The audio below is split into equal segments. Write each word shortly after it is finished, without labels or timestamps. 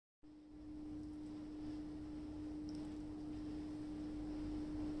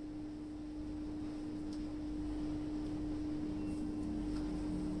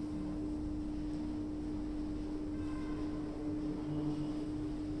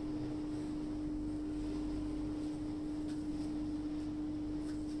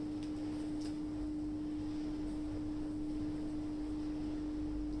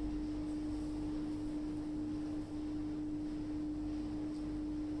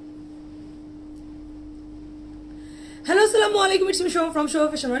Hello আসসালামু আলাইকুম, it's me Shobha from Shobha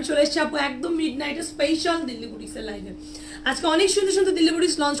fashion. চলে এসেছি আপু একদম মিডনাইটে স্পেশাল দিল্লি বুটিক্সের লাইভে। আজকে অনেক সুন্দর সুন্দর দিল্লি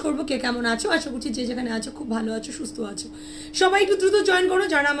বুটিক্স লঞ্চ করবো। কে কেমন আছো? আশা করছি যে যেখানে আছো খুব ভালো আছো, সুস্থ আছো। সবাই একটু দ্রুত জয়েন করো,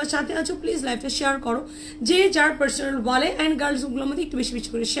 যারা আমার সাথে আছো প্লিজ লাইভটা শেয়ার করো। যে যার পার্সোনাল ওয়ালে অ্যান্ড গার্লসগুলোর মধ্যে একটু বেশি বেশি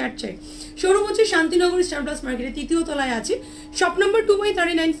করে শেয়ার চাই। শোরুম হচ্ছে শান্তিনগর স্টার প্লাস মার্কেটের 3য় তলায় আছে, shop number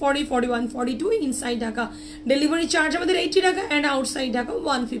 2/39 40 41 42। Inside Dhaka delivery charge আমাদের 80 টাকা অ্যান্ড আউটসাইড ঢাকা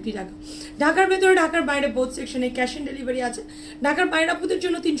 150 টাকা। ঢাকার ভেতরে ঢাকার বাইরে বোথ সেকশনে ক্যাশ অন ডেলিভারি আছে। ঢাকার বাইরে আপুদের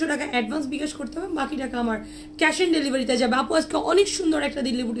জন্য 300 টাকা অ্যাডভান্স বিকাশ করতে হবে, বাকি টাকা আমার ক্যাশ অন ডেলিভারিতে যাবে। আপু আজকে অনেক সুন্দর একটা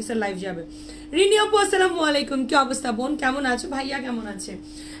দিল্লি বুটিক্সের লাইভ যাবে। রিনি আপু আসসালামু আলাইকুম, কি অবস্থা বোন, কেমন আছো? ভাইয়া কেমন আছে?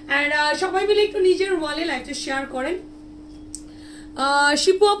 অ্যান্ড সবাই মিলে একটু নিজের ওয়ালে লাইভটা শেয়ার করেন।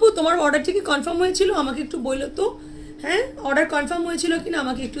 শিপু আপু তোমার অর্ডারটা কি কনফার্ম হয়েছিল? আমাকে একটু বললো তো। হ্যাঁ, অর্ডার কনফার্ম হয়েছিল কিনা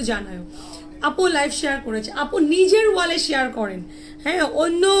আমাকে একটু জানাও। আপু লাইভ শেয়ার করেছে, আপু নিজের ওয়ালে শেয়ার করেন। হ্যাঁ,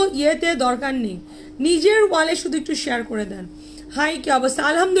 অন্য ইয়েতে দরকার নেই, নিজের ওয়ালে শুধু একটু শেয়ার করে দেন। হাই, কি অবস্থা?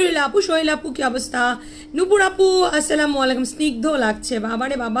 আলহামদুলিল্লাহ আপু। সোহেল আপু কি অবস্থা? নুপুর আপু আসসালামু আলাইকুম। স্নিগ্ধ লাগছে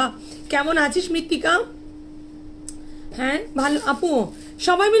বাবারে বাবা, কেমন আছিস মৃত্তিকা? হ্যাঁ ভালো আপু।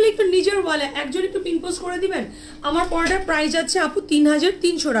 সবাই মিলে একটু নিজের ওয়ালে একজন একটু পিন পোস্ট করে দিবেন। আমার পড়াটার প্রাইস আছে আপু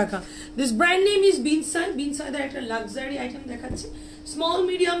 3300 টাকা। This brand name is বিনসাই। বিনসাইদের একটা লাক্সারি আইটেম দেখাচ্ছি। Small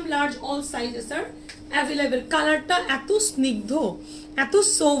medium large all sizes আর অ্যাভেলেবেল। কালারটা এত স্নিগ্ধ, এত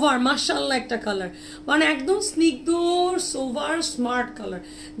সোভার, মাশাআল্লাহ একটা কালার, মানে একদম স্নিগ্ধ সোভার স্মার্ট কালার।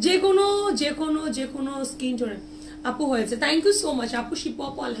 যে কোনো যে কোনো যে কোনো স্কিন টোনে আপু হয়েছে। থ্যাংক ইউ সো মাচ আপু। শিপু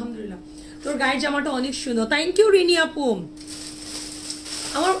আপু আলহামদুলিল্লাহ তোর গায়ের জামাটা অনেক সুন্দর। থ্যাংক ইউ রিনি আপু।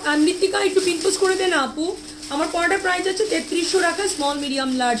 আমার মৃত্তিকা একটু পিনপোজ করে দে না আপু। আমার পড়াটার প্রাইস আছে 3300 টাকা। Small medium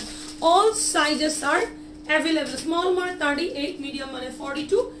large all sizes আর অ্যাভেলেবল। স্মল মানে 38, মিডিয়াম মানে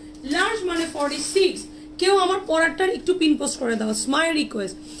 42, লার্জ মানে 46। কেউ আমার পড়াটার একটু পিনপোজ করে দাও, স্মাই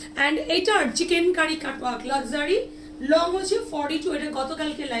রিকোয়েস্ট। অ্যান্ড এটার chicken curry cutwork luxury long হচ্ছে 42। এটা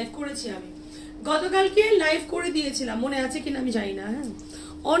গতকালকে লাইভ করেছি আমি, গতকালকে লাইভ করে দিয়েছিলাম, মনে আছে কিনা আমি জানি না। হ্যাঁ,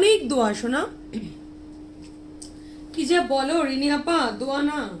 অনেক দোয়া শোনা। কি যে বলো রিনি আপা, দোয়া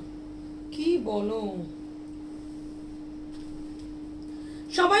না কি বলো।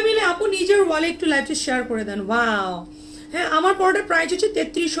 সবাই মিলে আপু নিজের ওয়ালে একটু লাইভটা শেয়ার করে দেন। ওয়াও। হ্যাঁ, আমার পড়াটার প্রাইস হচ্ছে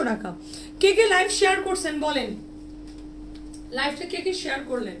 3300 টাকা। কে কে লাইভ শেয়ার করছেন বলেন, লাইভটা কে কে শেয়ার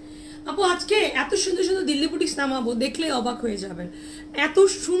করলেন? আপু আজকে এত সুন্দর সুন্দর দিল্লি বুটিক্স নামাবো, দেখলে অবাক হয়ে যাবেন। এত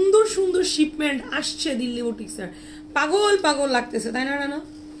সুন্দর সুন্দর শিপমেন্ট আসছে দিল্লি বুটিক্সের, পাগল পাগল লাগতেছে, তাই না? না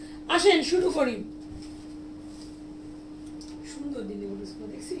আসেন শুরু করি। সুন্দর দিল্লি বুটিক্স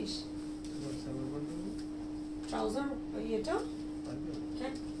দেখছিস? ট্রাউজার এটা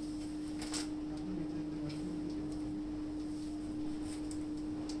হ্যাঁ,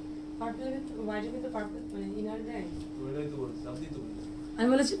 আমি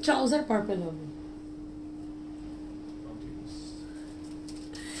বলেছি ট্রাউজার পার্পল হবে।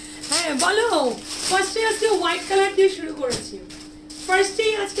 হ্যাঁ বলো। ফার্স্টে আজকে হোয়াইট কালার দিয়ে শুরু করেছি। ফার্স্টে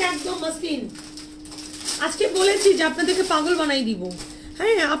আজকে একদম মাসলিন। আজকে বলেছি যে আপনাদেরকে পাগল বানাই দিব।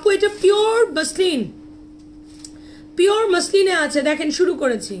 হ্যাঁ আপু এটা পিওর মাসলিন, পিওর মাসলিনে আছে, দেখেন শুরু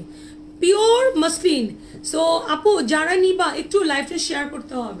করেছি পিওর মাসলিন। সো আপু যারা নিবা একটু লাইভটা শেয়ার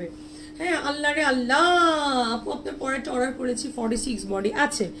করতে হবে। হ্যাঁ আল্লাহ রে আল্লাহ। আপু আপনার পড়াটা অর্ডার করেছি 46 বডি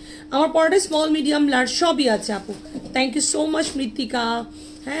আছে। আমার পড়াটা স্মল মিডিয়াম লার্জ সবই আছে আপু। থ্যাংক ইউ সো মাচ মৃত্তিকা।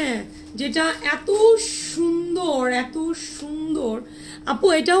 হ্যাঁ যেটা এত সুন্দর, এত সুন্দর আপু।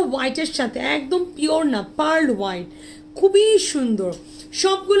 এটা হোয়াইটের সাথে একদম পিওর না, পার্ল হোয়াইট, খুবই সুন্দর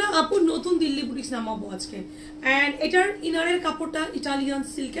সবগুলো আপু। নতুন দিল্লি বুটিক্স নামাবো আজকে। অ্যান্ড এটার ইনারের কাপড়টা ইটালিয়ান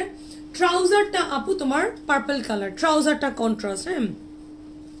সিল্কের। ট্রাউজারটা আপু তোমার পার্পল কালার, ট্রাউজারটা কন্ট্রাস্ট। হ্যাঁ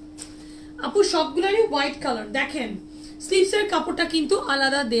আপু সবগুলোরই হোয়াইট কালার। দেখেন স্লিভসের কাপড়টা কিন্তু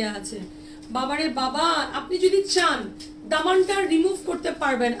আলাদা দেয়া আছে। বাবারে বাবা, আপনি যদি চান দামানটা রিমুভ করতে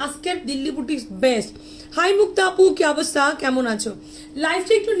পারবেন। আজকের দিল্লি বুটিক্স বেস্ট। হাই মুক্তা আপু, কি অবস্থা, কেমন আছো?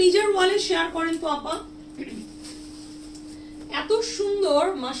 লাইভটা একটু নিজের ওয়ালে শেয়ার করেন তো আপা। এত সুন্দর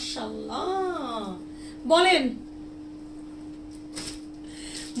মাশাআল্লাহ। বলেন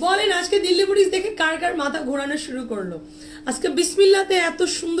বলেন আজকে দিল্লি বুটিক্স দেখে কার কার মাথা ঘোরানো শুরু করলো? আজকে বিসমিল্লাতে এত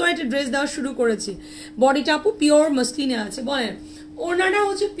সুন্দর একটা ড্রেস দেওয়া শুরু করেছি। বডিটা আপু পিওর মাসলিনে আছে। বলেন ওনাটা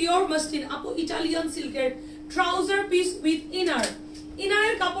হচ্ছে পিওর মাসলিন আপু, ইটালিয়ান সিল্কের। ট্রাউজার পিস উইথ ইনার,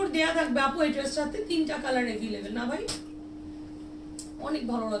 ইনারের কাপড় দেয়া থাকবে আপু। এই ড্রেসটার সাথে 3টা কালার अवेलेबल না ভাই? অনেক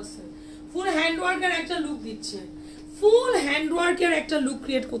ভালো লাগছে। ফুল হ্যান্ড ওয়ার্কের একটা লুক দিচ্ছে, ফুল হ্যান্ড ওয়ার্কের একটা লুক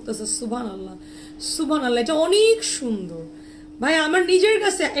ক্রিয়েট করতেছে। সুবহানাল্লাহ সুবহানাল্লাহ, এটা অনেক সুন্দর ভাই। আমার নিজের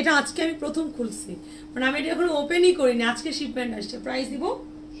কাছে এটা আজকে আমি প্রথম খুলছি, মানে আমি এটা এখন ওপেনই করিনি, আজকে শিপমেন্ট আসছে। প্রাইস দিব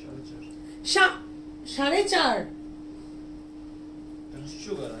 4.5।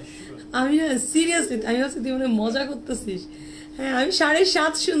 আমি না সিরিয়াসলি আমি ভাবছি তুই মানে মজা করতেছিস। হ্যাঁ আমি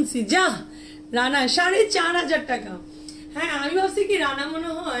 7.5 শুনছি, যা রানা 4,500 টাকা। হ্যাঁ আমি ভাবছি কি রানা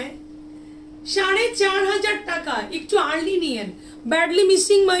মনে হয় 4,500 টাকা, একটু আর্লি নিয়েন। ব্যাডলি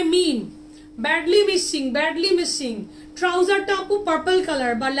মিসিং মাই মিন, ব্যাডলি মিসিং। ট্রাউজারটা আপু পার্পল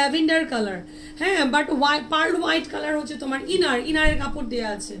কালার বা ল্যাভেন্ডার কালার, হ্যাঁ বাট পার্ল হোয়াইট কালার হচ্ছে তোমার ইনারের কাপড় দেওয়া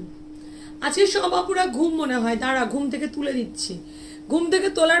আছে। আজকে সব আপুরা ঘুম মনে হয়, দাঁড়া ঘুম থেকে তুলে দিচ্ছি। ঘুম থেকে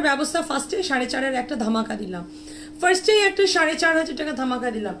তোলার ব্যবস্থা ফার্স্টে 4.5-এর একটা ধামাকা দিলাম, ফার্স্টেই একটা 4,500 টাকা ধামাকা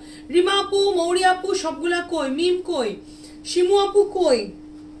দিলাম। রিমা আপু, মৌরি আপু সবগুলা কই, মিম কই, শিমু আপু কই,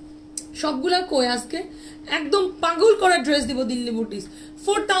 সবগুলা কই। আজকে একদম পাগল করা ড্রেস দিব দিল্লি বুটিক্স,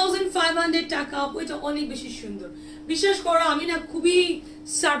 4,500 টাকা আপু। এটা অনেক বেশি সুন্দর, বিশ্বাস করো আমি না খুবই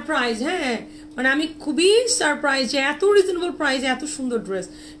সারপ্রাইজ। হ্যাঁ মানে আমি খুবই সারপ্রাইজ যে এত রিজনেবল প্রাইসে এত সুন্দর ড্রেস।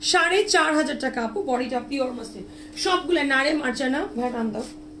 4,500 টাকা আপু। বডিটা পিওর মাসলিন, সবগুলো নারে মার্চানা ভ্যাট আনতাম,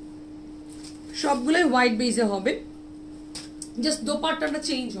 সবগুলাই হোয়াইট বেজে হবে, জাস্ট দোপাট্টাটা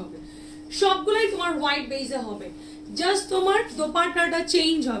চেঞ্জ হবে। সবগুলাই তোমার হোয়াইট বেজে হবে, জাস্ট তোমার দোপাট্টাটা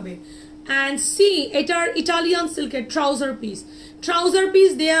চেঞ্জ হবে। অ্যান্ড সি এটার ইটালিয়ান সিল্কের ট্রাউজার পিস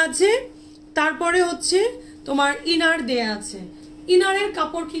দেয়া আছে, তারপরে হচ্ছে তোমার ইনার দেয়া আছে, ইনারের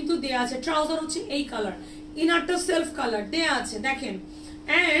কাপড় কিন্তু দেয়া আছে। ট্রাউজার হচ্ছে এই কালার, ইনারটা সেলফ কালার দেয়া আছে দেখেন।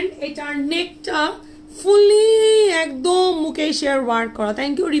 অ্যান্ড এটার নেকটা ফুললি একদম মুকেশের ওয়ার্ক করা।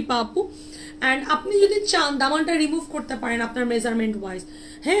 থ্যাংক ইউ রিপা আপু। অ্যান্ড আপনি যদি চান দামানটা রিমুভ করতে পারেন আপনার মেজারমেন্ট ওয়াইজ।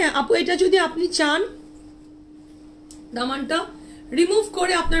 হ্যাঁ আপু এটা যদি আপনি চান দামানটা রিমুভ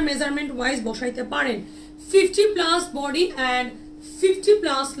করে আপনার মেজারমেন্ট ওয়াইজ বসাইতে পারেন। 50+ বডি অ্যান্ড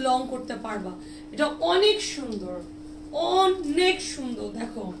 50+ লং করতে পারবা। এটা অনেক সুন্দর, অনেক সুন্দর।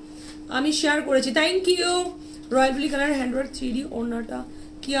 দেখো আমি শেয়ার করেছি, thank you. Royal blue colour handwork 3D ওড়নাটা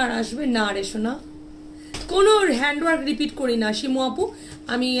কি আর আসবে না রে শোনা, কোনো হ্যান্ডওয়ার্ক রিপিট করি না শিমু আপু,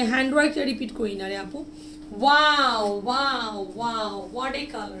 আমি হ্যান্ডওয়ার্কটা রিপিট করি না রে আপু। Wow wow wow, what a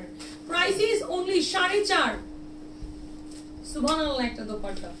colour. Price is only 4.5। সুবহানাল্লাহ, একটা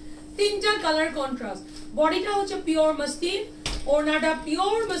দোপাট্টা, 3টা কালার কন্ট্রাস্ট। বডিটা হচ্ছে পিওর মাসলিন, ওড়নাটা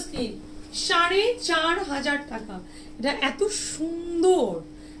পিওর মাসলিন, 4,500 টাকা। এটা এত সুন্দর,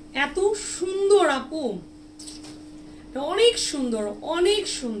 এত সুন্দর আপু, অনেক সুন্দর, অনেক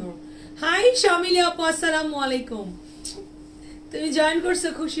সুন্দর। হাই শামিলি আপু, আসসালামু আলাইকুম। তুমি জয়েন করছো,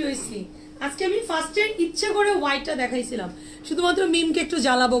 খুশি হয়েছি। আজকে আমি ফার্স্টে ইচ্ছা করে হোয়াইটটা দেখাইছিলাম শুধুমাত্র মিমকে একটু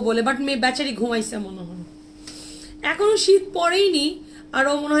জ্বালাবো বলে, বাট মেয়ে বেচারি ঘুমাইছে মনে হয়, এখনো শীত পড়েইনি আর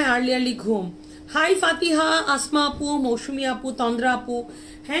ও মনে হয় আর্লি ঘুম। হাই ফাতিহা, আসমা আপু, মৌসুমি আপু, তন্দ্রা আপু।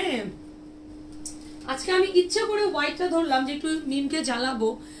 হ্যাঁ আজকে আমি ইচ্ছা করে হোয়াইটটা ধরলাম যে একটু মিমকে জ্বালাবো,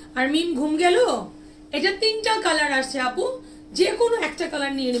 আর মিম ঘুম গেল। এটা 3টা কালার আসছে আপু, যে কোনো একটা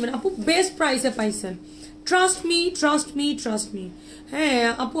কালার নিয়ে নেবেন আপু, বেস্ট প্রাইসে পাইছেন। Trust me, trust me, trust me. হ্যাঁ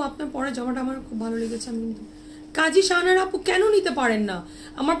আপু আপনার পরের জামাটা আমার খুব ভালো লেগেছে। আমি কিন্তু কাজী শাহানার আপু কেন নিতে পারেন না,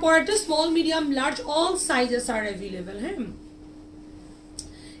 আমার পরেরটা small, medium, large all sizes আর অ্যাভেলেবেল। হ্যাঁ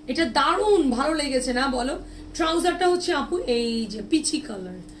এটা দারুণ ভালো লেগেছে না বলো। ট্রাউজারটা হচ্ছে আপু এই যে পিচি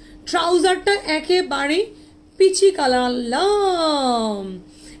কালার, ট্রাউজারটা একেবারে পিচি কালার। আল্লাহ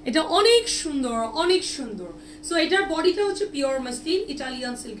এটা অনেক সুন্দর, অনেক সুন্দর। সো এটার বডিটা হচ্ছে পিওর মাসলিন,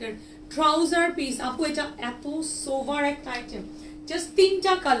 ইটালিয়ান সিল্কের ট্রাউজার পিস আপু। এটা এত সোভার একটা আইটেম, জাস্ট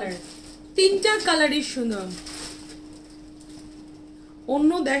 3টা কালার, 3টা কালারই সুন্দর।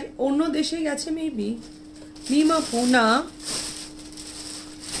 অন্য দেশে গেছে মেবি মিমাপু, না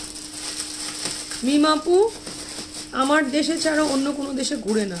মিমাপু আমার দেশে ছাড়া অন্য কোনো দেশে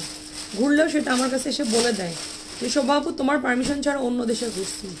ঘুরে না, ঘুরলেও সেটা আমার কাছে এসে বলে দেয় যে শোভা আপু তোমার পারমিশন ছাড়া অন্য দেশে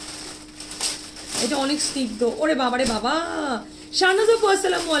ঘুরছি। এটা অনেক স্নিগ্ধ। ওরে বাবারে বাবা, শাহনাজ আপু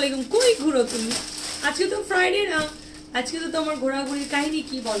আসসালামু আলাইকুম। কই ঘুরো তুমি? আজকে তো ফ্রাইডে না, আজকে তো তোমার ঘোরাঘুরির কাহিনী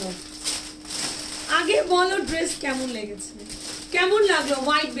কি বলো? আগে বলো ড্রেস কেমন লেগেছে, কেমন লাগলো?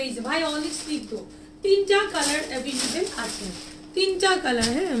 হোয়াইট বেজ ভাই অনেক স্নিগ্ধ, 3টা কালার অ্যাভেলেবেল আছে, 3টা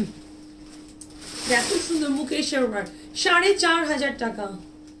কালার। হ্যাঁ এত সুন্দর মুকেশের ওয়ার্ক, 4,500 টাকা।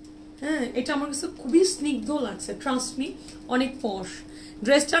 হ্যাঁ এটা আমার কাছে খুবই স্নিগ্ধ লাগছে, ট্রাস্ট মি, অনেক পশ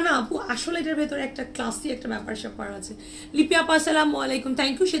ড্রেসটা না আপু। আসলে এটার ভেতরে একটা ক্লাসি একটা ব্যাপার স্যাপার আছে। লিপি আপা আসসালামু আলাইকুম,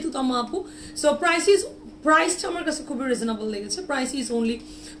 থ্যাংক ইউ সেতুতমা আপু। সো প্রাইসটা আমার কাছে খুবই রিজনেবল লেগেছে। প্রাইস ইজ অনলি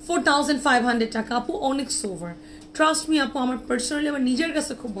 4,500 টাকা আপু, অনেক সোভার। ট্রাস্ট মি আপু, আমার পার্সোনালি আমার নিজের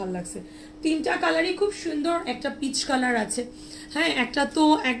কাছে খুব ভালো লাগছে। 3টা কালারই খুব সুন্দর, একটা পিচ কালার আছে, হ্যাঁ একটা তো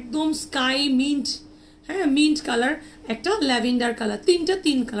একদম স্কাই মিন্ট, হ্যাঁ মিন্ট কালার, একটা lavender colour,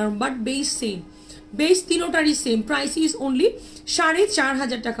 3 colour but base same, base তিনোটারই same. Price is only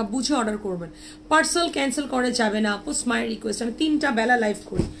 4,500 টাকা। বুঝে অর্ডার করবেন, পার্সেল ক্যান্সেল করে যাবে না আপু, স্মাইল রিকোয়েস্ট। আমি 3টা বেলা লাইভ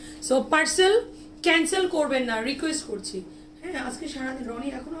করি, সো পার্সেল ক্যান্সেল করবেন না, রিকোয়েস্ট করছি। হ্যাঁ আজকে সারাদিন রনি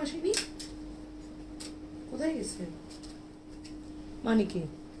এখনো আসেনি, কোথায় গেছে মানে কি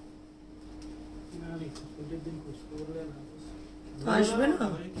আসবে না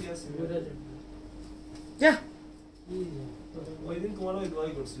যা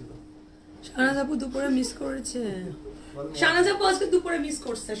শাহনাজ আপু দুপুরে মিস করেছে, শাহনাজ আপু আজকে দুপুরে মিস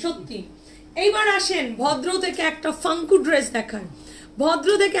করছে সত্যি। এইবার আসেন ভদ্র থেকে একটা ফাঙ্কু ড্রেস দেখান, ভদ্র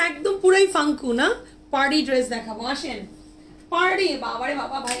থেকে একদম পুরাই ফাঙ্কু না পার্টি ড্রেস দেখাবো। আসেন পার্টি, বাবারে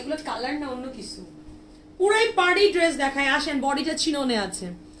বাবা ভাই এগুলো কালার না অন্য কিছু, পুরাই পার্টি ড্রেস দেখায়। আসেন বডিটা চিননে আছে,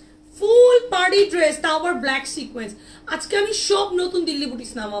 ফুল পার্টি ড্রেস, তাও আবার ব্ল্যাক সিকোয়েন্স। আজকে আমি সব নতুন দিল্লি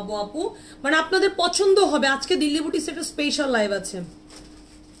বুটিক্স নামাবো আপু, মানে আপনাদের পছন্দ হবে। আজকে দিল্লি বুটিক্স একটা স্পেশাল লাইভ আছে।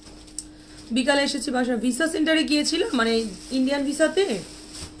 বিকালে এসেছি বাসা, ভিসা সেন্টারে গিয়েছিলাম, মানে ইন্ডিয়ান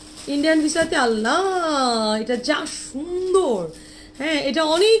ভিসাতে। আল্লাহ এটা যা সুন্দর, হ্যাঁ এটা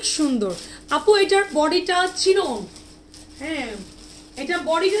অনেক সুন্দর আপু। এটার বডিটা চিনন, হ্যাঁ এটা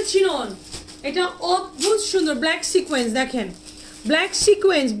বডিটা চিনন, এটা অদ্ভুত সুন্দর। ব্ল্যাক সিকোয়েন্স দেখেন, ব্ল্যাক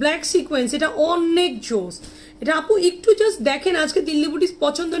সিকোয়েন্স, এটা অনেক জোস। এটা আপু একটু জাস্ট দেখেন, আজকে দিল্লি বুটিক্স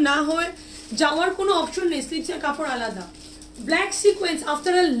পছন্দ না হয়ে যাওয়ার কোনো অপশন নেই, স্লিপসের কাপড় আলাদা। Black sequence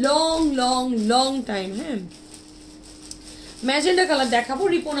after a long time. হ্যাঁ ম্যাজেন্ডা কালার দেখাবো,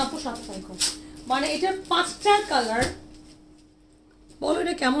 রিপন আপু সাথে থাকো। মানে এটা 5টা কালার, বলো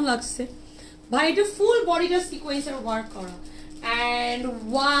এটা কেমন লাগছে ভাই। এটা ফুল বডিটা সিকোয়েন্সের ওয়ার্ক করা, অ্যান্ড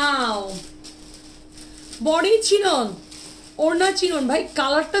ওয়াও বডি চিনন, ওড়না চিনন ভাই।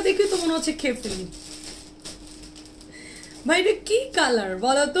 কালারটা দেখে তো মনে হচ্ছে খেয়ে ফেলি ভাই। এটা কি কালার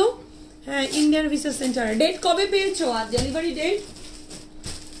বলো তো? হ্যাঁ ইন্ডিয়ান ভিসা সেন্টারে। ডেট কবে পেয়েছো? আর ডেলিভারি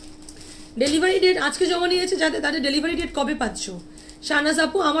ডেট আজকে জমা নিয়েছে, যাতে তাদের ডেলিভারি ডেট কবে পাচ্ছ? শাহনাজ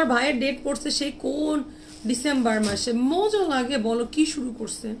আপু আমার ভাইয়ের ডেট পড়ছে সেই কোন ডিসেম্বর মাসে। মজা লাগে বলো, কি শুরু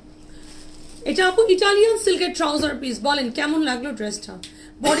করছে এটা আপু। ইটালিয়ান সিল্কের ট্রাউজার পিস, বলেন কেমন লাগলো ড্রেসটা?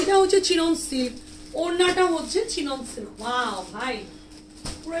 বডিটা হচ্ছে চিনন সিল্ক, ওড়নাটা হচ্ছে চিনন সিল্ক। ওয়াও ভাই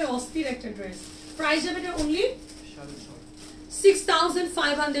পুরো অস্থির একটা ড্রেস। প্রাইস যাবে এটা অনলি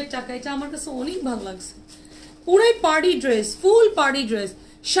 6500 টাকা। এটা আমার কাছে অনেক ভালো লাগছে, পুরাই পার্টি ড্রেস, ফুল পার্টি ড্রেস,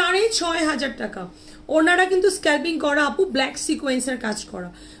 6500 টাকা। ওনারা কিন্তু স্ক্যাল্পিং করা আপু, ব্ল্যাক সিকোয়েন্সের কাজ করা,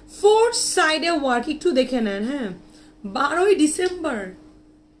 4 সাইডে ওয়ার্ক। একটু দেখে নেন। হ্যাঁ 12ই ডিসেম্বর,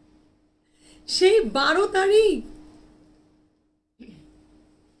 সেই 12 তারিখ।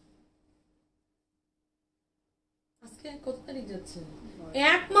 আজকে কত তারিখ যাচ্ছে?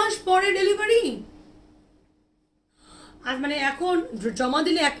 1 মাস পরে ডেলিভারি। আর মানে এখন জমা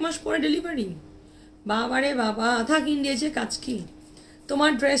দিলে 1 মাস পরে ডেলিভারি। বাবারে বাবা, থাক ইন্ডিয়াছে কাজ কি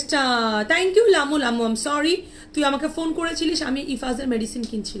তোমার ড্রেসটা। Thank you Lamu. Um sorry, তুই আমাকে ফোন করেছিলিস, আমি ইফাজের মেডিসিন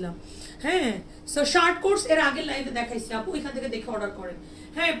কিনছিলাম। হ্যাঁ সো শার্ট কোর্স এর আগের লাইভে দেখাইছি আপু, এখান থেকে দেখে অর্ডার করেন।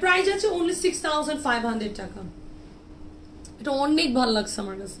 হ্যাঁ প্রাইস আছে অনলি 6500 টাকা। এটা অনেক ভালো লাগছে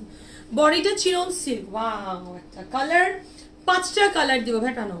আমার কাছে। বডিটা চিনন সিল্ক, ওয়াও একটা কালার, 5টা কালার দিব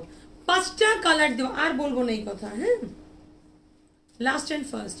ভেটানো, 5টা কালার দিব, আর বলবো না এই কথা। হ্যাঁ লাস্ট এন্ড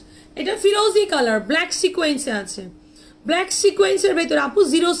ফার্স্ট। এটা ফিরোজি কালার, ব্ল্যাক সিকোয়েন্সে আছে, ব্ল্যাক সিকোয়েন্সের ভেতর আপু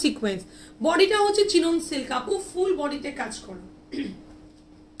জিরো সিকোয়েন্স। বডিটা হচ্ছে চিনন সিল্ক আপু, ফুল বডিতে কাজ করা,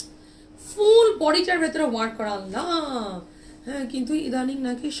 ফুল বডিটার ভেতরে ওয়ার্ক করা। আল্লাহ হ্যাঁ কিন্তু ইদানিং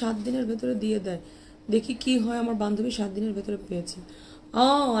নাকি 7 দিনের ভেতরে দিয়ে দেয়, দেখি কি হয়। আমার বান্ধবী 7 দিনের ভেতরে পেয়েছে। ও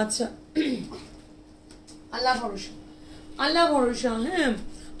আচ্ছা আল্লাহ ভরসা, আল্লাহ ভরসা। হ্যাঁ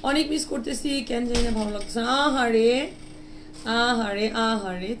অনেক মিস করতেছি, কেন জানি না ভালো লাগছে।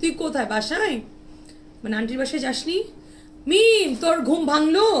 আহারে তুই কোথায়? বাসায়? মানে আন্টির বাসায় যাসনি? মিম তোর ঘুম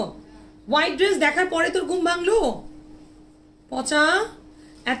ভাঙলো? হোয়াইট ড্রেস দেখার পরে তোর ঘুম ভাঙলো? পচা,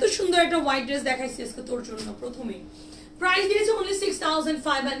 এত সুন্দর একটা হোয়াইট ড্রেস দেখাইছি আজকে তোর জন্য প্রথমে। প্রাইস দিয়েছে অনলি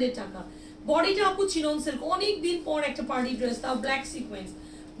 6500 টাকা। বডিটা আপু চিনন সিল্ক, অনেকদিন পর একটা পার্টি ড্রেস, তাও ব্ল্যাক সিকোয়েন্স।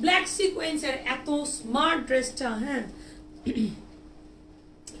 ব্ল্যাক সিকোয়েন্সের এত স্মার্ট ড্রেসটা। হ্যাঁ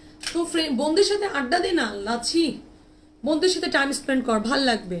তো ফ্রেন্ড বন্ধুদের সাথে আড্ডা দে না, লাচ্ছি বন্ধুদের সাথে টাইম স্পেন্ড কর, ভাল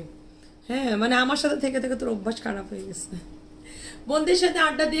লাগবে। হ্যাঁ মানে আমার সাথে থেকে থেকে তোর অভ্যাস খারাপ হয়ে গেছে। বন্ধুদের সাথে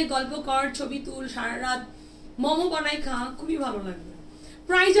আড্ডা দিয়ে গল্প কর, ছবি তুল, সারা রাত মোমো বানাই খা, খুবই ভালো লাগবে।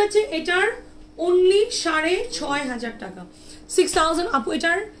 প্রাইস আছে এটার অনলি 6500 টাকা, 6000 আপু।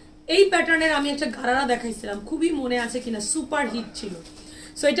 এটার এই প্যাটার্নের আমি একটা গারারা দেখাইছিলাম, খুবই মনে আছে কিনা, সুপার হিট ছিল।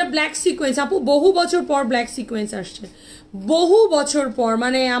 সো এটা ব্ল্যাক সিকোয়েন্স আপু, বহু বছর পর ব্ল্যাক সিকোয়েন্স আসছে, বহু বছর পর।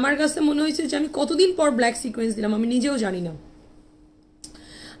 মানে আমার কাছে মনে হয়েছে যে আমি কতদিন পর ব্ল্যাক সিকোয়েন্স দিলাম, আমি নিজেও জানি না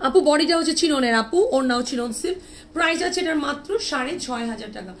আপু। বডিটা হচ্ছে চিননের আপু, ওর নাও চিনন সিল্ক। প্রাইস আছে এটার মাত্র 6500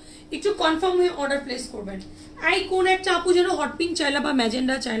 টাকা। একটু কনফার্ম হয়ে অর্ডার প্লেস করবেন। এই কোন একটা আপু যেন হট পিঙ্ক চাইলা বা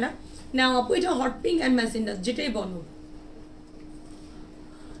ম্যাজেন্ডা চাইলা, নাও আপু এটা হট পিঙ্ক অ্যান্ড ম্যাজেন্ডা যেটাই বলো।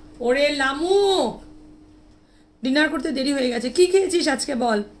 ওরে লামু ডিনার করতে দেরি হয়ে গেছে। কি খেয়েছিস আজকে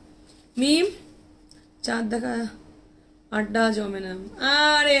বল মিম? চাঁদ দেখা আড্ডা জমে না।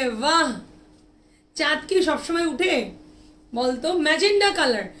 আরে বাহ, চাঁদ কি সবসময় উঠে বলতো? ম্যাজেন্ডা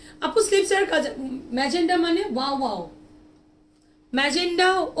কালার আপু স্লিপসের কাজ। ম্যাজেন্ডা মানে ওয়াও ওয়াও, ম্যাজেন্ডা,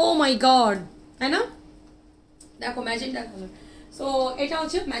 ও মাই গড, তাই না? দেখো ম্যাজেন্ডা কালার। সো এটা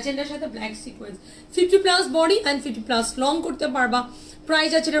হচ্ছে ম্যাজেন্ডার সাথে black sequence. 50+ body and 50+ long করতে পারবা।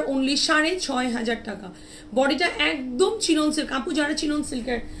 প্রাইস আছে এটা অনলি 6,500 টাকা। বডিটা একদম চিনন সিল্ক। আপু যারা চিনন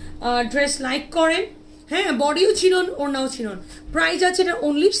সিল্কের ড্রেস লাইক করেন, হ্যাঁ বডিও চিনন ওড়নাও চিনন, প্রাইস আছে এটা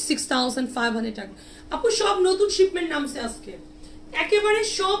অনলি 6,500 টাকা। আপু সব নতুন শিপমেন্ট নামছে আজকে, একেবারে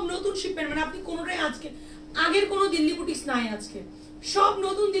সব নতুন শিপমেন্ট, মানে আপনি কোনোটাই আজকে আগের কোনো দিল্লি বুটিক্স নাই, আজকে সব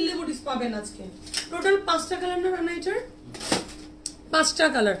নতুন দিল্লি বুটিক্স পাবেন আজকে। টোটাল 5টা কালার না রান্না, এটার 5টা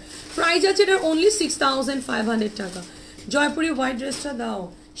কালার। প্রাইস আছে এটার অনলি 6,500 টাকা। জয়পুরি হোয়াইট ড্রেসটা দাও।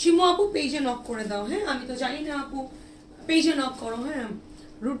 শিমু আপু পেজে নক করে দাও। হ্যাঁ আমি তো জানি না আপু, পেজে নক করো। হ্যাঁ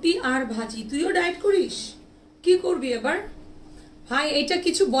রুটি আর ভাজি। তুইও ডায়েট করিস? কি করবি এবার ভাই? এটা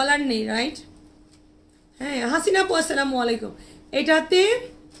কিছু বলার নেই, রাইট? হ্যাঁ হাসিনা আপু আসসালামু আলাইকুম। এটাতে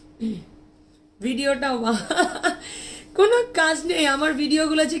ভিডিওটা কোনো কাজ নেই, আমার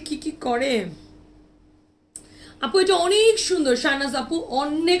ভিডিওগুলো যে কি কি করে। আপু এটা অনেক সুন্দর, শাহনাজ আপু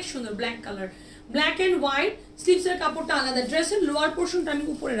অনেক সুন্দর। Black colour, black and white. স্লিভসের কাপড়টা আলাদা, ড্রেসের লোয়ার পোর্শনটা আমি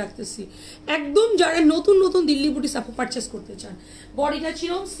উপরে রাখতেছি। একদম যারা নতুন নতুন দিল্লি বুটিক্স আপু পারচেস করতে চান। বডিটা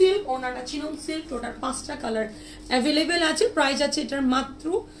চিনন সিল্ক, ওনাটা চিনন সিল্ক। টোটাল 5টা কালার অ্যাভেলেবেল আছে। প্রাইস আছে এটার মাত্র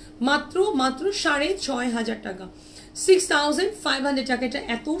মাত্র মাত্র 6,500 টাকা, 6,500 টাকা। এটা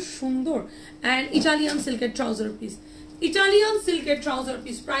এত সুন্দর অ্যান্ড ইটালিয়ান সিল্কের ট্রাউজার পিস, ইটালিয়ান সিল্কের ট্রাউজার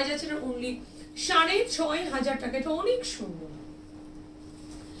পিস। প্রাইস আছে এটা অনলি 6,500 টাকা। এটা অনেক সুন্দর।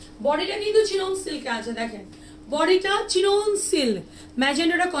 বডিটা কিন্তু চিনন সিল্কে আছে, দেখেন বডিটা চিনন সিল্ক।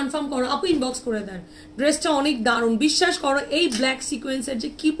 ম্যাজেন্ডাটা কনফার্ম করো আপু, ইনবক্স করে দেন। ড্রেসটা অনেক দারুণ, বিশ্বাস করো। এই ব্ল্যাক সিকোয়েন্সের যে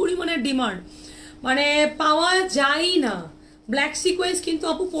কি পরিমাণের ডিমান্ড, মানে পাওয়া যায় না। ব্ল্যাক সিকোয়েন্স কিন্তু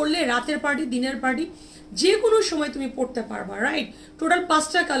আপু পরলে রাতের পার্টি, দিনের পার্টি, যে কোনো সময় তুমি পরতে পারবা, রাইট? টোটাল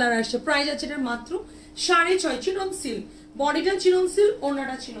 5টা কালার আসছে। প্রাইস আছে এটার মাত্র 6,500। চিনন সিল্ক, বডিটা চিনন সিল্ক,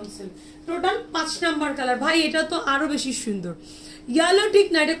 ওড়নাটা chinon silk. Total 5 number colour. ভাই এটা তো আরো বেশি সুন্দর। ইয়ালো ঠিক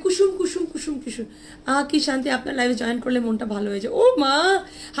না, এটা কুসুম কুসুম কুসুম কুসুম। কি শান্তি, আপনার লাইভে জয়েন করলে মনটা ভালো হয়ে যায়। ও মা,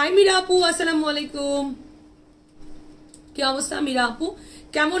 হাই মীরা আপু আসসালামু আলাইকুম। কি অবস্থা মীরা আপু,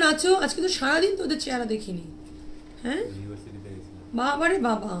 কেমন আছো? আজকে তো সারাদিন তোদের চেহারা দেখিনি। হ্যাঁ বাবা রে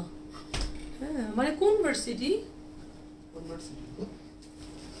বাবা। হ্যাঁ মানে কোন ভার্সিটি?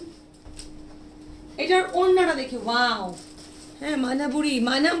 এটার ওড়নাটা দেখে ওয়াও। হ্যাঁ মানাবুড়ি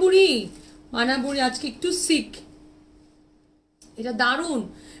মানাবুড়ি মানাবুড়ি আজকে একটু সিক। এটা দারুণ।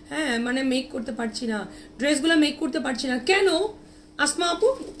 হ্যাঁ মানে মেক করতে পারছি না, ড্রেসগুলো মেক করতে পারছি না। কেন আসমা আপু?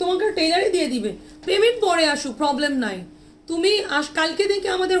 তোমাকে টেইলারে দিয়ে দিবে, পেমেন্ট পরে আসুক, প্রবলেম নাই। তুমি কালকে থেকে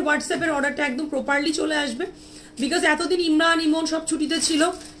আমাদের হোয়াটসঅ্যাপের অর্ডারটা একদম প্রপারলি চলে আসবে। বিকজ এতদিন ইমরান ইমন সব ছুটিতে ছিল,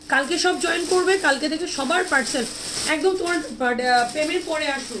 কালকে সব জয়েন করবে। কালকে থেকে সবার পার্সেল একদম তোমার পেমেন্ট পরে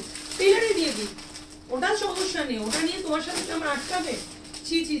আসুক, টেইলারে দিয়ে দিই, ওটা সমস্যা নেই। ওটা নিয়ে তোমার সাথে আমার আটকাবে?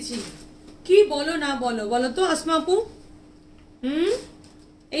 ছি ছি ছি, কি বলো না বলো, বলো তো আসমা আপু?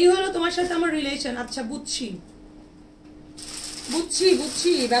 এই হলো তোমার সাথে আমার রিলেশন। আচ্ছা বুঝছি বুঝছি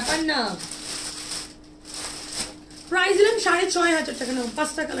বুঝছি, ব্যাপার না। প্রাইস দিলাম 6,500 টাকা। না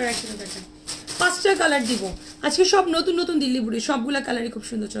 5টা কালার একসাথে দেখেন, 5টা কালার দিব আজকে। সব নতুন নতুন দিল্লি বুড়ি, সবগুলা কালারই খুব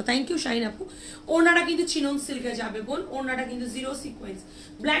সুন্দর ছিল। থ্যাংক ইউ শাইন আপু। ওনাটা কিন্তু চিনন সিল্কে যাবে বোন। ওনাটা কিন্তু 0 সিকোয়েন্স,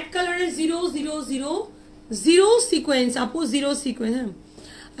 ব্ল্যাক কালারের 0 সিকোয়েন্স আপু, 0 সিকোয়েন্স। হ্যাঁ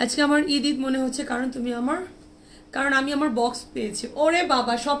আজকে আমার ঈদ ঈদ মনে হচ্ছে, কারণ আমি আমার বক্স পেয়েছি। ওরে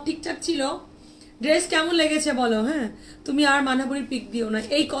বাবা, সব ঠিকঠাক ছিল। ড্রেস কেমন লেগেছে বলো? হ্যাঁ তুমি আর মানাবুরির পিক দিও না,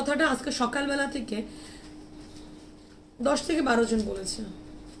 এই কথাটা আজকে সকালবেলা থেকে 10 থেকে 12 জন বলেছে।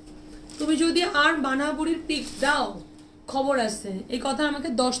 তুমি যদি আর মানাবুরির পিক দাও খবর আছে, এই কথা আমাকে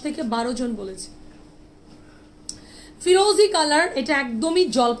 10 থেকে 12 জন বলেছে। ফিরোজি কালার, এটা একদমই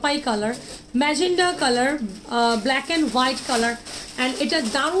জলপাই colour, magenta colour, black and white colour, and এটা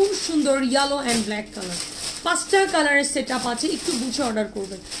দারুণ সুন্দর ইয়েলো অ্যান্ড ব্ল্যাক কালার। 5টা কালারের সেট আপ আছে, একটু বুঝে অর্ডার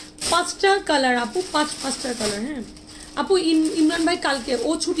করবেন। 5টা কালার আপু, 5টা কালার। হ্যাঁ আপু ইমরান ভাই কালকে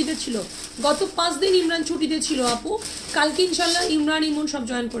ও ছুটিতে ছিল, গত 5 দিন ইমরান ছুটিতে ছিল আপু। কালকে ইনশাল্লাহ ইমরান ইমন সব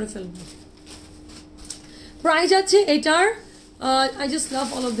জয়েন করে ফেলবো। প্রাইস আছে এটার I just love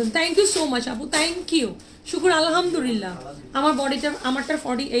all of them. Thank you so much আপু, থ্যাংক ইউ, শুকুর আলহামদুলিল্লাহ। আমার বডিটা আমারটার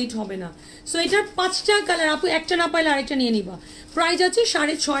 48 হবে না। সো এটার 5টা কালার আপু, একটা না পাইলে আরেকটা নিয়ে নিবা। প্রাইস আছে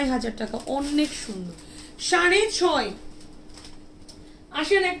 6,500 টাকা, অনেক সুন্দর। 6,500।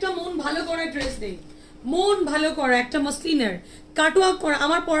 আসেন একটা মন ভালো করা ড্রেস দেই, মন ভালো করা একটা মসলিনের কাটওয়ার্ক করা,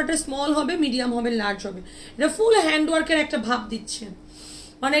 আমার পরাটা স্মল হবে, মিডিয়াম হবে, লার্জ হবে। এটা ফুল হ্যান্ডওয়ার্কের একটা ভাব দিচ্ছে,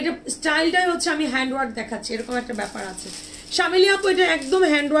 মানে এটা স্টাইলটাই হচ্ছে আমি হ্যান্ডওয়ার্ক দেখাচ্ছি, এরকম একটা ব্যাপার আছে। শামিলি আপু এটা একদম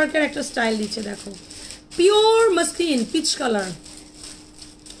হ্যান্ডওয়ার্কের একটা স্টাইল দিচ্ছে, দেখো pure muslin peach colour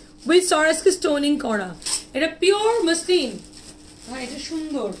with সরেস্কি stoning করা, এটা পিওর মাসলিন। হ্যাঁ এটা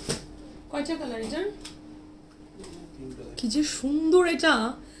সুন্দর, কয়টা কালার এটা, কি যে সুন্দর এটা,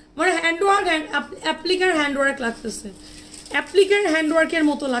 মানে হ্যান্ডওয়ার্ক, অ্যাপ্লিকার হ্যান্ডওয়ার্ক লাগতেছে, অ্যাপ্লিকার হ্যান্ডওয়ার্কের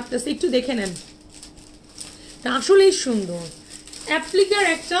মতো লাগতেছে, একটু দেখে নেন, আসলেই সুন্দর, অ্যাপ্লিকার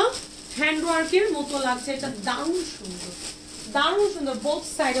একটা হ্যান্ডওয়ার্কের মতো লাগছে, এটা দারুণ সুন্দর, দারুণ সুন্দর, both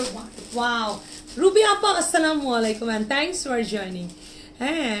side of wow. Ruby আপা আসসালামু আলাইকুম এন্ড থ্যাঙ্কস ফর জয়নিং।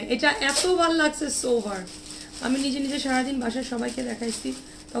 হ্যাঁ এটা এত ভালো লাগছে, সোভার। আমি নিজে নিজে সারাদিন বাসায় সবাইকে দেখাইছি,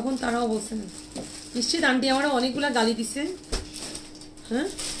 তখন তারাও বলছেন, নিশ্চিত আন্টি আমার অনেকগুলা গালি দিছে। হ্যাঁ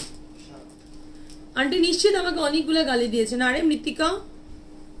আন্টি নিশ্চিত আমাকে অনেকগুলা গালি দিয়েছেন। আরে মৃত্তিকা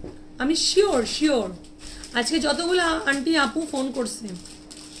আমি শিওর শিওর, আজকে যতগুলো আন্টি আপু ফোন করছে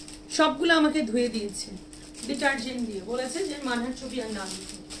সবগুলো আমাকে ধুয়ে দিয়েছে ডিটারজেন্ট দিয়ে, বলেছে যে মানহার ছবি আর না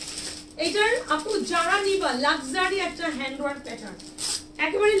দিতে। এইটার আপু যারা নিবা, লাক্সারি একটা হ্যান্ডওয়ার্ক প্যাটার্ন,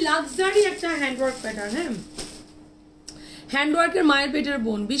 একেবারে লাক্সারি একটা হ্যান্ডওয়ার্ক প্যাটার্ন। হ্যাঁ হ্যান্ডওয়ার্কের মায়ের পেটের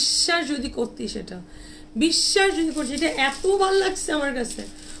বোন, বিশ্বাস যদি করতি, সেটা বিশ্বাস যদি করছি, এটা এত ভালো লাগছে আমার কাছে।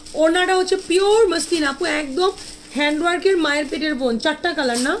 ওনাটা হচ্ছে পিওর মাসলিন আপু, একদম হ্যান্ডওয়ার্কের মায়ের পেটের বোন, 4টা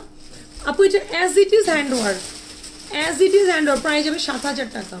কালার না আপু, এটা as it is handwork, as it is handwork, price যাবে 7,000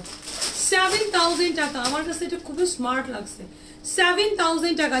 টাকা, 7,000 টাকা। আমার কাছে এটা খুবই স্মার্ট লাগছে,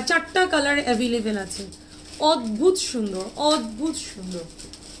 7,000 টাকা, 4টা কালার অ্যাভেলেবেল আছে, অদ্ভুত সুন্দর, অদ্ভুত সুন্দর।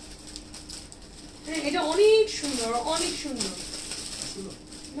 হ্যাঁ এটা অনেক সুন্দর, অনেক সুন্দর।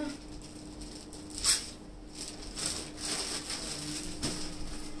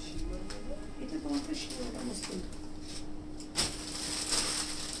 এটা তোমাকে শিওরটা মুশকিল,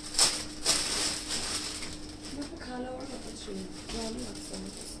 খাওয়ার কথা ছিল, ভালো লাগছে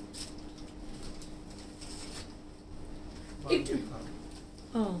আমার কাছে।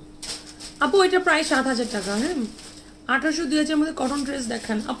 আপু এটা প্রায় 7,000 টাকা। হ্যাঁ 1800-2000 মধ্যে কটন ড্রেস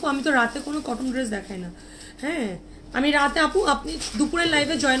দেখান আপু, আমি তো রাতে কোনো কটন ড্রেস দেখাই না। হ্যাঁ আমি রাতে আপু, আপনি দুপুরের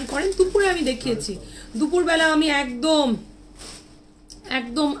লাইভে জয়েন করেন, দুপুরে আমি দেখিয়েছি, দুপুরবেলা আমি একদম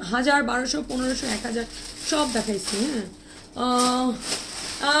একদম 1000, 1200, 1500, 1000 সব দেখাইছি।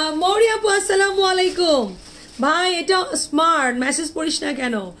 হ্যাঁ মৌরি আপু আসসালামু আলাইকুম। ভাই এটা স্মার্ট, মেসেজ পড়িস না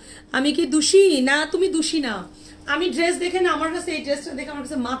কেন, আমি কি দোষী? না তুমি দোষী না, আমি ড্রেস দেখে না, আমার কাছে এই ড্রেসটা দেখে আমার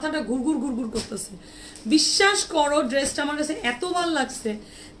কাছে মাথাটা ঘুরঘুর ঘুরঘুর করতেছে, বিশ্বাস করো ড্রেসটা আমার কাছে এত ভালো লাগছে,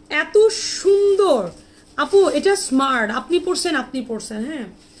 এত সুন্দর আপু, এটা স্মার্ট, আপনি পরছেন, আপনি পরছেন। হ্যাঁ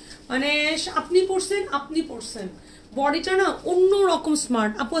মানে আপনি পরছেন, আপনি পরছেন, বডিটা না অন্য রকম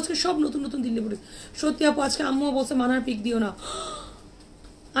স্মার্ট আপু। আজকে সব নতুন নতুন দিল্লি পরে, সত্যি আপু আজকে আম্মুও বলছে মানার পিক দিও না,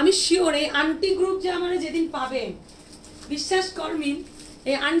 আমি শিওর এই আন্টি গ্রুপ যে আমার যেদিন পাবে, বিশ্বাস করমিন,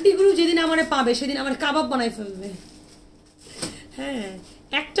 এই আন্টি গ্রুপ যেদিন আমারে পাবে সেদিন আমার কাবাব বানাই ফেলবে। হ্যাঁ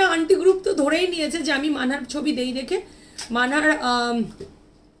একটা আন্টি গ্রুপ তো ধরেই নিয়েছে যে আমি মানহার ছবি দেই দেখে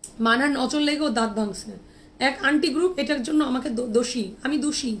মানহার নজর লেগে ও দাঁত ভাঙছে, এক আন্টি গ্রুপ এটার জন্য আমাকে দোষী, আমি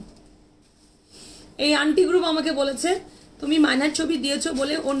দোষী। এই আন্টি গ্রুপ আমাকে বলেছে তুমি মানহার ছবি দিয়েছো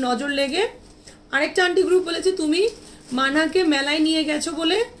বলে ওর নজর লেগে, আরেকটা আন্টি গ্রুপ বলেছে তুমি মানহাকে মেলায় নিয়ে গেছো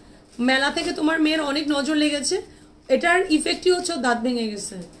বলে মেলা থেকে তোমার মেয়ের অনেক নজর লেগেছে, এটার ইফেক্টই হচ্ছে দাঁত ভেঙে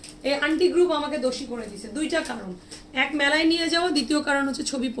গেছে। এই আন্টি গ্রুপ আমাকে দোষী করে দিছে, দুইটা কারণ, এক মেলায় নিয়ে যাওয়া, দ্বিতীয় কারণ হচ্ছে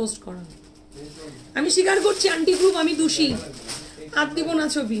ছবি পোস্ট করা। আমি স্বীকার করছি আন্টি গ্রুপ আমি দোষী, আর দিব না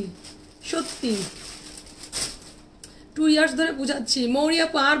ছবি, সত্যি 2 ইয়ার্স ধরে বুঝাচ্ছি। মৌরিয়া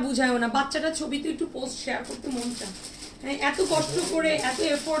আর বুঝায়ও না, বাচ্চাটা ছবি তো একটু পোস্ট শেয়ার করতে মন চায়, হ্যাঁ এত কষ্ট করে এত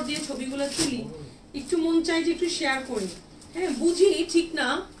এফোর্ট দিয়ে ছবিগুলো তুলি, একটু মন চাই যে একটু শেয়ার করি। হ্যাঁ বুঝি ঠিক না,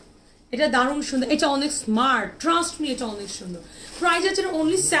 এটা দারুণ সুন্দর, এটা অনেক স্মার্ট, ট্রাস্ট মি এটা অনেক সুন্দর। প্রাইস আছে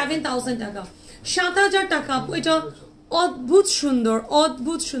অনলি 7,000 টাকা, 7,000 টাকা আপু, এটা অদ্ভুত সুন্দর,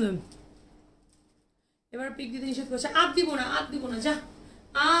 অদ্ভুত সুন্দর। এবার পিক দিতে নিষেধ করছে, আর দিব না, আর দিব না, যা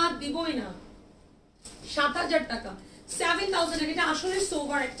আর দিবই না। 7,000 টাকা, 7,000 টাকা, এটা আসলে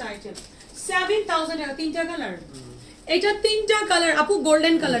সোভার একটা আইটেম। 7,000 টাকা, 3টা কালার, এটা 3টা কালার আপু,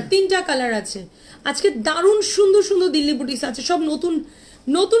 গোল্ডেন কালার, 3টা কালার আছে। আজকে দারুণ সুন্দর সুন্দর দিল্লি বুটিক্স আছে, সব নতুন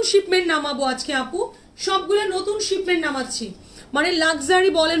নতুন শিপমেন্ট নামাবো আজকে আপু, সবগুলো নতুন শিপমেন্ট নামাচ্ছি, মানে লাক্সারি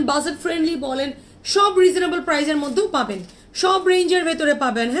বলেন, বাজেট ফ্রেন্ডলি বলেন, সব রিজনেবল প্রাইসের মধ্যেও পাবেন, সব রেঞ্জের ভেতরে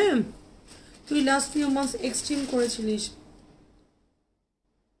পাবেন। হ্যাঁ তুই লাস্ট ফিউ মান্থস এক্সট্রিম করেছিলিস,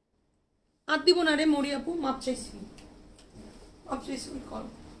 আর দিব না রে মরি আপু, মাপ চাইছি, মাপ চাইছি,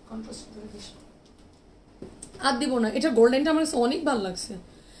 কন্ট্রাস্ট করে দিস, আর দিব না। এটা গোল্ডেনটা আমার কাছে অনেক ভালো লাগছে,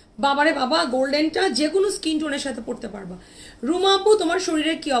 বাবারে বাবা, গোল্ডেনটা যে কোনো স্কিন টোনের সাথে পরতে পারবা। রুমা আপু তোমার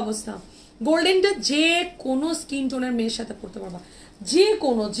শরীরের কি অবস্থা? গোল্ডেনটা যে কোনো স্কিন টোনের মেয়ের সাথে পরতে পারবা, যে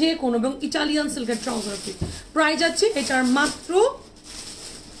কোনো এবং ইটালিয়ান সিল্কের ট্রাউজার পিস। প্রাইস আছে এটার মাত্র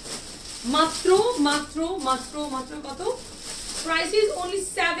মাত্র মাত্র মাত্র মাত্র কত? প্রাইস ইজ অনলি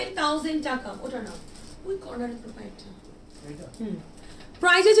 7000 টাকা। ওটা না, ওই কর্নারের প্রাইসটা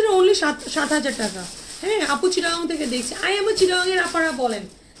প্রাইস আছে অনলি 7000 টাকা। হ্যাঁ আপু চিটাগাং থেকে দেখছি। আমার চিটাগাং এর আপনারা বলেন,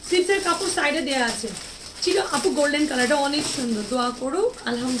 স্লিপসের কাপড় সাইডে দেওয়া আছে। চিটা আপু গোল্ডেন কালারটা অনেক সুন্দর, দোয়া করো।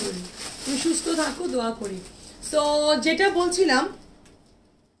 আলহামদুলিল্লাহ তুমি সুস্থ থাকো, দোয়া করি। সো যেটা বলছিলাম,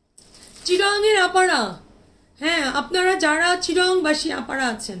 চিটাগাং এর আপারা, হ্যাঁ আপনারা যারা চিটাগাংবাসী আপারা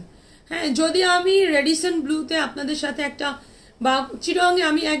আছেন, হ্যাঁ যদি আমি রেডিসন ব্লুতে আপনাদের সাথে একটা, বা চিটাগাংয়ে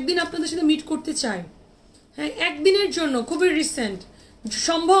আমি একদিন আপনাদের সাথে মিট করতে চাই, হ্যাঁ একদিনের জন্য, খুবই রিসেন্ট,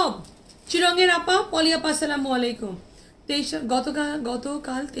 সম্ভব? চিটাগাংয়ের আপা পলি আপা আসসালামু আলাইকুম।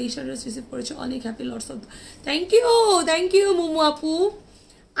 গতকাল 23 রিসিভ করেছে, অনেক happy, lots of thank you momo আপু,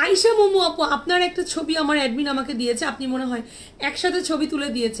 আইসা মোমো আপু। আপনার একটা ছবি আমার অ্যাডমিন আমাকে দিয়েছে, আপনি মনে হয় একসাথে ছবি তুলে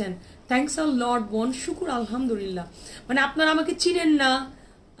দিয়েছেন। থ্যাংকস আ লট বোন, শুকুর আলহামদুলিল্লাহ। মানে আপনারা আমাকে চিনেন না,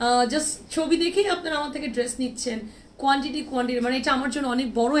 জাস্ট ছবি দেখেই আপনারা আমার থেকে ড্রেস নিচ্ছেন। কোয়ান্টিটি মানে এটা আমার জন্য অনেক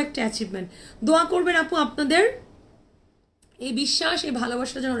বড় একটা অ্যাচিভমেন্ট। দোয়া করবেন আপু, আপনাদের এই বিশ্বাস, এই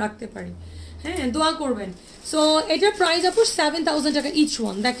ভালোবাসা যেন রাখতে পারি। হ্যাঁ দোয়া করবেন। সো এটার প্রাইস আপু 7000 টাকা ইচ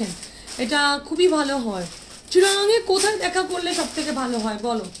ওয়ান। দেখেন এটা খুবই ভালো হয়। চিটাগাংয়ে কোথায় দেখা করলে সব থেকে ভালো হয়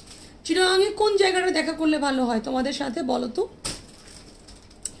বলো? চিটাগাংয়ে কোন জায়গাটা দেখা করলে ভালো হয় তোমাদের সাথে বলো তো?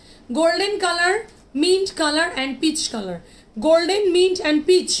 Golden colour, mint colour and peach colour. Golden mint and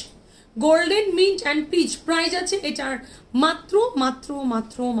pitch, golden mint and pitch. Price আছে এটার মাত্র মাত্র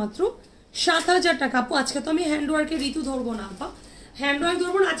মাত্র মাত্র 7000 টাকা। আপু আজকে তো আমি হ্যান্ডওয়ার্কের ঋতু ধরবো না আপা, হ্যান্ডওয়ার্ক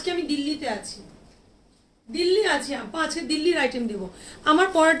ধরবো না, আজকে আমি দিল্লিতে আছি, আপা আজকে দিল্লির আইটেম দেবো। আমার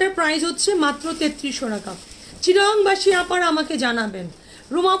পরাটার প্রাইস হচ্ছে মাত্র 3300 টাকা। চিটাগাংবাসী আপার আমাকে জানাবেন।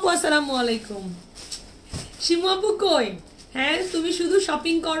 রুমা আপু আসসালামু আলাইকুম। শিমু আপু কই? হ্যাঁ তুমি শুধু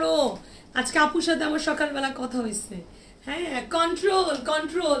শপিং করো। আজকে আপুর সাথে আমার সকালবেলা কথা হয়েছে। হ্যাঁ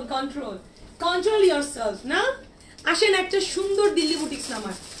কন্ট্রোল ইয়োরসেলফ না। আসেন একটা সুন্দর দিল্লি বুটিক্স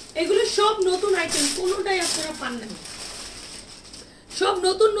নামার, এগুলো সব নতুন আইটেম, কোনোটাই আপনারা পান না। সব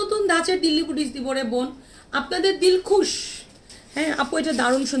নতুন ধাঁচের দিল্লি বুটিক্স দিব রে বোন, আপনাদের দিল খুশ। হ্যাঁ আপু এটা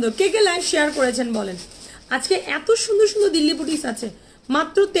দারুণ সুন্দর। কে লাইভ শেয়ার করেছেন বলেন? আজকে এত সুন্দর সুন্দর দিল্লি বুটিক্স আছে,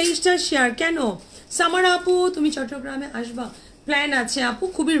 মাত্র 23টা শেয়ার। কেন সামারা আপু তুমি চট্টগ্রামে আসবা? প্ল্যান আছে আপু,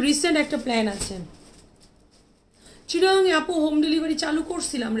 খুবই রিসেন্ট একটা প্ল্যান আছে। চিটাগাংয়ে আপু হোম ডেলিভারি চালু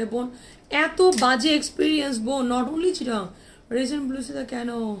করছিলাম রে বোন, এত বাজে এক্সপিরিয়েন্স বোন। নট অনলি চিটাগাং, রিসেন্ট ব্লুসিতে কেন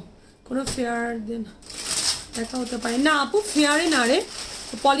কোনো ফেয়ার দেন দেখা হতে পারে না আপু? ফেয়ারে না রে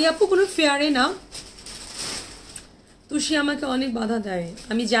পলি আপু, কোনো ফেয়ারে না। তুষি আমাকে অনেক বাধা দেয়,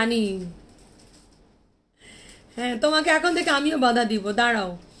 আমি জানি। হ্যাঁ তোমাকে এখন থেকে আমিও বাধা দিব,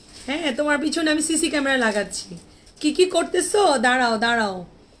 দাঁড়াও। হ্যাঁ তোমার পিছনে আমি সিসি ক্যামেরা লাগাচ্ছি, কি করতেছো, দাঁড়াও।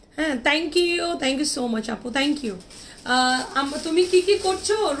 হ্যাঁ থ্যাংক ইউ সো মাচ আপু, থ্যাংক ইউ। তুমি কি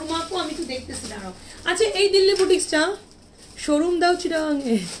করছো রুমা আপু? আমি তো দেখতেছি, দাঁড়াও। আচ্ছা এই দিল্লি বুটিক্সটা শোরুম দাও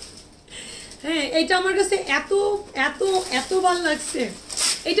চিটাগাংয়ে। হ্যাঁ এটা আমার কাছে এত এত এত ভালো লাগছে।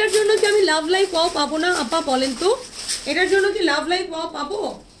 এটার জন্য কি আমি লাভ লাইফ ওয়াও পাবো না আপা বলেন তো? এটার জন্য কি লাভ লাইফ ওয়াও পাবো?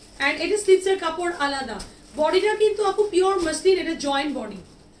 অ্যান্ড এটা স্লিপসের কাপড় আলাদা, বডিটা কিন্তু আপু পিওর মাসলিন, এটা জয়েন্ট বডি।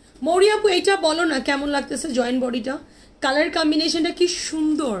 মৌরি আপু এইটা বলো না কেমন লাগতেছে জয়েন্ট বডিটা, কালার কম্বিনেশনটা কি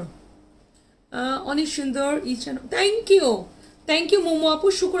সুন্দর, অনেক সুন্দর। থ্যাংক ইউ মোমো আপু,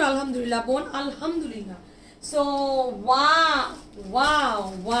 শুকুর আলহামদুলিল্লাহ বোন, আলহামদুলিল্লাহ। সো ওয়াও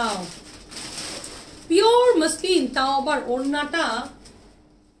পিওর মাসলিন, তাও আবার ওড়নাটা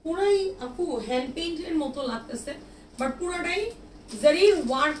পুরাই আপু হ্যান্ড পেইন্টের মতো লাগতেছে, বাট পুরোটাই জারির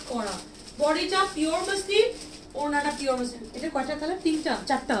ওয়ার্ক করা। বডিটা পিওর মাসলিন, ওড়নাটা পিওর মাসলিন। এটা কয়টা কালার? 3টা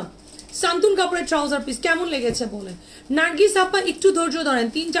 4টা। সান্তুন কাপড়ের ট্রাউজার পিস কেমন লেগেছে বলেন? নার্গিস আপা একটু ধৈর্য ধরেন,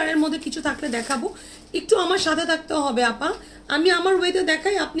 3-4-এর মধ্যে কিছু থাকলে দেখাবো, একটু আমার সাথে থাকতে হবে আপা। আমি আমার ওয়েতে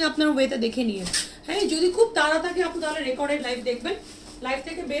দেখাই, আপনি আপনার ওয়েতে দেখে নিয়ে। হ্যাঁ যদি খুব তাড়া থাকে আপু তাহলে রেকর্ডেড লাইভ দেখবেন, লাইভ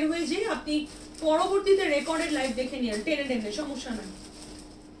থেকে বের হয়ে যেয়ে আপনি পরবর্তীতে রেকর্ডেড লাইভ দেখে নিয়ে টেনে সমস্যা নাই।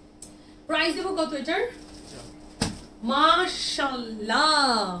 প্রাইস দেবো কত এটার?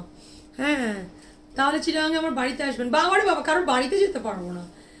 মাশাআল্লাহ। হ্যাঁ তাহলে চিটাগাংয়ে আমার বাড়িতে আসবেন। বাবারে বাবা, কারোর বাড়িতে যেতে পারবো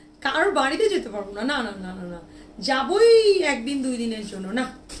না, না যাবই 1-2 দিনের জন্য, না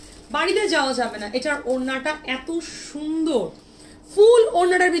বাড়িতে যাওয়া যাবে না। এটার ওড়নাটা এত সুন্দর, ফুল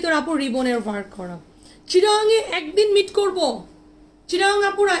ওড়নাটার ভিতর আপু রিবনের ওয়ার্ক করা। চিটাগাংয়ে একদিন মিট করব, চিটাগাং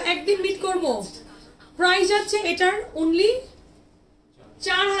আপুরা একদিন মিট করব। প্রাইস আছে এটার অনলি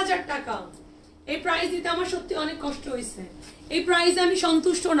 4000 টাকা। এই প্রাইস দিতে আমার সত্যি অনেক কষ্ট হয়েছে, এই প্রাইসে আমি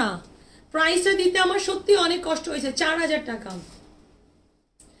সন্তুষ্ট না, প্রাইসটা দিতে আমার সত্যি অনেক কষ্ট হয়েছে। 4000 টাকা,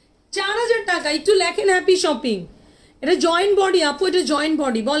 4000 টাকা। একটু লেখেন হ্যাপি শপিং। এটা জয়েন্ট বডি আপু, এটা জয়েন্ট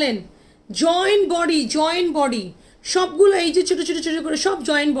বডি, বলেন জয়েন্ট বডি, জয়েন্ট বডি সবগুলো, এই যে ছোট ছোট ছোট করে সব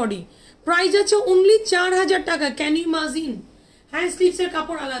জয়েন্ট বডি। প্রাইস আছে অনলি 4000 টাকা। Can you imagine? হ্যাঁ, স্লিপসের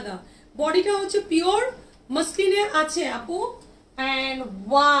কাপড় আলাদা, বডিটা হচ্ছে পিওর মাসলিনে আছে আপু। অ্যান্ড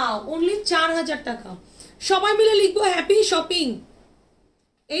ওয়াও, অনলি 4000 টাকা। সবাই মিলে লিখবো হ্যাপি শপিং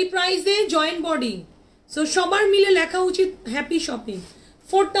এই প্রাইসে, জয়েন্ট বডি। সো সবার মিলে লেখা উচিত হ্যাপি শপিং।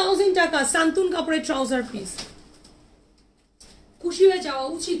 4000 টাকা সান্তুন কাপড়ের ট্রাউজার পিস। খুশি হয়ে যাওয়া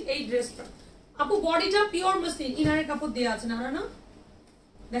উচিত এই ড্রেসটা আপু। বডিটা পিওর মাসলিন, ইনারের কাপড় দেয়া আছে না? না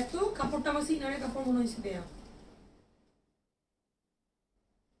দেখতো কাপড়টা আমার ইনারের কাপড় মনে হয়েছে দেয়া,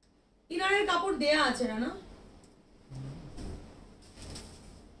 ইনারের কাপড় দেয়া আছে না?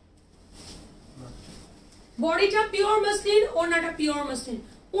 বডিটা পিওর মাসলিন, ওড়নাটা পিওর মাসলিন।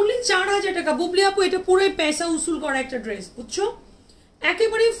 অনলি 4000 টাকা। বুবলি আপু এটা পুরোই পয়সা উসুল করা একটা ড্রেস, বুঝছো?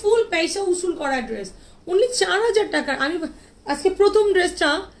 একেবারে ফুল পয়সা উসুল করা ড্রেস, অনলি 4000 টাকা। আমি আজকে প্রথম ড্রেসটা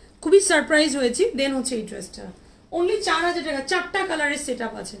খুবই সারপ্রাইজ হয়েছি, দেন হচ্ছে এই ড্রেসটা অনলি 4000 টাকা। 4টা কালারের সেট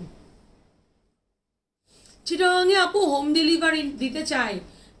আপ আছে। চিটাগাঙে আপু হোম ডেলিভারি দিতে চাই,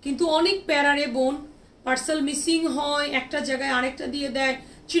 কিন্তু অনেক প্যারারে বোন, পার্সেল মিসিং হয়, একটা জায়গায় আরেকটা দিয়ে দেয়।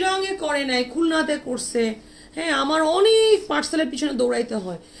 চিটাগাঙে করে নাই, খুলনাতে করছে। হ্যাঁ, আমার অনেক পার্সেলের পিছনে দৌড়াইতে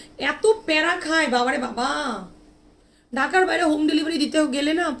হয়, এত প্যারা খায় বাবারে বাবা। ঢাকার বাইরে হোম ডেলিভারি দিতে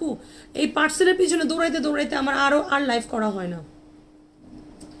গেলে না আপু, এই পার্সেলের পিছনে দৌড়াইতে দৌড়াইতে আমার আর লাইফ করা হয় না।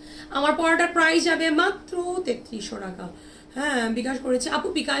 আমার পড়াটার প্রাইস যাবে মাত্র 3300 টাকা। হ্যাঁ, বিকাশ করেছে আপু,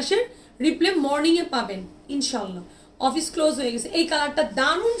 বিকাশের রিপ্লে মর্নিং এ পাবেন ইনশাল্লাহ। অফিস ক্লোজ হয়ে গেছে। এই কালারটা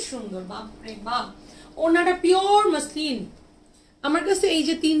দারুণ সুন্দর, বাপরে বাপ। ওনাটা পিওর মাসলিন। আমার কাছে এই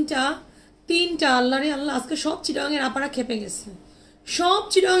যে তিনটা আল্লাহ রে আল্লাহ, আজকে সব চিটাগাঙের আপারা খেপে গেছে, সব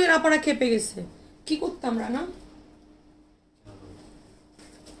চিটাগাঙের আপারা খেপে গেছে। কি করতাম না?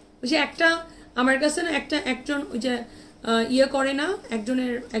 ওই যে একটা আমার কাছে না একজন ওই যে ইয়ে করে না,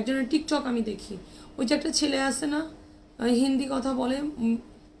 একজনের টিকটক আমি দেখি, ওই যে একটা ছেলে আছে না, হিন্দি কথা বলে,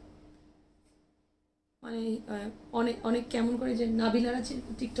 মানে অনেক কেমন করে, যে নাবিলারা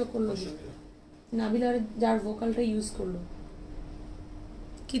টিকটক করলো, নাবিলার যার ভোকালটা ইউজ করলো,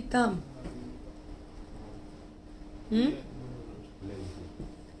 কিতাম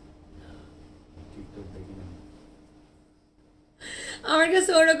আমার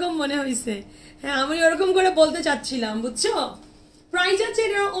কাছে ওরকম মনে হয়েছে। হ্যাঁ, আমি ওরকম করে বলতে চাচ্ছিলাম, বুঝছো? প্রাইস আছে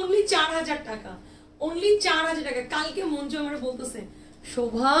এটা অনলি 4000 টাকা, অনলি 4000 টাকা। কালকে মঞ্জু আমার বলতেছে,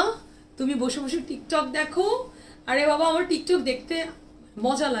 শোভা তুমি বসে বসে টিকটক দেখো। আরে বাবা, আমার টিকটক দেখতে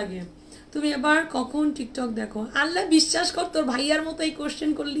মজা লাগে, তুমি এবার কখন টিকটক দেখো? আল্লাহ বিশ্বাস কর, তোর ভাইয়ার মতো এই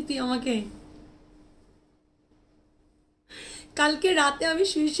কোশ্চেন করলি তুই আমাকে। কালকে রাতে আমি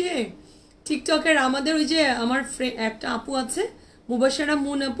শুয়ে টিকটকের আমাদের ওই যে আমার একটা আপু আছে, মুবাশশারা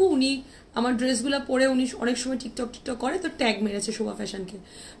মুন আপু, উনি আমার ড্রেসগুলো পরে উনি অনেক সময় টিকটক করে, তো ট্যাগ মেরেছে শোভা ফ্যাশনকে।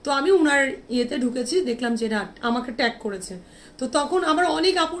 তো আমি উনার ইয়েতে ঢুকেছি, দেখলাম যে না আমাকে ট্যাগ করেছে। তো তখন আমার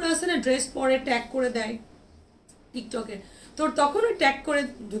অনেক আপুরা আছে না, ড্রেস পরে ট্যাগ করে দেয় টিকটকে, তো তখন ওই ট্যাগ করে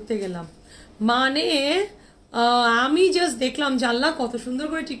ঢুকতে গেলাম। মানে আমি জাস্ট দেখলাম যে আল্লাহ কত সুন্দর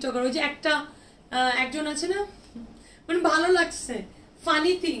করে টিকটক করে। ওই যে একজন আছে না, মানে ভালো লাগছে,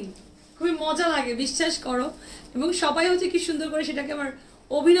 ফানি থিং, খুবই মজা লাগে, বিশ্বাস করো। এবং সবাই হচ্ছে কি সুন্দর করে সেটাকে আমার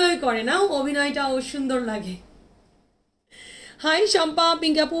অভিনয় করে না, অভিনয়টাও সুন্দর লাগে। হাই শম্পা,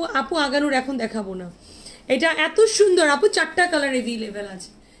 পিঙ্ক আপু আগানোর এখন দেখাবো না, এটা এত সুন্দর আপু। 4টা কালার এভেলেবেল আছে,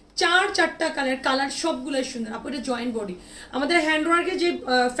 4টা কালার সবগুলোই সুন্দর আপু। এটা জয়েন্ট বডি, আমাদের হ্যান্ডওয়ার্কের যে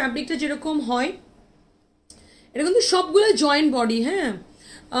ফ্যাব্রিকটা যেরকম হয়, এটা কিন্তু সবগুলো জয়েন্ট বডি। হ্যাঁ,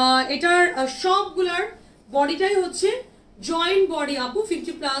 এটার সবগুলার বডিটাই হচ্ছে জয়েন্ট বডি আপু।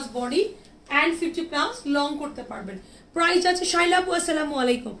 50+ বডি অ্যান্ড 50+ লং করতে পারবেন। প্রাইস আছে শাইলা আপু, আসসালামু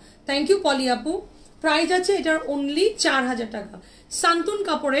আলাইকুম, থ্যাংক ইউ পলি আপু। প্রাইস আছে এটার অনলি 4000 টাকা। সান্তুন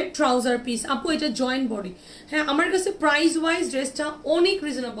কাপড়ের ট্রাউজার পিস আপু, এটা জয়েন্ট বডি। হ্যাঁ, আমার কাছে প্রাইস ওয়াইজ ড্রেসটা অনেক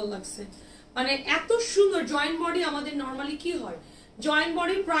রিজনেবল লাগছে, মানে এত সুন্দর জয়েন্ট বডি। আমাদের নর্মালি কি হয়, জয়েন্ট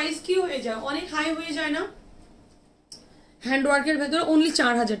বডির প্রাইস কি হয়ে যায়, অনেক হাই হয়ে যায় না? হ্যান্ডওয়ার্কের ভেতরে অনলি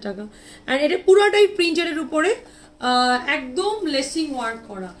 4000 টাকা। অ্যান্ড এটা পুরোটাই প্রিন্টের উপরে একদম লেসিং ওয়ার্ক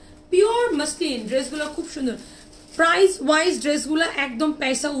করা, পিওর মাসলিন। ড্রেসগুলো খুব সুন্দর, প্রাইস ওয়াইজ ড্রেসগুলো একদম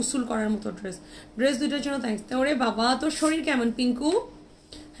পয়সা উসুল করার মতো ড্রেস দুটোর জন্য থ্যাংকস। ওরে বাবা, তোর শরীর কেমন পিঙ্কু?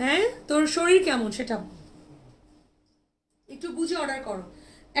 হ্যাঁ, তোর শরীর কেমন সেটা একটু বুঝে অর্ডার করো।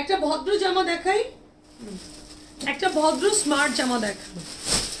 একটা ভদ্র জামা দেখাই, একটা ভদ্র স্মার্ট জামা দেখাই,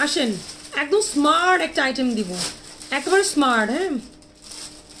 আসেন। একদম স্মার্ট একটা আইটেম দিব, একেবারে স্মার্ট। হ্যাঁ,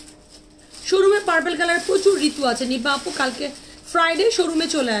 শোরুমে পার্পল কালার প্রচুর ঋতু আছে। নিবা আপু কালকে ফ্রাইডে শোরুমে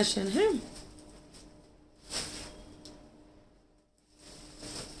চলে আসেন। হ্যাঁ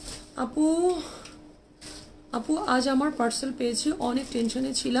আপু, আপু আজ আমার পার্সেল পেয়েছি, অনেক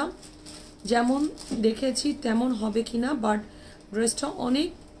টেনশনে ছিলাম, যেমন দেখেছি তেমন হবে কিনা, বাট ড্রেসটা অনেক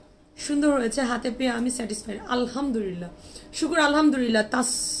সুন্দর হয়েছে, হাতে পেয়ে আমি স্যাটিসফাইড। আলহামদুলিল্লাহ, শুকুর আলহামদুলিল্লাহ।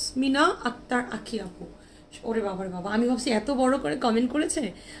 তাসমিনা আক্তার আখি আপু, ওরে বাবা রে বাবা, আমি ভাবছি এত বড় করে কমেন্ট করেছে,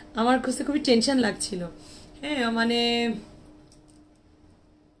 আমার কাছে খুবই টেনশন লাগছিল। হ্যাঁ মানে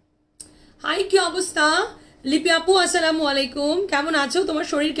হাই, কি অবস্থা লিপি আপু? আসসালামু আলাইকুম, কেমন আছো? তোমার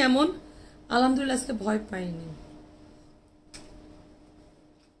শরীর কেমন? আলহামদুলিল্লাহ, আজকে ভয় পাইনি।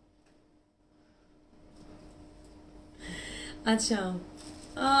 আচ্ছা,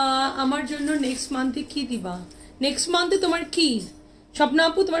 আমার জন্য নেক্সট মান্থে কি দিবা? নেক্সট মান্থে তোমার কি স্বপ্না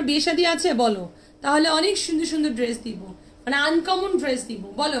আপু, তোমার বিয়ে শাদী আছে? বলো, তাহলে অনেক সুন্দর সুন্দর ড্রেস দিব, মানে আনকমন ড্রেস দিব।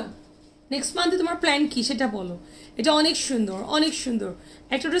 বলো নেক্সট মান্থে তোমার প্ল্যান কি সেটা বলো। এটা অনেক সুন্দর, অনেক সুন্দর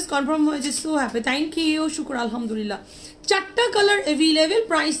একটা ড্রেস কনফার্ম হয়েছে। সো হ্যাপি, থ্যাংক ইউ, শুকুর আলহামদুলিল্লাহ। 4টা colour available,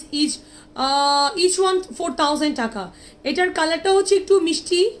 price each one 4000 টাকা। এটার কালারটা হচ্ছে একটু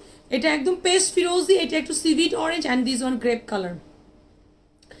মিষ্টি, এটা একদম পেস্ট ফিরোজি, এটা একটু সিভিট orange and this one grape colour.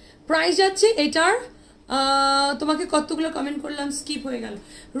 Price যাচ্ছে এটার, তোমাকে কতগুলো কমেন্ট করলাম, স্কিপ হয়ে গেল।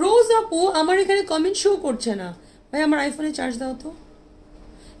 রোজ আপু আমার এখানে কমেন্ট শো করছে না, ভাই আমার আইফোনে চার্জ দাও তো।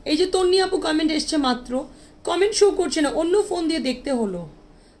 এই যে তন্নি আপু কমেন্ট এসছে মাত্র, কমেন্ট শো করছে না, অন্য ফোন দিয়ে দেখতে হলো।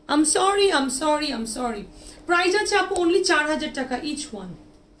 আম সরি, আম সরি, আম সরি। প্রাইস আছে আপু অনলি 4000 টাকা ইচ ওয়ান,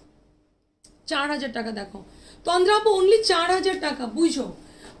 4000 টাকা। দেখো তন্দ্রা আপু অনলি 4000 টাকা, বুঝো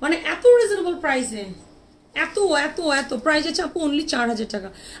মানে এত রিজনেবল প্রাইসে, এত এত এত প্রাইস আছে আপু অনলি 4000 টাকা।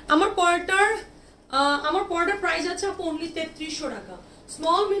 আমার পরটার প্রাইস আছে আপু অনলি 3300 টাকা।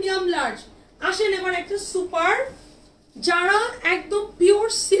 Small medium large. আসেন এবার একটা সুপার, যারা একদম পিওর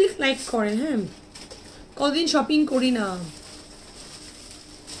সিল্ক লাইক করে, হ্যাঁ কদিন শপিং করি না,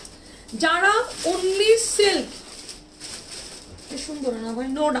 যারা অনলি সিল্ক, সুন্দর না ভাই,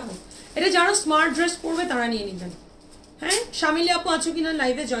 নো ডাউট এটা যারা স্মার্ট ড্রেস পরবে তারা নিয়ে নেবেন। হ্যাঁ শামিলি আপু আছো কিনা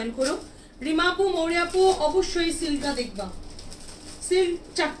লাইভে জয়েন করো। রিমা আপু, মৌরি আপু অবশ্যই সিল্কটা দেখবা। সিল্ক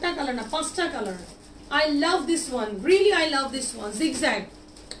 4টা কালার না 5টা colour. I love this one, really I love this one. Zigzag,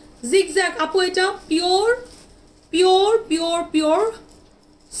 zigzag আপু এটা pure pure pure pure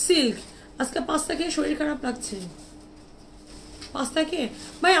silk. আজকে পাস্তা খেয়ে শরীর খারাপ লাগছে, পাস্তা খেয়ে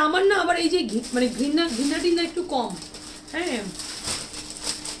ভাই আমার না আবার এই যে মানে ঘৃণা টিনা একটু কম। হ্যাঁ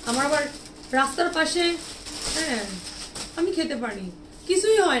আমার আবার রাস্তার পাশে, হ্যাঁ আমি খেতে পারি,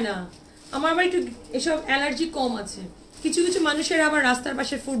 কিছুই হয় না আমার, আবার একটু এসব অ্যালার্জি কম আছে। কিছু কিছু মানুষের আবার রাস্তার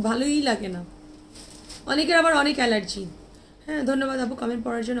পাশের ফুড ভালোই লাগে না, অনেকের আবার অনেক অ্যালার্জি। হ্যাঁ ধন্যবাদ আপু কমেন্ট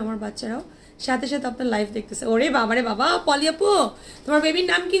পড়ার জন্য। আমার বাচ্চারাও সাথে সাথে আপনার লাইভ দেখতেছে। ওরে বাবা রে বাবা, পলি আপু তোমার বেবির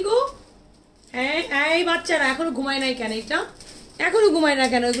নাম কি গো? হ্যাঁ এই বাচ্চারা এখনো ঘুমায় নাই কেন? এটা এখনো ঘুমায় না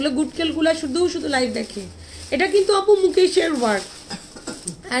কেন? এগুলো গুটকেলগুলা শুধু শুধু লাইভ দেখে। এটা কিন্তু আপু মুকেশের ওয়ার্ক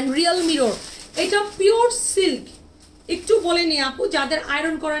অ্যান্ড রিয়েল মিরর, এটা পিওর সিল্ক। একটু বলে নি আপু, যাদের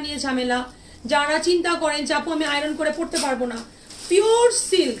আয়রন করা নিয়ে ঝামেলা, যারা চিন্তা করেন যে আপু আমি আয়রন করে পড়তে পারবো না, pure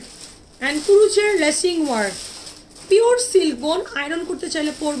silk and কুরুচের লেসিং work. Pure silk বোন, আয়রন করতে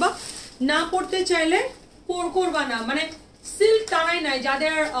চাইলে পরবা, না পড়তে চাইলে করবা না। মানে সিল্ক তারাই নাই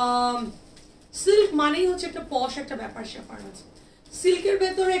যাদের, সিল্ক মানেই হচ্ছে একটা পশ একটা ব্যাপার স্যাপার আছে, সিল্কের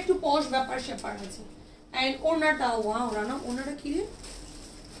ভেতরে একটু পশ ব্যাপার স্যাপার আছে। এন্ড ওনাটা ওয়াও রানা, ওনাটা কি রে?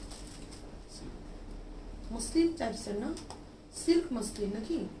 মসলিন টাইপসের না, সিল্ক মসলিন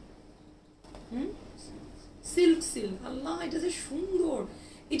নাকি? সিল্ক সিল্ক, আল্লাহ এটা যে সুন্দর।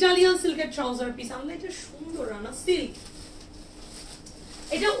 ইটালিয়ান সিল্কের ট্রাউজার পিস, আল্লাহ এটা সুন্দর রানা। সিল্ক,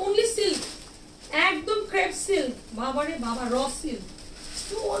 এটা অনলি সিল্ক, একদম ক্রেপ সিল্ক। বাবারে বাবা, র সিল্ক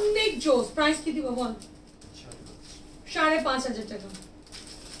তো অনেক জোস। প্রাইস কি দিব বল? 5500 টাকা।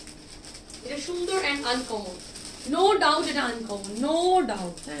 এটা সুন্দর এন্ড আনকমন, নো ডাউট এটা আনকমন, নো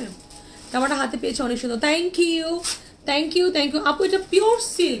ডাউট। হ্যাঁ জামাটা হাতে পেয়েছে অনেক সুন্দর, thank you thank you thank you আপু। এটা পিওর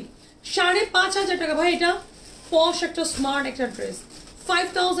সিল্ক, 5500 টাকা। ভাই এটা পশ একটা স্মার্ট একটা ড্রেস,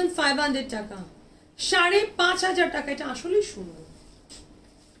 5500 টাকা, 5500 টাকা। এটা আসলেই সুন্দর,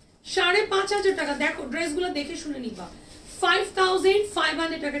 5500 টাকা। দেখো ড্রেসগুলো দেখে শুনে নিবা।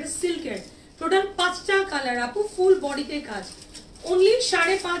 5500 টাকা, এটা সিল্কের, টোটাল 5টা কালার আপু, ফুল বডিতে কাজ, অনলি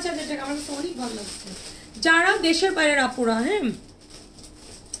 5500 টাকা। আমার কাছে অনেক ভালো লাগছে। যারা দেশের বাইরের আপুরা, হ্যাঁ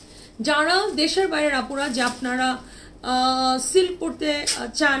যারা দেশের বাইরের আপুরা, যে আপনারা সিল্ক পরতে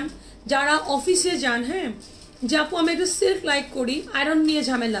চান, যারা অফিসে যান, হ্যাঁ যে আপু আমি একটু সিল্ক লাইক করি, আয়রন নিয়ে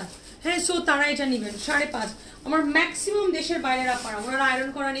ঝামেলা, হ্যাঁ সো তারা এটা নেবেন 5.5। আমার ম্যাক্সিমাম দেশের বাইরের আপারা ওনারা আয়রন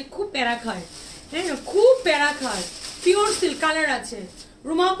করা নিয়ে খুব প্যারা খায়, হ্যাঁ খুব প্যারা খায়। পিওর সিল্ক কালার আছে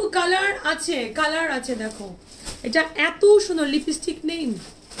রুমাপু, কালার আছে দেখো। এটা এত সুন্দর, লিপস্টিক নেই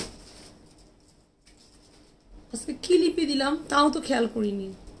আজকে, কি লিপি দিলাম তাও তো খেয়াল করিনি।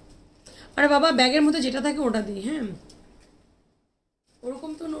 আরে বাবা ব্যাগের মধ্যে যেটা থাকে ওটা দিই, হ্যাঁ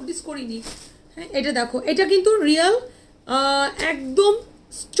ওরকম তো নোটিস করিনি। হ্যাঁ এটা দেখো, এটা কিন্তু রিয়েল, একদম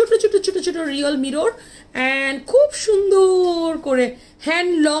ছোট ছোট ছোট ছোট রিয়েল মিরর অ্যান্ড খুব সুন্দর করে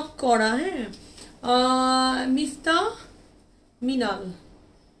হ্যান্ড লক করা। হ্যাঁ মিফতা মিনাল,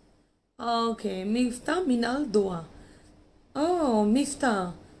 ওকে মিফতা মিনাল দোয়া, ও মিফতা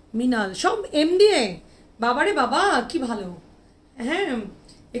মিনাল সব এমডিএ। বাবারে বাবা কি ভালো। হ্যাঁ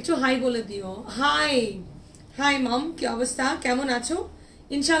একটু হাই বলে দিও। হাই হাই মম, কি অবস্থা, কেমন আছো?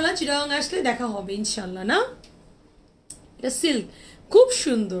 ইনশাল্লাহ চিটাগাং আসলে দেখা হবে ইনশাল্লাহ না। এটা সিল্ক খুব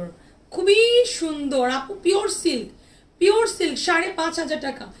সুন্দর, খুবই সুন্দর আপু, পিওর সিল্ক 5,500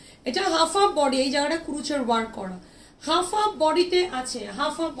 টাকা। এটা হাফ হাফ বডি, এই জায়গাটা ক্রুচের ওয়ার্ক করা, হাফ হাফ বডিতে আছে,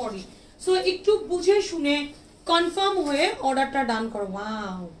 হাফ হাফ বডি। সো একটু বুঝে শুনে কনফার্ম হয়ে অর্ডারটা ডান করো।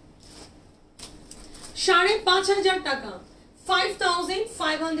 ওয়াও 5,500 টাকা,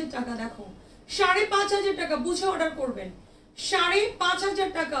 5,500 টাকা। দেখো 5,500 টাকা বুঝে অর্ডার করবেন, 5,500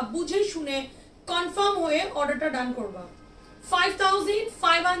 টাকা বুঝে শুনে কনফার্ম হয়ে অর্ডারটা ডান করবা।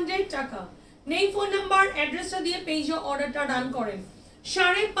 5,500 টাকা। নেই ফোন নাম্বার, অ্যাড্রেসটা দিয়ে পেজে অর্ডারটা ডান করেন।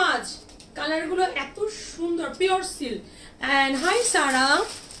 5,500 কালারগুলো এত সুন্দর, pure silk. And high Sara,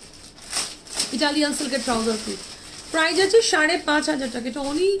 Italian সিল্কের ট্রাউজার পিস, প্রাইস আছে 5,500 টাকা। এটা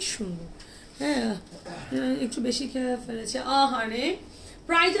অনেক সুন্দর, হ্যাঁ একটু বেশি খেয়ে ফেলেছে, আহারে।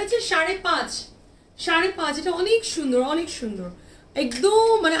 প্রাইস আছে 5,500, এটা অনেক সুন্দর, অনেক সুন্দর,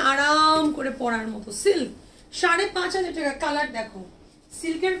 একদম মানে আরাম করে পরার মতো সিল্ক। 5,500 টাকা। কালার দেখো,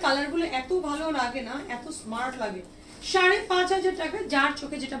 সিল্কের কালারগুলো এত ভালো লাগে না, এত স্মার্ট লাগে। 5,500 টাকা, যার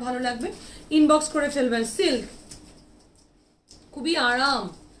চোখে যেটা ভালো লাগবে ইনবক্স করে ফেলবেন। সিল্ক খুবই আরাম,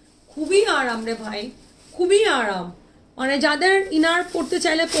 খুবই আরাম রে ভাই, খুবই আরাম। মানে যাদের ইনার পড়তে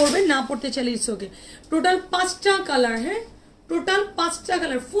চাইলে পরবেন, না পড়তে চাইলে ইটস ওকে। টোটাল 5টা কালার, হ্যাঁ টোটাল 5টা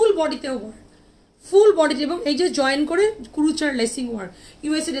কালার, ফুল বডিতেও ওয়ার্ক, ফুল বডিতে, এবং এই যে জয়েন করে ক্রুচার লেসিং ওয়ার্ক।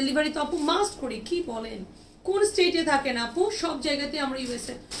 ইউএসএ ডেলিভারি তো আপু মাস্ট করি, কি বলেন? কোন স্টেটে থাকেন আপু? সব জায়গাতে আমরা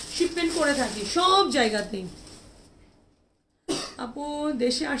ইউএসএ শিপমেন্ট করে থাকি, সব জায়গাতেই। আপু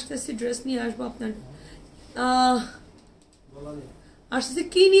দেশে আসতেছি, ড্রেস নিয়ে আসবো আপনার, আসতেছি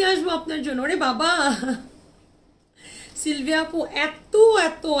কি নিয়ে আসবো আপনার জন্য? ওরে বাবা সিলভিয়া আপু, এত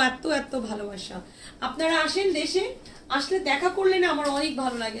এত এত এত ভালোবাসা। আপনারা আসেন, দেশে আসলে দেখা করলে না আমার অনেক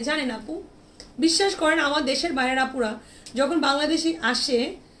ভালো লাগে, জানেন আপু। বিশ্বাস করেন, আমার দেশের বাইরের আপুরা যখন বাংলাদেশে আসে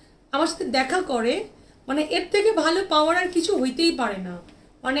আমার সাথে দেখা করে, মানে এর থেকে ভালো পাওয়ার আর কিছু হইতেই পারে না।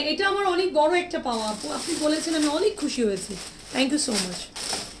 মানে এটা আমার অনেক বড় একটা পাওয়া আপু, আপনি বলেছেন, আমি অনেক খুশি হয়েছি। Thank you so much.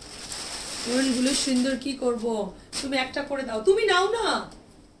 গুলো সুন্দর, কি করব, তুমি একটা করে দাও, তুমি নাও না,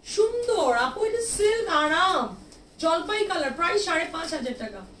 সুন্দর আপু। এটা সিল্ক আরাম, জলপাই কালার, প্রাইস 5,500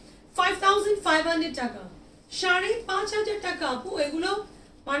 টাকা, 5,500 টাকা, 5,500 টাকা আপু। এগুলো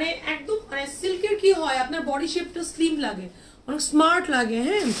মানে একদম মানে সিল্কের কি হয়, আপনার বডি শেপটা স্লিম লাগে, অনেক স্মার্ট লাগে,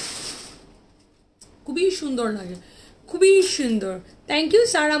 হ্যাঁ খুবই সুন্দর লাগে, খুবই সুন্দর। Thank you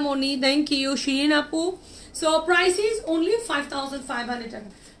সারামণি, thank you Shirin আপু। সো প্রাইস ইজ অনলি 5,500 টাকা।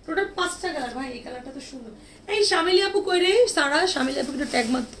 টোটাল 5টা কালার। ভাই এই কালারটা তো সুন্দর। এই শামিলি আপু কই রে? সারা শামিলি আপু একটু ট্যাগ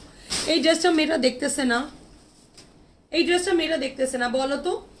মারতো। এই ড্রেসটা মেয়েটা দেখতেছে না, এই ড্রেসটা মেয়েটা দেখতেছে না, বলো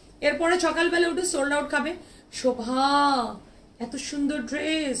তো। এরপরে সকালবেলা উঠে সোল্ড আউট খাবে। শোভা এত সুন্দর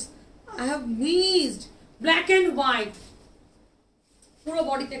dress, I have missed. Black and white, পুরো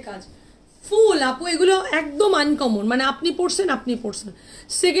বডিতে কাজ, ফুল আপু। এগুলো একদম আনকমন, মানে আপনি পরছেন,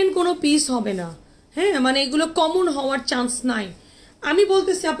 সেকেন্ড কোনো পিস হবে না, হ্যাঁ মানে এগুলো কমন হওয়ার চান্স নাই। আমি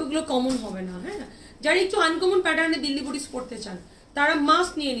বলতেছি আপু এগুলো কমন হবে না, হ্যাঁ যারা একটু আনকমন প্যাটার্নে দিল্লি বুটিক্স পড়তে চান তারা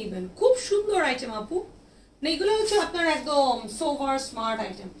মাস্ট নিয়ে নেবেন। খুব সুন্দর আইটেম আপু, এগুলো হচ্ছে আপনার একদম sober smart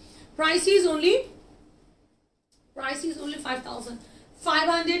item. Price is only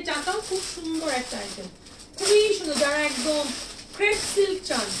 5,500 টাকা। খুব সুন্দর একটা আইটেম, খুবই সুন্দর। যারা একদম ক্রেপ সিল্ক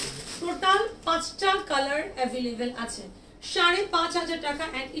চান, টোটাল 5টা কালার অ্যাভেলেবেল আছে। 5,500 টাকা।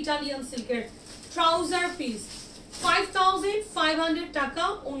 অ্যান্ড ইটালিয়ান সিল্কের ট্রাউজার পিস, 5,500 টাকা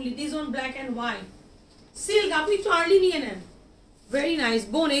only. This on black and white silk. আপনি একটু আর্লি নিয়ে নেন। ভেরি নাইস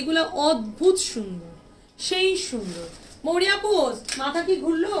বোন, এগুলো অদ্ভুত সুন্দর, সেই সুন্দর। মরিয়া পোজ, মাথা কি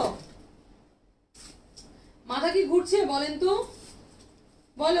ঘুরলো? মাথা কি ঘুরছে বলেন তো,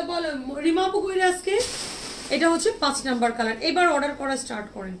 বলো বলো। রিমা আপু কইরে আজকে এটা হচ্ছে 5 নাম্বার কালার। এবার অর্ডার করা স্টার্ট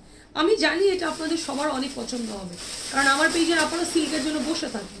করেন। আমি জানি এটা আপনাদের সবার অনেক পছন্দ হবে, কারণ আমার পেজে আপনারা সিল্কের জন্য বসে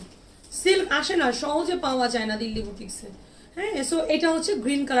থাকেন। সিল্ক আসে না, সহজে পাওয়া যায় না দিল্লি বুটিক্সে, হ্যাঁ। সো এটা হচ্ছে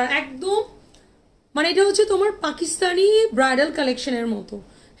গ্রিন কালার, একদম মানে এটা হচ্ছে তোমার পাকিস্তানি ব্রাইডাল কালেকশনের মতো।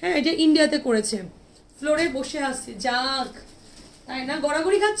 হ্যাঁ, এটা ইন্ডিয়াতে করেছে। ফ্লোরে বসে আসছে যাক, তাই না?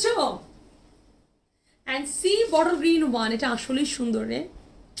 গড়াগড়ি খাচ্ছ। And C bottle green one, এটা আসলেই সুন্দর রে।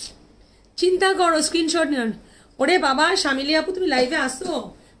 চিন্তা করো, স্ক্রিনশট নিন। ওরে বাবা শামিলি আপু, তুমি লাইভে আসো?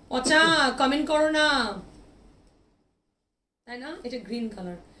 পচা কমেন্ট করো না, তাই না? এটা গ্রিন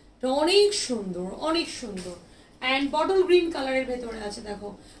কালার, এটা অনেক সুন্দর, অনেক সুন্দর। অ্যান্ড বটল গ্রিন কালারের ভেতরে আছে, দেখো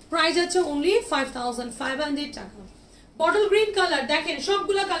প্রাইস আছে অনলি 5500 টাকা। বটল গ্রিন কালার দেখেন,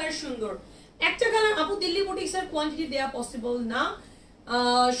 সবগুলা কালার সুন্দর। একটা কালার আপু দিল্লি বুটিক্স এর কোয়ান্টিটি দেওয়া পসিবল না,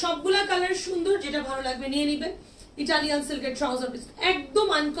 সবগুলা কালার সুন্দর, যেটা ভালো লাগবে নিয়ে নিবে। ইটালিয়ান সিল্কের ট্রাউজার পিস, একদম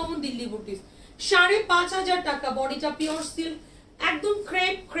আনকমন দিল্লি বুটিক্স, 5500 টাকা। বডিটা পিওর সিল্ক, একদম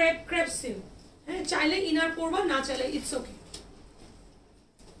ক্রেপ ক্রেপ ক্রেপ সিল্ক। হ্যাঁ, চাইলে ইনার পরবা, না চাইলে ইটস ওকে।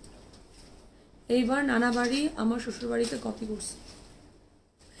 এইবার নানা বাড়ি আমার শ্বশুর বাড়িতে কপি করছে।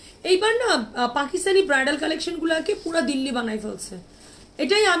 এইবার না পাকিস্তানি ব্রাইডাল কালেকশন গুলাকে পুরো দিল্লি বানাই ফেলছে।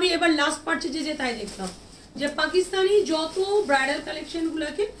 এটাই আমি এবার লাস্ট পারচেজে যে তাই দেখলাম, যে পাকিস্তানি যত ব্রাইডাল কালেকশন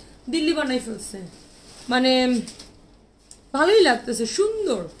গুলাকে দিল্লি বানাই ফেলছে। মানে ভালোই লাগতেছে,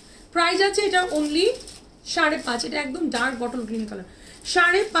 সুন্দর। প্রাইস আছে এটা অনলি 5.5। এটা একদম ডার্ক বটল গ্রিন কালার,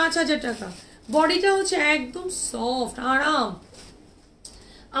 5500 টাকা। বডিটা হচ্ছে একদম সফট, আরাম।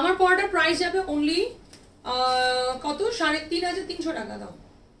 আমার পড়াটা প্রাইস যাবে অনলি কত? 3300 টাকা। দাও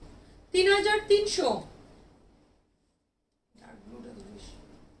 3300।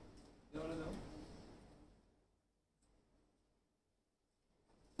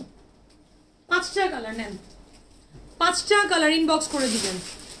 5টা কালার নেন, 5টা কালার ইনবক্স করে দিবেন।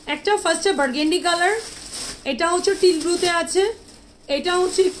 একটা ফার্স্টে বার্গেন্ডি কালার, এটা হচ্ছে টিল ব্লুতে আছে, এটা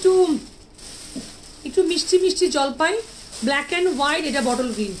হচ্ছে একটু একটু মিষ্টি মিষ্টি জলপাই, ব্ল্যাক অ্যান্ড হোয়াইট, এটা বটল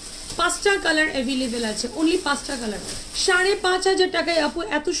গ্রিন। 5টা কালার অ্যাভেলেবেল আছে, অনলি 5টা কালার। 5500 টাকায় আপু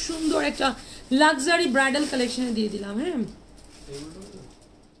এত সুন্দর একটা লাক্সারি ব্রাইডাল কালেকশনে দিয়ে দিলাম। হ্যাঁ,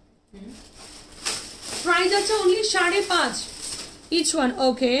 প্রাইস আছে অনলি 5.5 ইচ ওয়ান।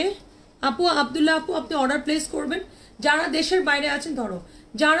 ওকে আপু, আব্দুল্লাহ আপু আপনি অর্ডার প্লেস করবেন। যারা দেশের বাইরে আছেন, ধরো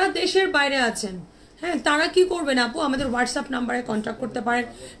যারা দেশের বাইরে আছেন, হ্যাঁ, তারা কি করবেন আপু, আমাদের হোয়াটসঅ্যাপ নাম্বারে কন্ট্যাক্ট করতে পারেন,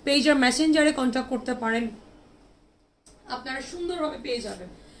 পেজের মেসেঞ্জারে কন্ট্যাক্ট করতে পারেন, আপনারা সুন্দরভাবে পেয়ে যাবেন।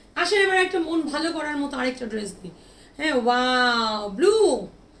 আসেন এবার একটা মন ভালো করার মতো আরেকটা ড্রেস দিই। হ্যাঁ, ওয়াও ব্লু।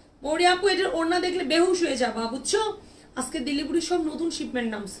 মৌরি আপু এটার ওড়না দেখলে বেহুশ হয়ে যাবা, বুঝছো? আজকে দিল্লি বুড়ি সব নতুন শিপমেন্ট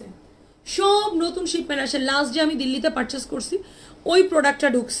নামছে, সব নতুন শিপমেন্ট আসে। লাস্ট যে আমি দিল্লিতে পারচেস করছি ওই প্রোডাক্টটা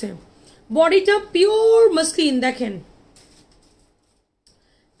ঢুকছে। বডিটা পিওর মাসলিন, দেখেন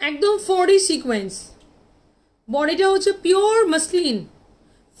একদম 4D সিকোয়েন্স। বডিটা হচ্ছে পিওর মাসলিন,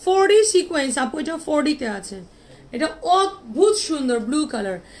 4D সিকোয়েন্স। আপু এটা 4D-তে আছে। এটা অদ্ভুত সুন্দর ব্লু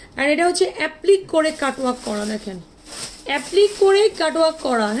কালার। আর এটা হচ্ছে অ্যাপ্লিক করে কাটওয়ার্ক করা, দেখেন অ্যাপ্লিক করে কাটওয়ার্ক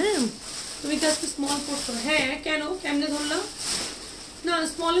করা। হ্যাঁ, তুমি কি আজকে স্মল করছো? হ্যাঁ, কেন, কেমনে ধরলাম? না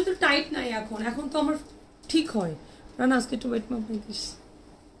স্মলে তো টাইট নাই এখন, এখন তো আমার ঠিক হয় না। আজকে একটু ওয়েট মাপ দিস।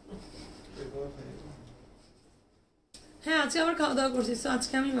 হ্যাঁ, আজকে আবার খাওয়া দাওয়া করছি, তো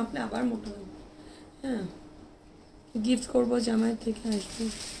আজকে আমি মাপলে আবার মোটা হই। হ্যাঁ, গিফট করবো, জামাই থেকে আসবো,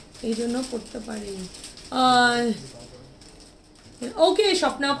 এই জন্য করতে পারি। ওকে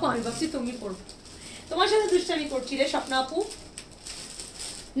স্বপ্না আপু, আমি ভাবছি তুমি পড়বো, তোমার সাথে দুষ্টামি করছি রে স্বপ্না আপু।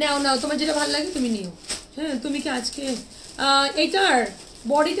 নাও নাও, তোমার যেটা ভালো লাগে তুমি নিও। হ্যাঁ, তুমি কি আজকে এটার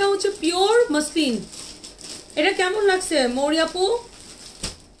বডিটা হচ্ছে পিওর মাসলিন। এটা কেমন লাগছে মৌরি আপু?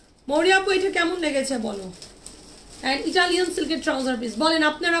 মৌরি আপু এটা কেমন লেগেছে বলো? অ্যান্ড ইটালিয়ান সিল্কের ট্রাউজার পিস, বলেন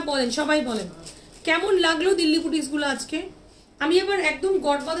আপনারা, বলেন সবাই বলেন কেমন লাগলো দিল্লি বুটিক্সগুলো আজকে। আমি এবার একদম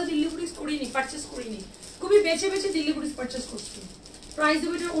গড়বাদা দিল্লি বুটিক্স করিনি, পারচেস করিনি, খুবই বেছে বেছে দিল্লি বুটিক্স পারচেস করছি। প্রাইস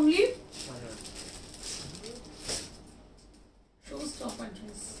দেবো এটা অনলি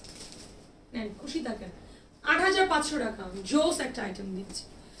খুশি থাকেন 8500 টাকা। জোস একটা আইটেম দিচ্ছি।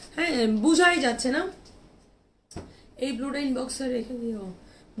 হ্যাঁ, বুঝাই যাচ্ছে না। এই ব্লুটা ইনবক্সে রেখে দিও,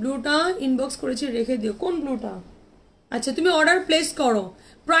 ব্লুটা ইনবক্স করেছি, রেখে দিও। কোন ব্লুটা? আচ্ছা, তুমি অর্ডার প্লেস করো।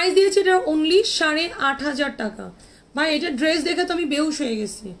 প্রাইস দিয়েছি এটা অনলি 8500 টাকা। ভাই এটা ড্রেস দেখে তো আমি বেহুশ হয়ে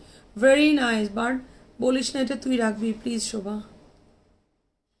গেছি। ভেরি নাইস, বাট বলিস না এটা তুই রাখবি প্লিজ শোভা।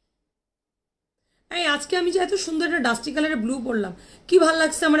 এই আজকে আমি যে এত সুন্দর একটা ডাস্টি কালারের ব্লু পরলাম, কি ভাল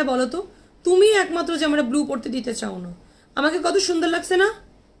লাগছে আমার বলো তো? তুমি একমাত্র যে আমরা ব্লু পরতে দিতে চাও না, আমাকে কত সুন্দর লাগছে না?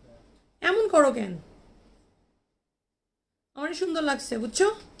 এমন করো কেন? আমার সুন্দর লাগছে, বুঝছো?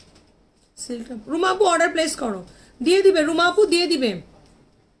 সিল্কটা রুমা আপু অর্ডার প্লেস করো, দিয়ে দিবে রুমা আপু, দিয়ে দিবে।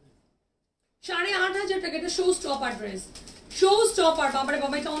 8500 টাকা। এটা show stopper dress, show stopper. বাবারে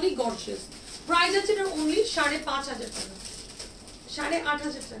বাবা, এটা অনেক গর্জিয়াস। প্রাইস আছে এটা অনলি 5500 টাকা,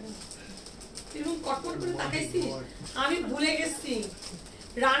 8500 টাকা। এরকম কটকট করে তাকাইছিস, আমি ভুলে গেছি।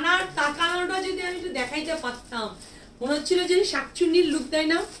 রানার তাকানোটা যদি আমি একটু দেখাইতে পারতাম, মনে হচ্ছিল যে শাকচুন্নির লুক দেয়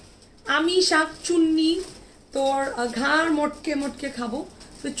না, আমি শাকচুন্নি তোর ঘাড় মটকে মটকে খাবো,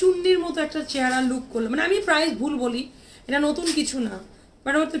 তো চুন্নির মতো একটা চেহারা লুক করলো। মানে আমি প্রাইস ভুল বলি, এটা নতুন কিছু না,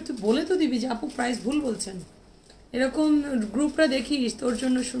 বাট আমার তো একটু বলে তো দিবি যে আপু প্রাইস ভুল বলছেন। এরকম গ্রুপটা দেখিস, তোর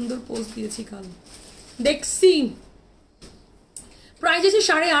জন্য সুন্দর পোস্ট দিয়েছি কাল, দেখছি। প্রাইস আছে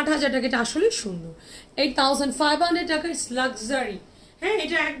 8,500 টাকা, এটা আসলে সুন্দর। 8,500 টাকা, ইটস লাক্সারি। হ্যাঁ,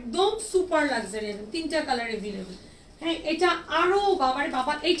 এটা একদম সুপার লাক্সারি, 3টা কালার অ্যাভেলেবল। হ্যাঁ, এটা আরো বাবারে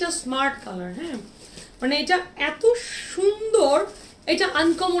বাবা, এটা স্মার্ট কালার। হ্যাঁ, মানে এটা এত সুন্দর, এটা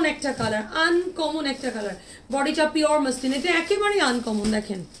আনকমন একটা কালার, আনকমন একটা কালার। বডিটা পিওর মাসলিন, এটা একেবারে আনকমন।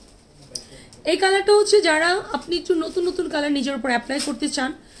 দেখেন এই কালারটা হচ্ছে যারা আপনি একটু নতুন নতুন কালার নিজের উপর অ্যাপ্লাই করতে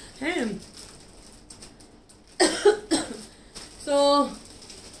চান। হ্যাঁ, তো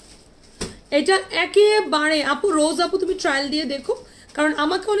এটা একেবারে আপু, রোজ আপু তুমি ট্রায়াল দিয়ে দেখো, কারণ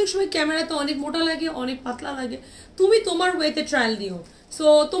আমাকে অনেক সময় ক্যামেরাতে অনেক মোটা লাগে, অনেক পাতলা লাগে। তুমি তোমার ওয়েতে ট্রায়াল দিও, সো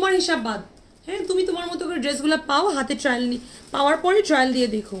তোমার হিসাব বাদ। হ্যাঁ, তুমি তোমার মতো করে ড্রেসগুলো পাও, হাতে ট্রায়াল পাওয়ার পরে ট্রায়াল দিয়ে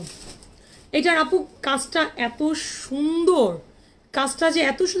দেখো। এটার আপু কাজটা এত সুন্দর, কাজটা যে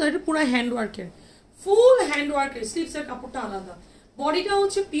এত সুন্দর, এটা পুরো হ্যান্ডওয়ার্কের, ফুল হ্যান্ডওয়ার্কের। স্লিভসের কাপড়টা আলাদা, বডিটা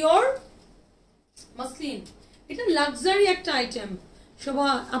হচ্ছে পিওর মাসলিন। এটা লাক্সারি একটা আইটেম। শোভা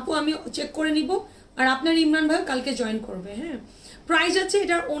আপু আমি চেক করে নিব, আর আপনার ইমরান ভাই কালকে জয়েন করবে। হ্যাঁ, প্রাইস আছে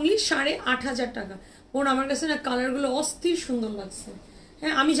এটার অনলি 8,500 টাকা। বোন আমার কাছে না কালারগুলো অস্থির সুন্দর লাগছে।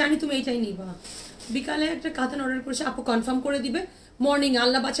 হ্যাঁ, আমি জানি তুমি এইটাই নিবা। বিকালে একটা কাতান অর্ডার করেছে, আপু কনফার্ম করে দিবে। মর্নিং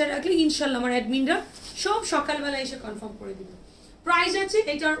আল্লাহ বাচ্চা রাখলে ইনশাল্লাহ আমার অ্যাডমিনরা সব সকালবেলা এসে কনফার্ম করে দিবে। প্রাইস আছে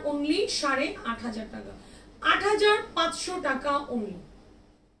এটার অনলি 8,500 টাকা, 8,500 টাকা অনলি।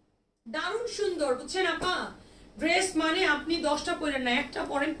 দারুণ সুন্দর, বুঝছেন আপা? ড্রেস মানে আপনি 10টা পরেন না, একটা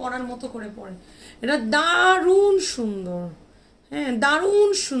পরেন, পরার মতো করে পরেন। এটা দারুণ সুন্দর। হ্যাঁ, দারুণ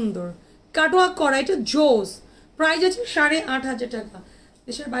সুন্দর কাটওয়ার্ক করা, এটা জোস। প্রাইস আছে 8,500 টাকা।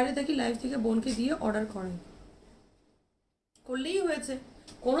 দেশের বাইরে থেকে লাইভ থেকে বোনকে দিয়ে অর্ডার করেন, করলেই হয়েছে,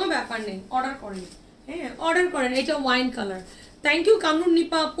 কোনো ব্যাপার নেই, অর্ডার করেন। হ্যাঁ, অর্ডার করেন। এটা wine colour. Thank you Kamrun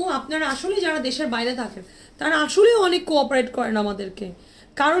Nipa আপু, আপনারা আসলে যারা দেশের বাইরে থাকেন তারা আসলে অনেক কোঅপারেট করেন আমাদেরকে,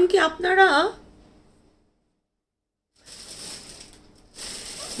 কারণ কি আপনারা।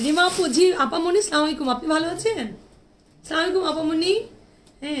 রিমা আপু, জি আপামনি সালাম আলাইকুম, আপনি ভালো আছেন? সালাম আলাইকুম আপামনি।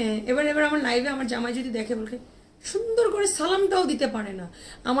 হ্যাঁ, এবার আমার লাইভে আমার জামাই যদি দেখে, বলকে সুন্দর করে সালামটাও দিতে পারে না।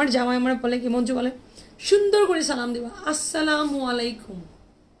 আমার জামাই আমার বলে কি, মঞ্জু বলে সুন্দর করে সালাম দিবা, আসসালামু আলাইকুম।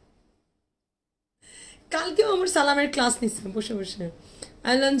 কালকেও আমার সালামের ক্লাস নিচ্ছে বসে বসে।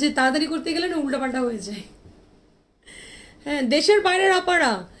 বললাম যে তাড়াতাড়ি করতে গেলে না উল্টাপাল্টা হয়ে যায়। হ্যাঁ, দেশের বাইরের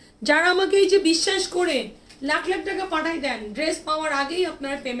আপারা যারা আমাকে এই যে বিশ্বাস করে লাখ লাখ টাকা পাঠাই দেন, ড্রেস পাওয়ার আগেই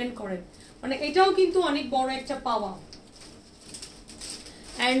আপনারা পেমেন্ট করেন, মানে এটাও কিন্তু অনেক বড় একটা পাওয়া।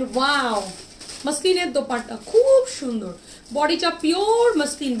 অ্যান্ড ওয়াও, মাসলিনের দোপাট্টা খুব সুন্দর, বডিটা পিওর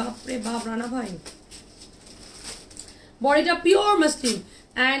মাসলিন। বাপরে বাপ রানা ভাই, বডিটা পিওর মাসলিন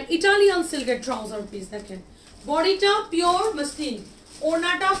অ্যান্ড ইটালিয়ান সিল্কের ট্রাউজার পিস। দেখেন বডিটা পিওর মাসলিন,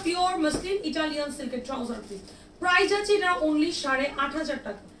 ওড়নাটা পিওর মাসলিন, ইটালিয়ান সিল্কের ট্রাউজার পিস। প্রাইস আছে এটা অনলি 8,500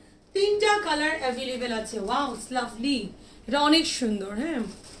 টাকা। 3টা কালার অ্যাভেলেবেল আছে। ওয়াও, ইটস লাভলি, এটা অনেক সুন্দর। হ্যাঁ,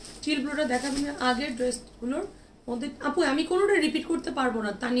 চিল ব্লুটা দেখাবেন আগের ড্রেসগুলোর মধ্যে। আপু আমি কোনোটা রিপিট করতে পারবো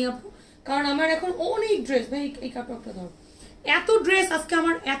না তানি আপু, কারণ আমার এখন অনেক ড্রেস। ভাই এই কাপড়টা ধর, এত ড্রেস আজকে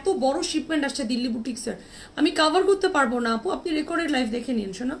আমার, এত বড় শিপমেন্ট আসছে দিল্লি বুটিক্সের, আমি কভার করতে পারবো না আপু। আপনি রেকর্ডেড লাইভ দেখে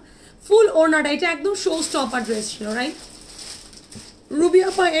নিন শোনা। ফুল ওড়নাটা, এটা একদম শো স্টপার ড্রেস ছিল, রাইট? রুবি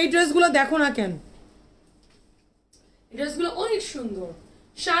আপা এই ড্রেসগুলো দেখো না কেন, এই ড্রেসগুলো অনেক সুন্দর।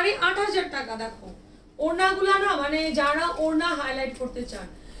 8,500 টাকা। দেখো ওড়নাগুলা না, মানে যারা ওড়না হাইলাইট করতে চান,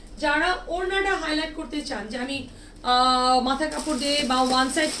 যারা ওড়নাটা হাইলাইট করতে চান যে আমি মাথা কাপড় দিয়ে বা ওয়ান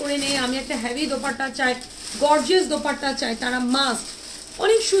সাইড করে নিয়ে আমি একটা হেভি দোপাট্টা চাই, গর্জিয়াস দোপাট্টা চাই, তারা মাস্ট।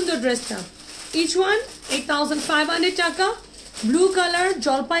 অনেক সুন্দর ড্রেসটা। ইচ ওয়ান 8,500 টাকা। ব্লু কালার,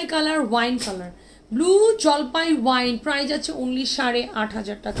 জলপাই কালার, ওয়াইন কালার, ব্লু জলপাই ওয়াইন। প্রাইস আছে অনলি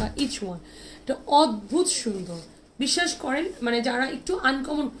 8,500 টাকা ইচ ওয়ান। এটা অদ্ভুত সুন্দর, বিশ্বাস করেন। মানে যারা একটু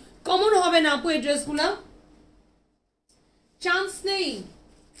আনকমন, কমন হবে না আপু এই ড্রেসগুলা, চান্স নেই,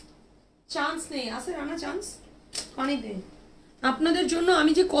 চান্স নেই। আছে রানা চান্স পানিতে। আপনাদের জন্য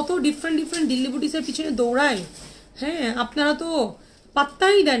আমি যে কত ডিফারেন্ট ডিফারেন্ট দিল্লি বুটিক্সের পিছনে দৌড়াই। হ্যাঁ, আপনারা তো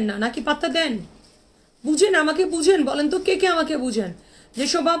পাত্তাই দেন না, নাকি পাত্তা দেন? বুঝেন, আমাকে বুঝেন, বলেন তো কে কে আমাকে বুঝেন যে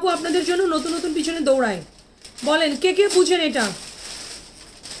সব আপু আপনাদের জন্য নতুন নতুন পিছনে দৌড়ায়? বলেন কে কে বুঝেন এটা,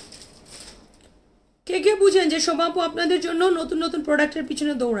 কে কে বুঝেন যে সব আপু আপনাদের জন্য নতুন নতুন প্রোডাক্টের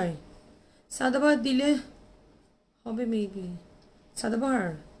পিছনে দৌড়ায়? সাদাবাহার দিলে হবে মেবি, সাদাবাহার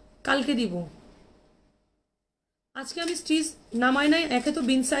কালকে দিব। আজকে আমি স্টিচ নামাই নাই, একে তো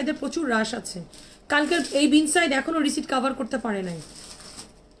বিন সাইডে প্রচুর রাশ আছে। কালকে এই বিন সাইড এখনো রিসিট কভার করতে পারে নাই,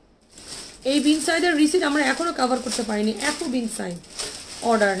 এই বিন সাইডের রিসিট আমরা এখনো কভার করতে পারিনি, এত বিন সাইড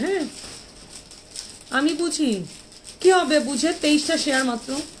অর্ডার। হ্যাঁ আমি বুঝি কি হবে, বুঝে 23টা শেয়ার মাত্র।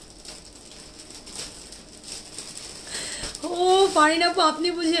 ও পারিন আপু আপনি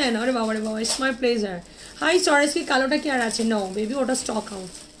বুঝেন, আরে বাবা রে বাবা, it's my pleasure. High choice কি কালোটা কি আর আছে? নো বেবি, ওটা স্টক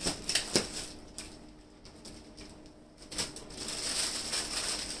আউট।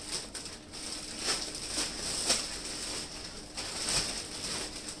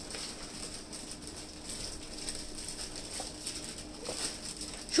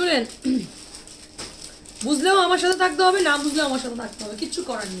 শুনেন, বুঝলেও আমার সাথে থাকতে হবে, না বুঝলেও আমার সাথে থাকতে হবে, কিচ্ছু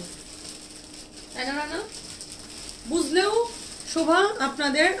করার নেই, তাই না? না বুঝলেও শোভা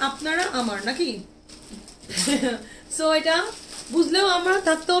আপনাদের, আপনারা আমার, নাকি? সো এটা বুঝলেও আমরা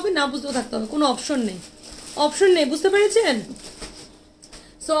থাকতে হবে, না বুঝলেও থাকতে হবে, কোনো অপশন নেই, অপশন নেই, বুঝতে পেরেছেন?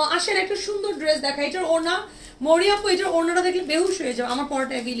 সো আসেন একটা সুন্দর ড্রেস দেখা। এটার ওড়না মরিয়াপু, এটার ওড়নাটা দেখলে বেহুশ হয়ে যাবে। আমার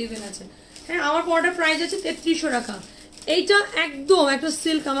পড়াটা অ্যাভেলেবেল আছে, হ্যাঁ আমার পড়াটার প্রাইস আছে 3300 টাকা। এইটা একদম একটা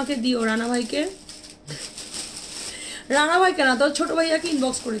সিল্ক আমাকে দিও রানা ভাইকে, রানা ভাইকে না, তোর ছোট ভাইয়াকে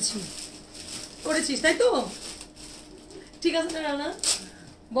ইনবক্স করেছিস তাই তো? ঠিক আছে না রানা,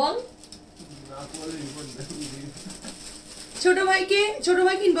 বল। ছোট ভাইকে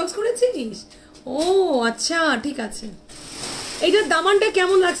ইনবক্স করেছিস? ও আচ্ছা ঠিক আছে। এইটার দামানটা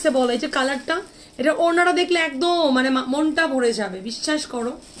কেমন লাগছে বল, এই যে কালারটা, এটা ওড়নাটা দেখলে একদম মানে মনটা ভরে যাবে, বিশ্বাস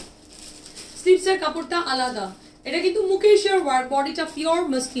করো। স্লিভসের কাপড়টা আলাদা, এটা কিন্তু মুকেশের ওয়ার্ক, বডিটা পিওর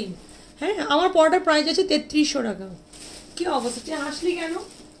মাসলিন। হ্যাঁ আমার পড়াটার প্রাইস আছে 3300 টাকা। কি অবস্থা, তুই হাসলি কেন?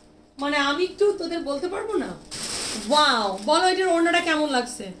 মানে আমি একটু তোদের বলতে পারবো না? ওয়াও, বলো এটার ওড়নাটা কেমন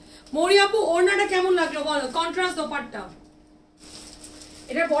লাগছে? মরি আপু ওড়নাটা কেমন লাগলো বলো, কন্ট্রাস্ট দোপাট্টা।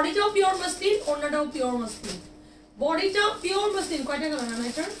 এটার বডিটাও পিওর মাসলিন, ওড়নাটাও পিওর মাসলিন, বডিটা পিওর মাসলিন। কয়টা কালার না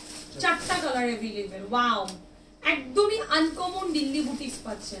এটার? 4টা কালার अवेलेबल। ওয়াও, একদমই আনকমন দিল্লি বুটিক্স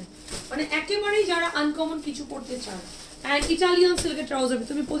পাচ্ছেন, মানে একেবারেই যারা আনকমন কিছু করতে চান। এন্ড ইটালিয়ান সিল্কের ট্রাউজার।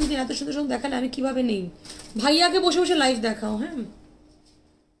 তুমি প্রতিদিন এত সুন্দর সুন্দর দেখালে আমি কিভাবে নেই? ভাইয়াকে বসে বসে লাইভ দেখাও, হ্যাঁ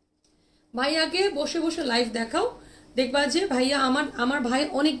ভাইয়াকে বসে বসে লাইভ দেখাও, দেখবা যে ভাইয়া আমার ভাই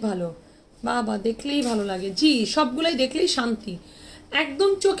অনেক ভালো। বাবা দেখলেই ভালো লাগে, জি সবগুলাই দেখলেই শান্তি,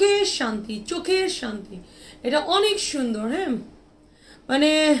 একদম চোখের শান্তি, চোখের শান্তি। এটা অনেক সুন্দর। হ্যাঁ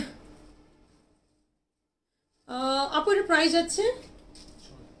মানে আপু এর প্রাইস আছে,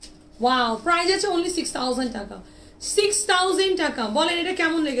 ওয়াও প্রাইস আছে অনলি 6000 টাকা। 6000 টাকা। বলেন এটা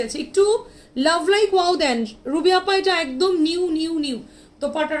কেমন লেগেছে? একটু লাভ লাইক ওয়াও দেন রুবি আপা, এটা একদম নিউ নিউ নিউ।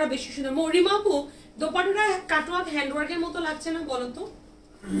 দোপাট্টাটা বেশি সুন্দর। মরিমা আপু দোপাট্টাটা কাটওয়ার্ক হ্যান্ডওয়ার্কের মতো লাগছে না বলো তো?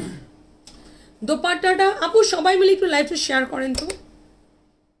 দোপাট্টাটা আপু সবাই মিলে একটু লাইভটা শেয়ার করেন তো।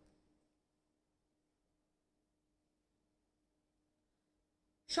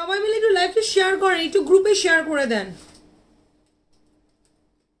 সবাই মিলে একটু লাইভটা শেয়ার করেন, একটু গ্রুপে শেয়ার করে দেন।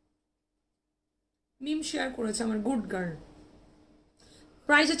 মিম শেয়ার করেছে আমার গুড গার্ল।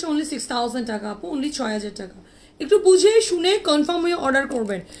 প্রাইস আছে অনলি 6000 টাকা আপু, অনলি 6000 টাকা। একটু বুঝে শুনে কনফার্ম হয়ে অর্ডার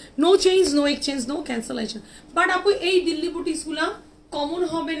করবেন। No change, no exchange, no cancellation. But আপু এই দিল্লি বুটিক্সগুলা কমন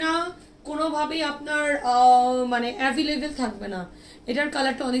হবে না কোনোভাবেই, আপনার মানে অ্যাভেলেবেল থাকবে না। এটার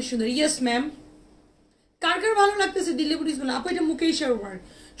কালারটা অনেক সুন্দর। ইয়েস ম্যাম, কার কার ভালো লাগতেছে দিল্লি বুটিক্সগুলো? আপু এটা মুকেশের ওয়ার্ক,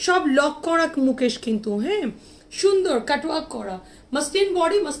 সব লক করা মুকেশ কিন্তু, হ্যাঁ সুন্দর কাটওয়ার্ক করা, মাসলিন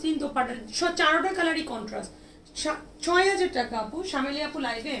বডি, মাসলিন দোপাট্টা, 4টা কালারই কন্ট্রাস্ট। 6000 টাকা আপু। শামিলি আপু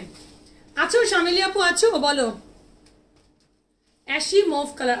লাইভে আছো? শামিলি আপু আছো বলো। Ashy mauve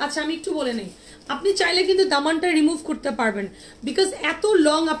colour. আচ্ছা আমি একটু বলে নেই, আপনি চাইলে কিন্তু দামানটা রিমুভ করতে পারবেন, বিকজ এত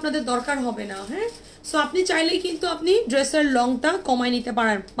লং আপনাদের দরকার হবে না। হ্যাঁ সো আপনি চাইলেই কিন্তু আপনি ড্রেসের লংটা কমায় নিতে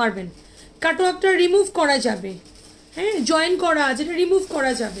পারবেন। কাটওয়ার্কটা রিমুভ করা যাবে, হ্যাঁ জয়েন করা আছে, এটা রিমুভ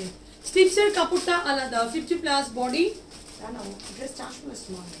করা যাবে। স্লিভসের কাপড়টা আলাদা, 50+ বডি। ড্রেসটা আসলে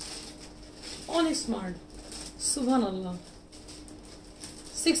স্মার্ট, অনেক স্মার্ট, সুবহানাল্লাহ।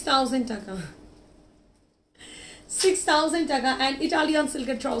 6000 টাকা, 6000 টাকা। অ্যান্ড ইটালিয়ান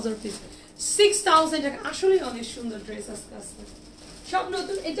সিল্কের ট্রাউজার পিস 6000 টাকা। আসলে অনেক সুন্দর ড্রেস, আস্তে আস্তে সব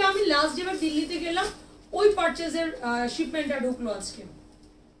নতুন। এটা আমি লাস্ট যেবার দিল্লিতে গেলাম ওই পারচেজের শিপমেন্টটা ঢুকলো আজকে,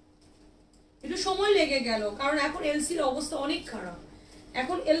 একটু সময় লেগে গেল কারণ এখন এলসির অবস্থা অনেক খারাপ।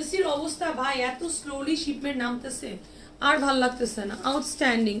 এখন এলসির অবস্থা ভাই এত স্লোলি শিপমেন্ট নামতেছে, আর ভাল লাগতেছে না।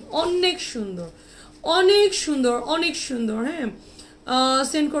 আউটস্ট্যান্ডিং, অনেক সুন্দর, অনেক সুন্দর, অনেক সুন্দর। হ্যাঁ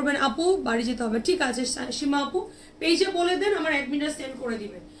সেন্ড করবেন আপু, বাড়ি যেতে হবে। ঠিক আছে সীমা আপু, পেজে বলে দেন, আমার অ্যাডমিনরা সেন্ড করে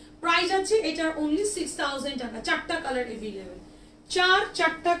দিবেন। প্রাইস আছে এটার অনলি 6000 টাকা। 4টা কালার অ্যাভেলেবেল,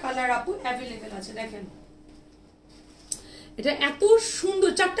 4টা কালার আপু অ্যাভেলেবেল আছে। দেখেন এটা এত সুন্দর,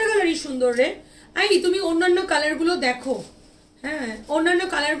 4টা কালারই সুন্দর রে। এই তুমি অন্যান্য কালারগুলো দেখো, হ্যাঁ অন্যান্য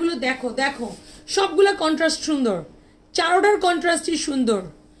কালারগুলো দেখো, দেখো সবগুলা কন্ট্রাস্ট সুন্দর, চারোটার কন্ট্রাস্টই সুন্দর,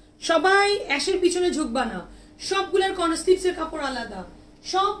 সবাই অ্যাশের পিছনে ঝুঁকবা না, সবগুলার স্লিপসের কাপড় আলাদা,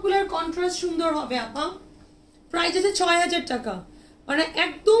 সবগুলার কন্ট্রাস্ট সুন্দর হবে আপা। প্রাইস আছে 6000 টাকা। মানে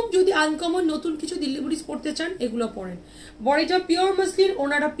একদম যদি আনকমন নতুন কিছু দিল্লি বুটিক্স পড়তে চান এগুলো পরেন। বডিটা পিওর মাসলিন,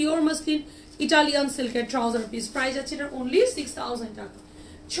 ওনাটা পিওর মাসলিন, ইটালিয়ান সিল্কের ট্রাউজার পিস। প্রাইস আছে এটা অনলি 6000 টাকা।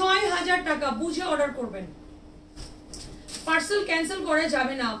 6000 টাকা বুঝে অর্ডার করবেন, পার্সেল ক্যান্সেল করা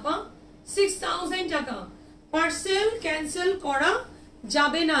যাবে না আপা। 6000 টাকা পার্সেল ক্যান্সেল করা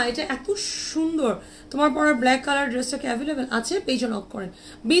যাবে না। এটা এত সুন্দর। তোমার পরে ব্ল্যাক কালার ড্রেসটা কি অ্যাভেলেবেল আছে? পেজে নক করেন।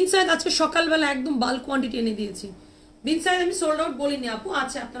 বিন সাইজ আজকে সকালবেলা একদম বাল্ক কোয়ান্টিটি এনে দিয়েছি। বিন সাইজ আমি সোল্ড আউট বলিনি আপু,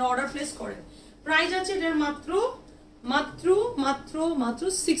 আছে, আপনারা অর্ডার প্লেস করেন। প্রাইস আছে এটার মাত্র মাত্র মাত্র মাত্র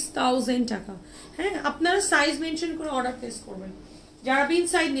 6000 টাকা। হ্যাঁ আপনারা সাইজ মেনশন করে অর্ডার প্লেস করবেন যারা বিন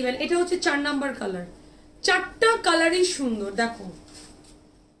সাইজ নেবেন। এটা হচ্ছে 4 নাম্বার কালার, 4টা কালারই সুন্দর। দেখো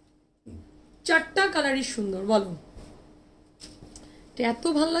 4টা কালারই সুন্দর। বলো এত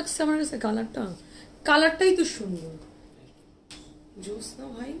ভালো লাগছে আমার কাছে কালারটা, কালারটাই তো সুন্দর। জোস না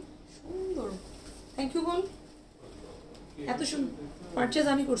ভাই, সুন্দর। থ্যাংক ইউ বল। এত সুন্দর পারচেজ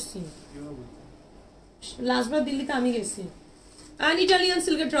আমি করছি, লাস্টবার দিল্লিতে আমি গেছি। অ্যান্ড ইটালিয়ান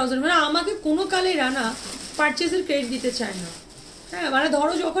সিল্কের ট্রাউজার, মানে আমাকে কোনো কালে রানা পারচেজের ক্রেডিট দিতে চায় না। হ্যাঁ মানে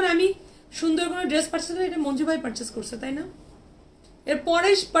ধরো যখন আমি সুন্দর কোনো ড্রেস পারচেজ করি, এটা মঞ্জু ভাই পারচেজ করছে তাই না, এরপরে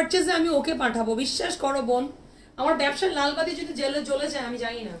পারচেজে আমি ওকে পাঠাবো। বিশ্বাস করো বোন, আমার ব্যবসার লালবাতি যদি জেলে জ্বলে যায় আমি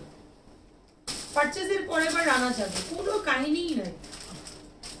জানি না, পারচেজের পরে আবার রানা যাবে, কোনো কাহিনীই নাই।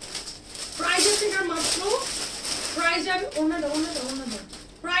 প্রাইস আছে এটার মাত্র, প্রাইস যাবে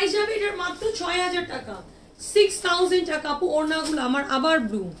প্রাইস যাবে এটার মাত্র 6000 টাকা। 6000 টাকা আপু। ওড়নাগুলো আমার আবার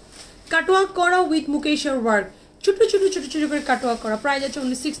ব্লু কাটওয়ার্ক করা উইথ মুকেশের ওয়ার্ক, ছোট ছোট ছোট ছোট করে কাটওয়ার্ক করা। প্রাইস আছে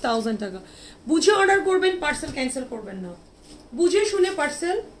অনলি 6000 টাকা। বুঝে অর্ডার করবেন, পার্সেল ক্যান্সেল করবেন না। বুঝে শুনে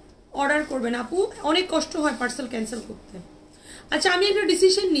পার্সেল অর্ডার করবেন আপু, অনেক কষ্ট হয় পার্সেল ক্যান্সেল করতে। আচ্ছা আমি একটা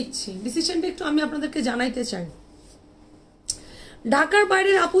ডিসিশন নিচ্ছি, ডিসিশনটা একটু আমি আপনাদেরকে জানাইতে চাই। ঢাকার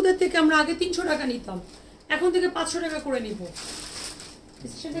বাইরের আপুদের থেকে আমরা আগে 300 টাকা নিতাম, এখন থেকে 500 টাকা করে নিব।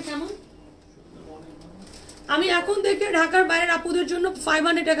 ডিসিশনটা কেমন? আমি এখন থেকে ঢাকার বাইরের আপুদের জন্য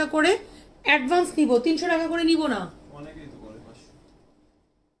 500 টাকা করে অ্যাডভান্স নিব, 300 টাকা করে নিব না।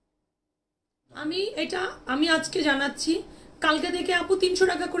 আমি আজকে জানাচ্ছি, কালকে থেকে আপু 300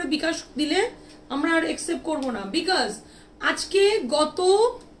 টাকা করে বিকাশ দিলে আমরা আর অ্যাকসেপ্ট করব না। বিকজ আজকে গত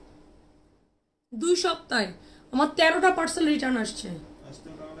 2 সপ্তাহে আমার 13টা পার্সেল রিটার্ন আসছে।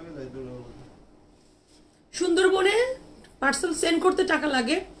 সুন্দরবনে পার্সেল সেন্ড করতে টাকা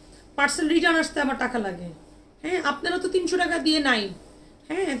লাগে, পার্সেল রিটার্ন আসতে আবার টাকা লাগে। হ্যাঁ আপনারা তো 300 টাকা দিয়ে নাই।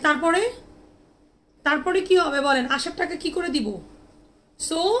 হ্যাঁ তারপরে কি হবে বলেন, আসার টাকা কি করে দিব?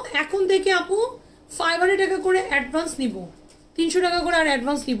 সো এখন থেকে আপু 500 টাকা করে অ্যাডভান্স নিব, 300 টাকা করে আর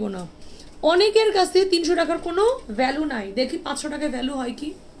অ্যাডভান্স নিব না। অনেকের কাছে 300 টাকার কোনো ভ্যালু নাই, দেখি 500 টাকায় ভ্যালু হয় কি।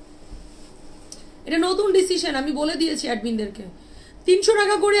 এটা নতুন ডিসিশন, আমি বলে দিয়েছি অ্যাডমিনদেরকে। 300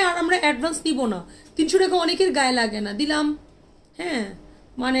 টাকা করে আর আমরা অ্যাডভান্স নিব না। 300 টাকা অনেকের গায়ে লাগে না, দিলাম, হ্যাঁ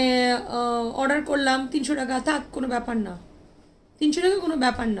মানে অর্ডার করলাম 300 টাকা, থাক কোনো ব্যাপার না, 300 টাকা কোনো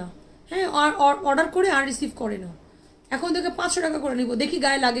ব্যাপার না। হ্যাঁ অর্ডার করে আর রিসিভ করে না। এখন থেকে 500 টাকা করে নিব, দেখি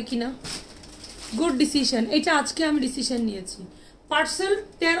গায়ে লাগে কিনা। গুড ডিসিশন, এটা আজকে আমি ডিসিশন নিয়েছি। পার্সেল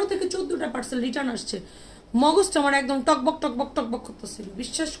 13 থেকে 14টা পার্সেল রিটার্ন আসছে, মগজটা আমার একদম টকবক টকবক টকবক করতেছিল,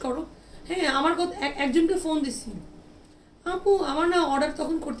 বিশ্বাস করো। হ্যাঁ আমার কথা, একজনকে ফোন দিছি, আপু আমার না অর্ডার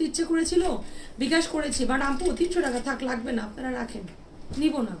তখন করতে ইচ্ছে করেছিল, বিকাশ করেছি, বাট আপু 300 টাকা থাক, লাগবে না, আপনারা রাখেন,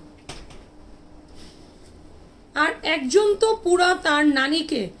 নিব না। আর একজন তো পুরা তার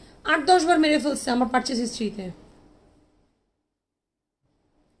নানিকে 8-10 বার মেরে ফেলছে আমার পারচেস হিস্ট্রিতে।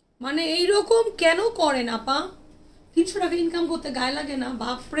 মানে এইরকম কেন করেন আপা? 300 টাকা ইনকাম করতে গায়ে লাগে না?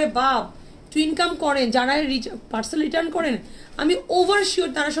 বাপরে বাপ, একটু ইনকাম করেন। যারা পার্সেল রিটার্ন করেন আমি ওভার শিওর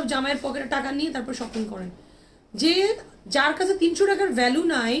তারা সব জামাইয়ের পকেটে টাকা নিয়ে তারপর শপিং করেন। যে যার কাছে 300 টাকার ভ্যালু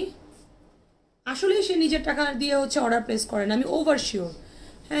নাই, আসলে সে নিজের টাকা দিয়ে হচ্ছে অর্ডার প্লেস করেন, আমি ওভার শিওর।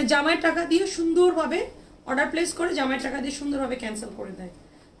 হ্যাঁ জামাইয়ের টাকা দিয়ে সুন্দরভাবে অর্ডার প্লেস করে, জামাইয়ের টাকা দিয়ে সুন্দরভাবে ক্যান্সেল করে দেয়।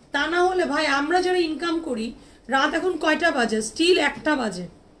 তা না হলে ভাই আমরা যারা ইনকাম করি, রাত এখন কয়টা বাজে? স্টিল 1টা বাজে,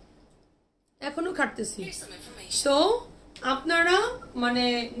 এখনো খাটতেছি। সো আপনারা মানে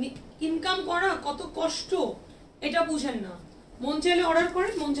ইনকাম করা কত কষ্ট এটা বুঝেন না। মন চাইলে অর্ডার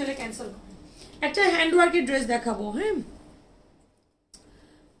করেন, মন চাইলে ক্যান্সেল করেন। একটা হ্যান্ডওয়ার্কের ড্রেস দেখাবো। হ্যাঁ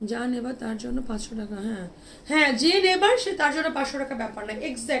যা নেবার তার জন্য 500 টাকা। হ্যাঁ হ্যাঁ যে নেবার সে তার জন্য 500 টাকা, ব্যাপার না,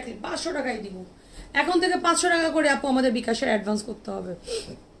 এক্স্যাক্টলি 500 টাকাই দিব। এখন থেকে 500 টাকা করে আপু আমাদের বিকাশের অ্যাডভান্স করতে হবে।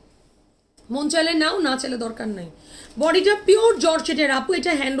 মন চাইলে নাও, না চাইলে দরকার নাই। বডিটা পিওর জর্জেটের আপু,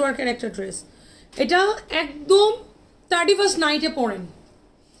 এটা হ্যান্ডওয়ার্কের একটা ড্রেস। এটা একদম 31st নাইটে পরেন।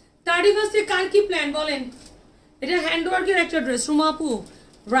 31st এ কার কি প্ল্যান বলেন? এটা হ্যান্ডওয়ার্কের একটা ড্রেস রুমা আপু,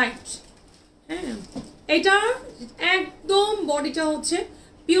 রাইট? হ্যাঁ, এটা একদম বডিটা হচ্ছে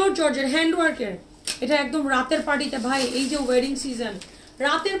পিওর জর্জের হ্যান্ডওয়ার্কের। এটা একদম রাতের পার্টিতে ভাই, এই যে ওয়েডিং সিজন,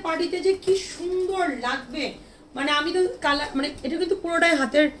 রাতের পার্টিতে যে কি সুন্দর লাগবে। মানে আমি তো কালার, মানে এটা কিন্তু পুরোটাই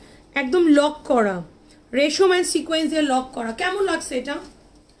হাতের একদম লক করা, রেশম অ্যান্ড সিকোয়েন্স দিয়ে লক করা। কেমন লাগছে এটা?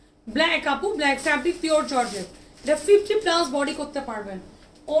 ব্ল্যাক আপু, ব্ল্যাক ফ্যাব্রিক, পিওর জর্জেট। এটা 50+ বডি করতে পারবেন।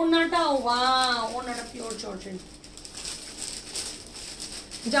 ওড়নাটা ওয়াও, ওড়নাটা পিওর জর্জেট।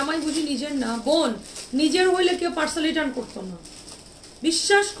 জামাই বুঝি নিজের না? বোন, নিজের হইলে কেউ পার্সেল রিটার্ন করতো না।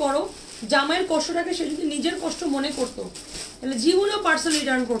 বিশ্বাস করো, জামাইয়ের কষ্টটাকে সে যদি নিজের কষ্ট মনে করতো তাহলে জীবনেও পার্সেল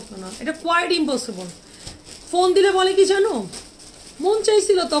রিটার্ন করতো না। এটা কোয়াইট ইম্পসিবল। ফোন দিলে বলে কি জানো, মন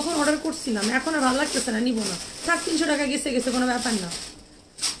চাইছিল তখন অর্ডার করছিলাম, এখন আর ভালো লাগতেছে না, নিব না, থাক 300 টাকা গেছে গেছে, কোনো ব্যাপার না।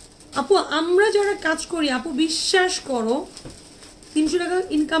 আপু আমরা যারা কাজ করি আপু, বিশ্বাস করো 300 টাকা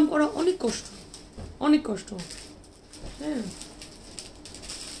ইনকাম করা অনেক কষ্ট, অনেক কষ্ট। হ্যাঁ,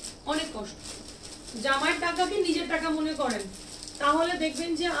 অনেক কষ্ট। জামাইয়ের টাকাকে নিজের টাকা মনে করেন, তাহলে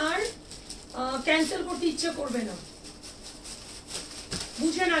দেখবেন যে আর ক্যান্সেল করতে ইচ্ছে করবে না।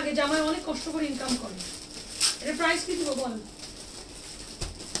 বুঝেন আগে জামাই অনেক কষ্ট করে ইনকাম করে। এটা প্রাইস কি দিব বল?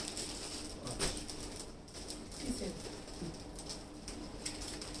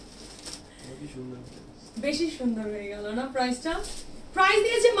 বেশি সুন্দর হয়ে গেল না প্রাইসটা? প্রাইস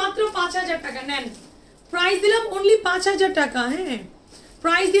দিয়েছে মাত্র 5000 টাকা। নেন, প্রাইস দিলাম অনলি 5000 টাকা। হ্যাঁ,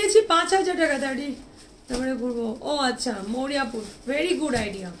 প্রাইস দিয়েছি 5000 টাকা। তারপরে ঘুরবো। ও আচ্ছা, মৌরিয়াপুর, ভেরি গুড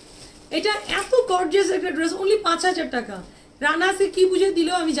আইডিয়া। এটা এত গর্জিয়াস একটা ড্রেস, অনলি 5000 টাকা। রানাসে কি বুঝে দিল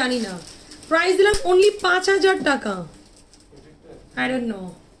আমি জানি না, প্রাইস দিলাম অনলি 5000 টাকা। আই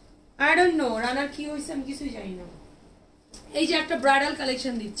ডোন্ট নো রানার কি হয়েছে, আমি কিছুই জানি না। এই যে একটা ব্রাইডাল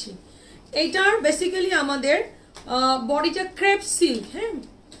কালেকশন দিচ্ছি, এইটার বেসিক্যালি আমাদের বডিটা ক্রেপ সিল্ক। হ্যাঁ,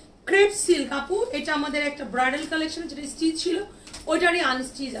 ক্রেপ সিল্ক আপু, এটা আমাদের একটা ব্রাইডাল কালেকশন, যেটা স্টিচ ছিল ওইটারই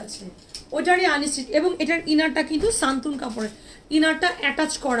আনস্টিচ আছে, ওইটারই আনস্টিচ। এবং এটার ইনারটা কিন্তু সান্তুন কাপড়ের, ইনারটা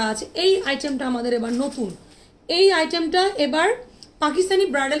অ্যাটাচ করা আছে। এই আইটেমটা আমাদের এবার নতুন, এই আইটেমটা এবার পাকিস্তানি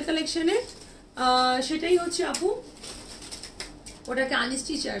ব্রাইডাল কালেকশনে, সেটাই হচ্ছে আপু, ওটাকে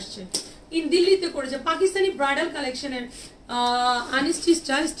আনস্টিচে আসছে, দিল্লিতে করেছে। পাকিস্তানি ব্রাইডাল কালেকশনের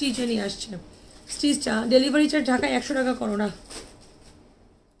আনস্টিচটা স্টিচে নিয়ে আসছে। স্টিচটা ডেলিভারি চার্জ ঢাকায় 100 টাকা করো না,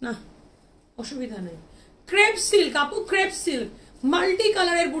 না অসুবিধা নেই। ক্রেপ সিল্ক আপু, ক্রেপ সিল্ক মাল্টি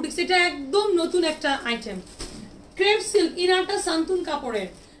কালারের বুটিক্স, এটা একদম নতুন একটা আইটেম। ক্রেপ সিল্ক, ইনারটা সান্তুন কাপড়ের।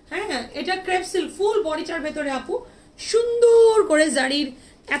 হ্যাঁ, এটা ক্রেপ সিল্ক, ফুল বডিটার ভেতরে আপু সুন্দর করে জারির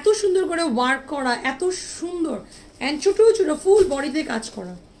এত সুন্দর করে ওয়ার্ক করা, এত সুন্দর অ্যান্ড ছোট ছোট ফুল বডিতে কাজ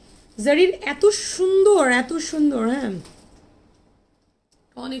করা, জারির এত সুন্দর, এত সুন্দর। হ্যাঁ,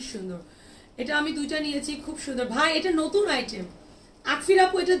 অনেক সুন্দর। এটা আমি দুইটা নিয়েছি, খুব সুন্দর ভাই। এটা নতুন আইটেম আকফির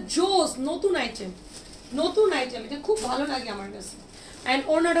আপু, এটা জোস, নতুন আইটেম, নতুন আইটেম। এটা খুব ভালো লাগে আমার কাছে। অ্যান্ড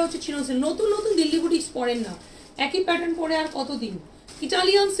ওনাটা হচ্ছে চিনন সিল্ক। নতুন নতুন দিল্লি বুটিক্স পরেন না, একই প্যাটার্ন পরে আর কতদিন।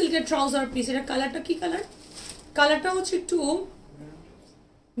 ইটালিয়ান সিল্কের ট্রাউজার পিস। এটা কালারটা কি কালার? কালারটা হচ্ছে একটু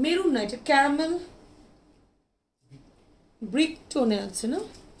মেরুন না, এটা ক্যারামেল ব্রিক টোনে আছে না।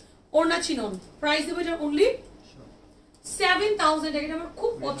 ওড়না চিনন, প্রাইস দেবো এটা অনলি 7000 টাকা। এটা আমার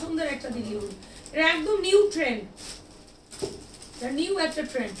খুব পছন্দের একটা দিল্লি বুটিক, এটা একদম নিউ ট্রেন্ড, নিউ একটা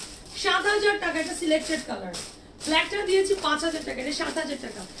ট্রেন্ড। 7000 টাকা। এটা সিলেক্টেড কালার, ব্ল্যাকটা দিয়েছি 5000 টাকা, এটা 7000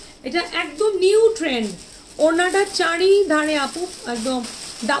 টাকা। এটা একদম নিউ ট্রেন্ড। ওড়নাটা চারিধারে আপু একদম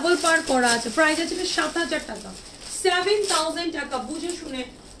ডাবল পার করা আছে। প্রাইস আছে 7000 টাকা, 7000 টাকা। বুঝে শুনে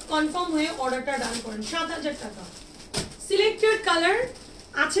কনফার্ম হয়ে অর্ডারটা ডান করেন। 7000 টাকা, সিলেক্টেড কালার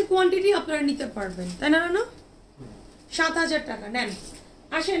আছে, কোয়ান্টিটি আপনারা নিতে পারবেন, তাই না? না 7000 টাকা। নেন,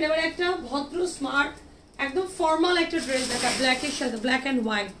 আসেন এবার একটা ভদ্র স্মার্ট একদম ফর্মাল একটা ড্রেস দেখা, ব্ল্যাকের সাথে, ব্ল্যাক অ্যান্ড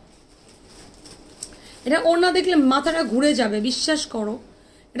হোয়াইট। এটা ওড়না দেখলে মাথাটা ঘুরে যাবে, বিশ্বাস করো।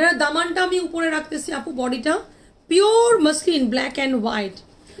 এটার দামানটা আমি উপরে রাখতেছি আপু। বডিটা pure muslin, black and white,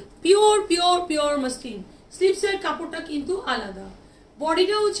 pure pure pure muslin. স্লিপসের কাপড়টা কিন্তু আলাদা,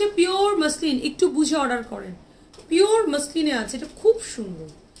 বডিটা হচ্ছে পিওর মাসলিন। একটু বুঝে অর্ডার করেন, পিওর মাসলিনে আছে। এটা খুব সুন্দর,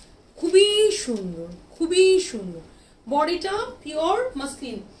 খুবই সুন্দর, খুবই সুন্দর। বডিটা পিওর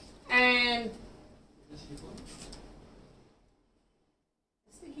মাসলিন অ্যান্ড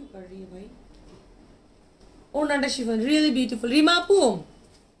ভাই ওড়নাটা শিফন, রিয়েলি বিউটিফুল। রিমা আপু,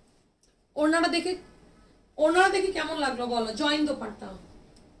 ওড়নাটা দেখে কেমন লাগলো বলো? জয়েন দোপাট্টা,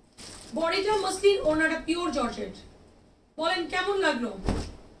 বডিটা মসলিন, ওড়নাটা পিওর জর্জেট। বলেন কেমন লাগলো?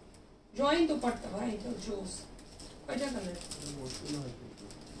 জয়েন দোপাট্টা ভাই, এটা জোস। কয়টা কালার?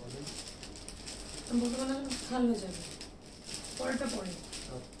 খাল হয়ে যাবে পরেরটা পরে।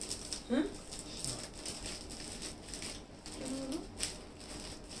 হ্যাঁ,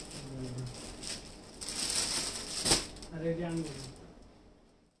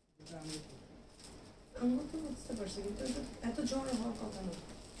 আমি তো বুঝতে পারছি কিন্তু এত জ্বর হওয়ার কথা না।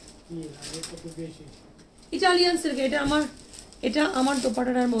 ইটালিয়ান সিল্ক, এটা আমার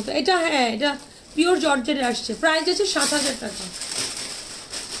দোপাটার মতো। এটা হ্যাঁ, এটা পিওর জর্জেটে আসছে। প্রাইস আছে 7000 টাকা।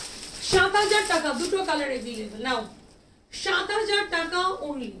 7000 টাকা, দুটো কালার अवेलेबल। নাও 7000 টাকা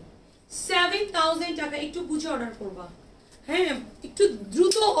অনলি, 7000 টাকা। একটু বুঝে অর্ডার করবা, হ্যাঁ একটু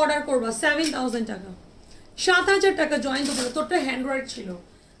দ্রুত অর্ডার করবা। 7000 টাকা, 7000 টাকা জয়েন দোপাটা। তোরটা হ্যান্ডওয়ার্ক ছিল,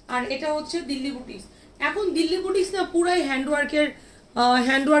 আর এটা হচ্ছে দিল্লি বুটিক্স। এখন দিল্লি বুটিক্স না পুরাই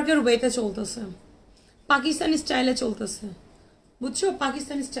হ্যান্ডওয়ার্কের ওয়েতে চলতেছে, পাকিস্তানি স্টাইলে চলতেছে, বুঝছো?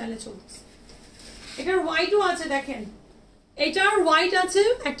 পাকিস্তানি স্টাইলে চলতেছে। এটার হোয়াইটও আছে, দেখেন এটার হোয়াইট আছে,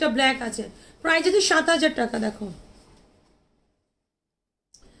 একটা ব্ল্যাক আছে। প্রাইস আছে 7000 টাকা। দেখো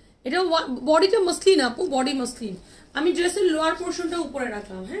এটা বডিটা মসলিন আপু, বডি মসলিন। আমি ড্রেসের লোয়ার পোর্শনটা উপরে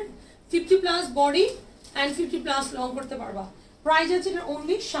রাখলাম, হ্যাঁ 50+ বডি অ্যান্ড 50+ লং করতে পারবা। প্রাইস আছে এটা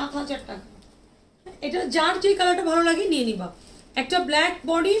অনলি 7000 টাকা। এটা যার যে কালারটা ভালো লাগে নিয়ে নিবা। একটা ব্ল্যাক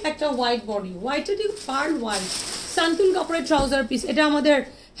বডি, একটা হোয়াইট বডি। হোয়াইটটা ঠিক পার্ল হোয়াইট, সান্তুন কাপড়ের ট্রাউজার পিস। এটা আমাদের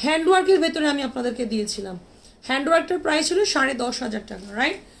হ্যান্ডওয়ার্কের ভেতরে আমি আপনাদেরকে দিয়েছিলাম। হ্যান্ডওয়ার্কটার প্রাইস ছিল 10500 টাকা,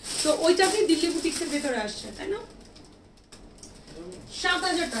 রাইট? তো ওইটাকে দিল্লি বুটিক্সের ভেতরে আসছে, তাই না?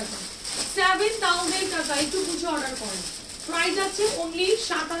 7000 টাকা, 7000 টাকা। একটু বুঝে অর্ডার করেন। প্রাইস আছে অনলি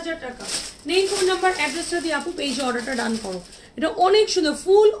 7000 টাকা। নেই ফোন নাম্বার, অ্যাড্রেসটা দিয়ে আপু পেজে অর্ডারটা ডান করো। এটা অনেক সুন্দর,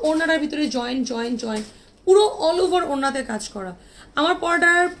 ফুল ওড়নাটার ভিতরে জয়েন পুরো অল ওভার ওড়নাতে কাজ করা। আমার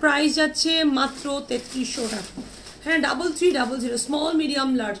পর্দার প্রাইস যাচ্ছে মাত্র 3300 টাকা। হ্যাঁ 3300, small medium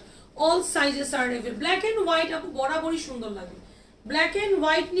large all sizes R available. Black and white আপু বরাবরই সুন্দর লাগে। ব্ল্যাক এন্ড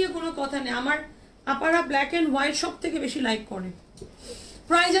হোয়াইট নিয়ে কোনো কথা নেই, আমার আপারা ব্ল্যাক এন্ড হোয়াইট সব থেকে বেশি লাইক করে।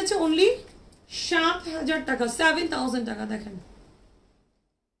 প্রাইস আছে অনলি 7000 টাকা, 7000 টাকা। দেখেন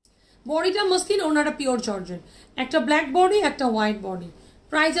বডিটা মসলিন, ওনাটা পিওর জর্জেট। একটা ব্ল্যাক বডি, একটা হোয়াইট বডি।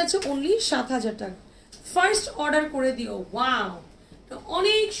 প্রাইস আছে অনলি 7000 টাকা। ফার্স্ট অর্ডার করে দিও। ওয়াও,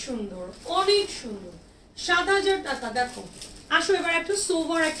 অনেক সুন্দর, অনেক সুন্দর। 7000 টাকা। দেখো আসো এবার একটা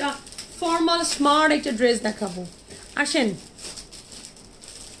সোভার, একটা ফর্মাল স্মার্ট একটা ড্রেস দেখাবো। আসেন,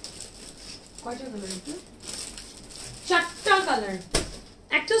 কয়টা কালার? এটা 4টা কালার।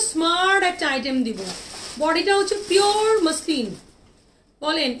 একটা স্মার্ট একটা আইটেম দিব। বডিটা হচ্ছে পিওর মসলিন।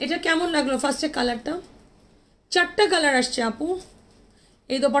 বলেন এটা কেমন লাগলো? ফার্স্টে কালারটা, 4টা কালার আসছে আপু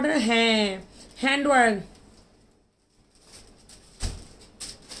এই দোপাটার। হ্যাঁ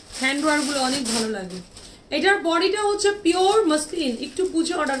হ্যান্ডওয়ার্ক গুলো অনেক ভালো লাগে। এটার বডিটা হচ্ছে পিওর মসলিন। একটু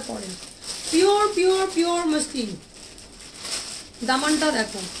বুঝে অর্ডার করেন। Pure muslin. দামানটা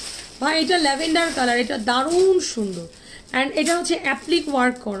দেখো ভাই, এটা ল্যাভেন্ডার কালার, এটা দারুণ সুন্দর। অ্যান্ড এটা হচ্ছে অ্যাপ্লিক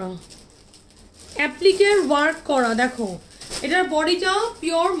ওয়ার্ক করা, অ্যাপ্লিকের ওয়ার্ক করা। দেখো এটার বডিটা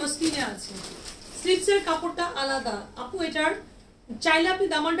পিওর মসলিনে আছে, স্লিপসের কাপড়টা আলাদা আপু। এটার চাইলে আপনি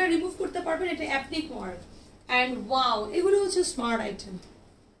দামানটা রিমুভ করতে পারবেন। এটা অ্যাপ্লিক ওয়ার্ক অ্যান্ড ওয়াও, এগুলো হচ্ছে স্মার্ট আইটেম,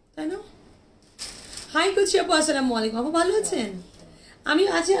 তাই না? হাই কুচি আপু, আসসালামু আলাইকুম আপু, ভালো আছেন? আমি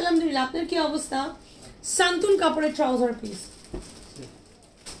আছি আলহামদুলিল্লাহ। আপনার কি অবস্থা? সান্তুন কাপড়ের ট্রাউজার পিস,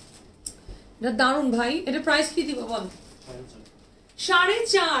 এটা দারুণ ভাই। এটা প্রাইস কি দিব বল?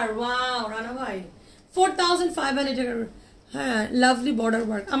 4.5। ওয়াও রানা ভাই, 4500 টাকার। হ্যাঁ লাভলি বর্ডার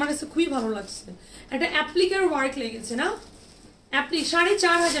ওয়ার্ক, আমার কাছে খুবই ভালো লাগছে। একটা অ্যাপ্লিকের ওয়ার্ক লেগেছে না, অ্যাপ্লিক।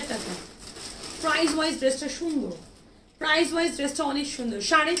 4500 টাকা। প্রাইস ওয়াইজ ড্রেসটা সুন্দর, প্রাইস ওয়াইজ ড্রেসটা অনেক সুন্দর।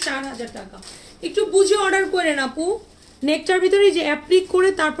 4500 টাকা। একটু বুঝে অর্ডার করেন আপু। নেকটার ভিতরে যে অ্যাপ্লিক করে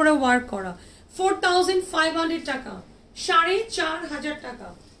তারপরে ওয়ার্ক করা। 4500 টাকা, 4500 টাকা।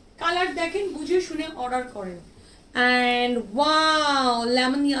 কালার দেখেন, বুঝে শুনে অর্ডার করেন। অ্যান্ড ওয়াও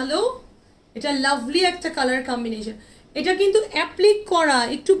লেমন ইয়েলো, এটা লাভলি একটা কালার কম্বিনেশন। এটা কিন্তু অ্যাপ্লিক করা,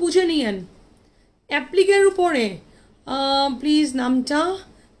 একটু বুঝে নিয়েন। অ্যাপ্লিকের উপরে প্লিজ নামটা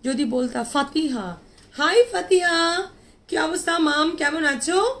যদি বলতা। ফাতিহা, হাই ফাতিহা, কি অবস্থা মাম, কেমন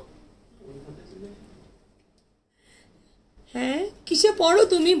আছো? হ্যাঁ কিসে পড়ো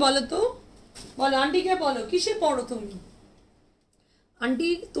তুমি বলো তো, বলো আন্টিকে বলো কিসে পড়ো তুমি? আন্টি,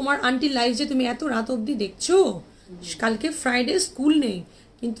 তোমার আন্টির লাইফ যে তুমি এত রাত অবধি দেখছো। কালকে ফ্রাইডে, স্কুল নেই,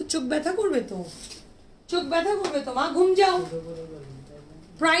 কিন্তু চোখ ব্যথা করবে তো, চোখ ব্যথা করবে তো মা, ঘুম যাও।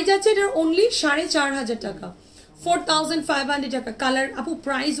 প্রাইস আছে এটার অনলি 4500 টাকা, 4500 টাকা। কালার আপু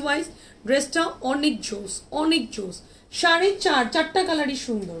প্রাইস ওয়াইজ ড্রেসটা অনেক জোস, অনেক জোস। 4.5, 4টা কালারই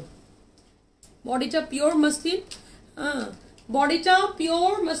সুন্দর। বডিটা পিওর মসলিন, হ্যাঁ বডিটা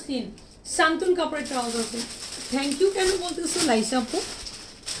পিওর মসলিন। সান্তুন কাপড়ের ট্রাউজার। থ্যাংক ইউ কেন বলতেছো লাইসা আপু?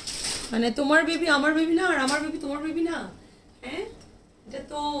 মানে তোমার বেবি আমার বেবি না, আর আমার বেবি তোমার বেবি না? হ্যাঁ এটা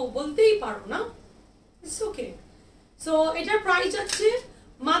তো বলতেই পারো না। It's okay. সো এটার প্রাইস আছে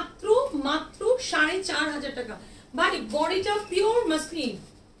মাত্র 4500 টাকা। ভাই বডিটা pure muslin,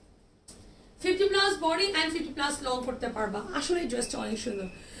 50+ body and 50+ long করতে পারবা। আসলে এই ড্রেসটা অনেক সুন্দর।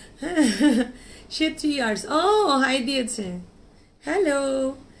 হ্যাঁ সে 3 ইয়ার্স। ও হাই দিয়েছে, হ্যালো।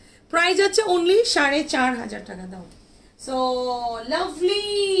 প্রাইস আছে অনলি 4,500 টাকা। দাও। So lovely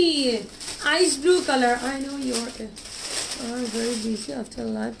ice blue colour. I know you are very busy after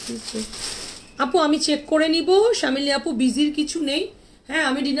live, please check. আপু আমি চেক করে নিব, শামিলি আপু বিজির কিছু নেই। হ্যাঁ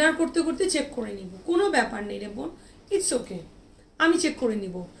আমি ডিনার করতে করতে চেক করে নিব, কোনো ব্যাপার নেই রে বোন, ইটস ওকে, আমি চেক করে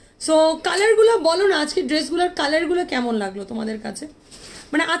নিব। সো কালারগুলো বলো না, আজকে ড্রেসগুলোর কালারগুলো কেমন লাগলো তোমাদের কাছে?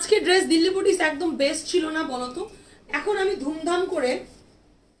 মানে আজকে ড্রেস দিল্লি বুটিক্স একদম বেস্ট ছিল না বলো তো? এখন আমি ধুমধাম করে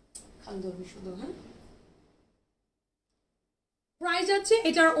শুধু। হ্যাঁ প্রাইস আছে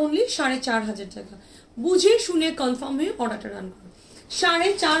এটার অনলি 4,500 টাকা। বুঝে শুনে কনফার্ম হয়ে অর্ডারটা রান করো।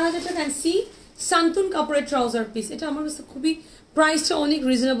 4,500 টাকা। অ্যান্ড সি সান্তুন কাপড়ের ট্রাউজার পিস, এটা আমার কাছে খুবই প্রাইসটা অনেক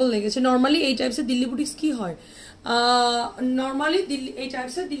রিজনেবল লেগেছে। নর্মালি এই টাইপসের দিল্লি বুটিক্স কি হয়, নর্মালি দিল্লি এই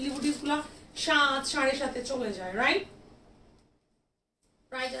টাইপসের দিল্লি বুটিক্সগুলো 7, 7.5 চলে যায়, রাইট?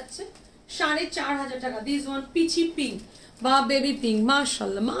 প্রাইস আছে 4,500 টাকা। দিস ওয়ান পিচি পিঙ্ক বা বেবি পিঙ্ক,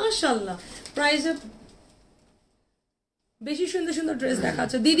 মাশাআল্লাহ মাশাআল্লাহ। প্রাইস বেশি সুন্দর সুন্দর ড্রেস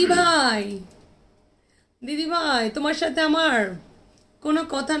দেখাচ্ছে। দিদি ভাই, দিদি ভাই তোমার সাথে আমার কোনো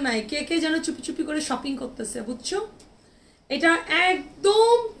কথা নাই, কে কে যেন চুপি চুপি করে শপিং করতেছে বুঝছো? এটা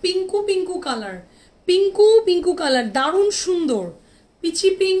একদম পিঙ্কু পিঙ্কু কালার, পিঙ্কু পিঙ্কু কালার, দারুণ সুন্দর পিচি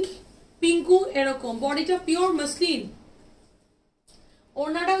পিঙ্ক পিঙ্কু এরকম। বডিটা পিওর মাসলিন,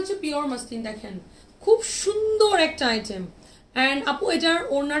 ওড়নাটা হচ্ছে পিওর মাসলিন, দেখেন খুব সুন্দর একটা আইটেম। অ্যান্ড আপু এটার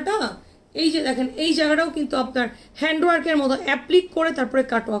ওড়নাটা এই যে দেখেন এই জায়গাটাও কিন্তু আপনার হ্যান্ডওয়ার্কের মতো অ্যাপ্লিক করে তারপরে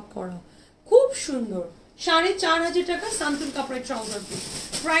কাটওয়ার্ক করা, খুব সুন্দর। 4,500 টাকা সান্তুন কাপড়ের ট্রাউজার পিস।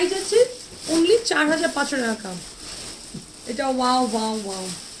 প্রাইস আছে অনলি 4,500 টাকা। এটা wow wow wow,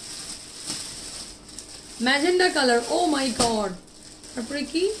 magenta colour, ও মাই গড। তারপরে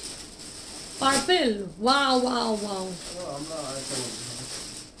কি পার্পেল, ওয়াও ওয়াও ওয়াও।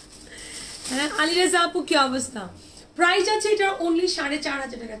 হ্যাঁ আলিরেজা আপু কি অবস্থা? প্রাইস আছে এটা অনলি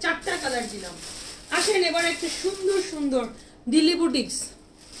 4,500 টাকা। 4টা কালার দিলাম। আসেন এবার একটা সুন্দর সুন্দর দিল্লি বুটিক্স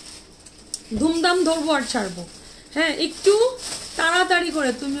ধুমধাম ধরবো আর ছাড়বো। হ্যাঁ একটু তাড়াতাড়ি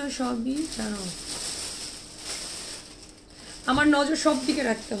করে, তুমিও সবই জানো, আমার নজর সব দিকে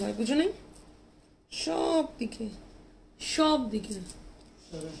রাখতে হয় বুঝো না, সব দিকে সব দিকে।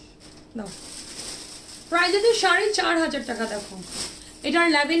 দাও। প্রাইস আছে 4,500 টাকা। দেখো এটার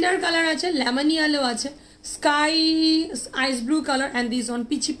ল্যাভেন্ডার কালার আছে, লেমন ইয়েলো আছে, sky ice blue colour and this on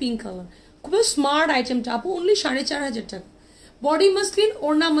peachy pink colour. খুব স্মার্ট আইটেমটা আপু, অনলি 4,500 টাকা। বডি মাসলিন,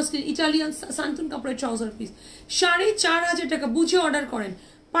 ওড়না মাসলিন, ইটালিয়ান সান্তুন কাপড়ের ট্রাউজার পিস। 4,500 টাকা। বুঝে অর্ডার করেন।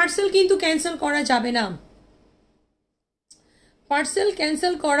 পার্সেল কিন্তু ক্যান্সেল করা যাবে না, পার্সেল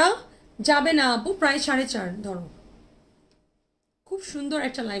ক্যান্সেল করা যাবে না আপু। প্রাইস 4,500 ধরো। খুব সুন্দর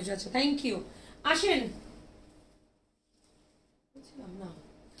একটা লাইভ যাচ্ছে, থ্যাংক ইউ। আসেন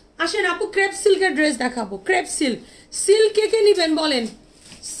আসেন আপু ক্রেপ সিল্কের ড্রেস দেখাবো। ক্রেপ সিল্ক, সিল্ক কে কে নিবেন বলেন,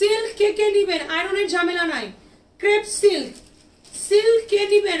 সিল্ক কে কে নিবেন? আয়রনের ঝামেলা নাই। ক্রেপ সিল্ক, সিল্ক কে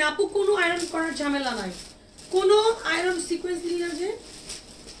নিবেন আপু? কোনো আয়রন করার ঝামেলা নাই, কোনো আয়রন সিকোয়েন্স দিলি না যে,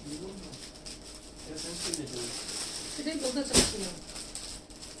 সেটাই বলতে চাচ্ছিলাম।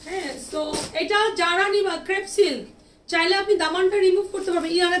 হ্যাঁ তো এটা যারা নিবা ক্রেপ সিল্ক, চাইলে আপনি দামানটা রিমুভ করতে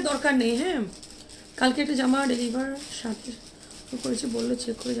পারবেন, ইয়ারের দরকার নেই। হ্যাঁ কালকে একটা জামা ডেলিভার সাথে করেছে, বললো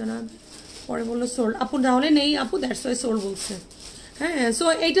চেক করে জানাবে, পরে বললো সোল্ড। আপু তাহলে নেই আপু, দ্যাটস ওয়াই সোল্ড বলছে। হ্যাঁ সো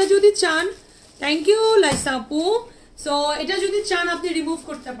এটা যদি চান, থ্যাংক ইউ লাইসা আপু। সো এটা যদি চান আপনি রিমুভ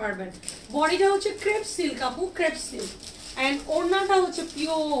করতে পারবেন। বডিটা হচ্ছে ক্রেপ সিল্ক আপু, ক্রেপ সিল্ক। অ্যান্ড ওড়নাটা হচ্ছে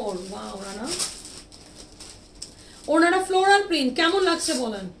পিওর, ওয়াও রানা, ওড়নাটা ফ্লোরাল প্রিন্ট। কেমন লাগছে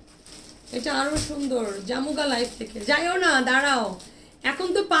বলেন? এটা আরো সুন্দর। জামুকা লাইফ থেকে যাইও না, দাঁড়াও, এখন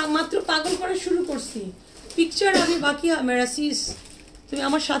তো মাত্র পাগল করা শুরু করছি। পিকচার আমি বাকি মেরা সিস, তুমি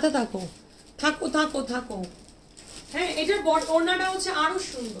আমার সাথে থাকো থাকো থাকো থাকো। হ্যাঁ এটার ওড়নাটা হচ্ছে আরো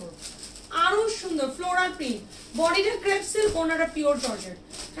সুন্দর, আরো সুন্দর ফ্লোরাল প্রিন্ট। বডিটা ক্রেপ সিল্ক, ওড়নাটা পিওর জর্জেট।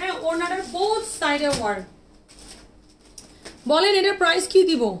 হ্যাঁ ওড়নাটার বোথ সাইডে ওয়ার্ক। বলেন এটার প্রাইস কি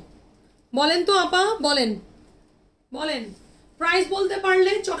দিব বলেন তো আপা, বলেন বলেন। প্রাইস বলতে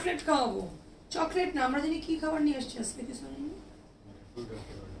পারলে চকলেট খাওয়াবো। চকলেট না, আমরা জানি কি খাবার নিয়ে আসছি আজকে। কিছু নেই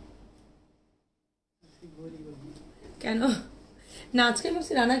কেন না, আজকে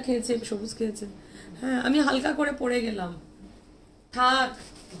ভাবছি রানা খেয়েছে, সবুজ খেয়েছে। হ্যাঁ আমি হালকা করে পড়ে গেলাম। থাক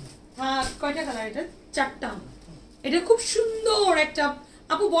থাক। কয়টা কালার এটা? 4টা। এটা খুব সুন্দর একটা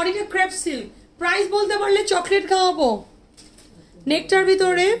আপু, বডিটা ক্রেপ সিল্ক। প্রাইস বলতে পারলে চকলেট খাওয়াবো। নেকটার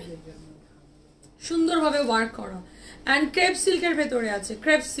ভিতরে সুন্দরভাবে ওয়ার্ক করা, অ্যান্ড ক্রেপ সিল্কের ভেতরে আছে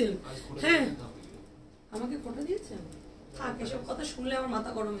ক্রেপ সিল্ক। হ্যাঁ আমাকে ফটো দিয়েছে, থাক, এসব কথা শুনলে আমার মাথা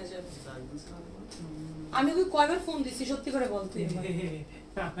গরম হয়ে যাবে। আমি ওকে কয়বার ফোন দিছি সত্যি করে বল তুই।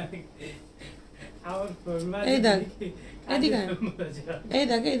 এই দেখ, এদিকে এই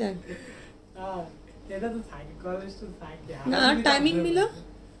দেখ, এই দেখ, এটা তো থাকে, কলেজ তো থাকে না টাইমিং নিল।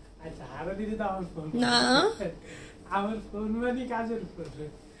 আচ্ছা আরো দিদি তো আমার ফোন না আমার ফোন মানে কাজের ফোন।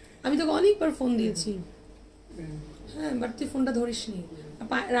 আমি তোকে অনেকবার ফোন দিয়েছি। হ্যাঁ বাট তুই ফোনটা ধরিস নি।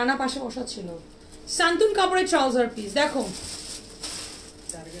 রানা পাশে বসা ছিল। শান্তন কাপড়ের ট্রাউজার পিস দেখো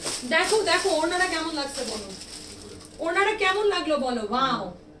দেখো দেখো, ওনারা কেমন লাগছে বলো, ওনারা কেমন লাগলো বলো। ওয়াও,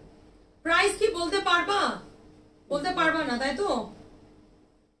 প্রাইস কি বলতে পারবা? বলতে পারবা না তাই তো?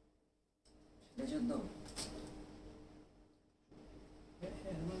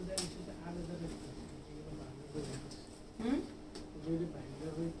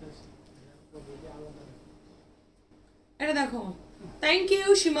 এটা দেখো, থ্যাংক ইউ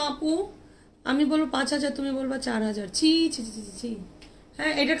সীমা আপু। আমি বলবো 5000, তুমি বলবা 4000। ছি ছি ছি ছি ছি।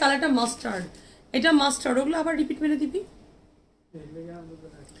 হ্যাঁ এটার কালারটা মাস্টার্ড, এটা মাস্টার্ড। ওগুলো আবার রিপিট মেরে দিবি।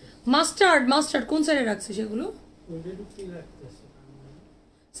 মাস্টার্ড মাস্টার্ড কোন সাইডে রাখছে সেগুলো?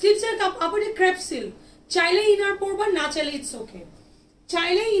 স্লিপসের কাপড়ে ক্রেপ সিল্ক। চাইলে ইনার পরবা, না চাইলে ইটস ওকে।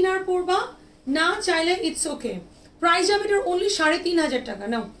 চাইলে ইনার পরবা, না চাইলে ইটস ওকে। প্রাইস যাবে এটার অনলি 3500 টাকা।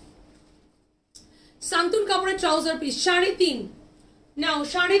 নাও শান্তন কাপড়ের ট্রাউজার পিস 3.5, নাও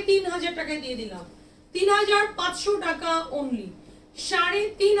 3500 টাকায় দিয়ে দিলাম। 3500 টাকা অনলি,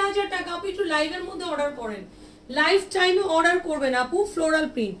 3500 টাকা। আপনি একটু লাইভের মধ্যে অর্ডার করেন, লাইভ টাইমে অর্ডার করবেন আপু। Floral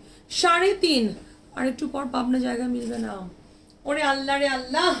print 3.5। আর একটু পর পাবনা জায়গা মিলবে না। ওরে আল্লাহ রে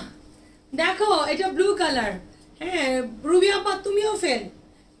আল্লাহ, দেখো এটা ব্লু কালার। হ্যাঁ রুবি আপা তুমিও fail.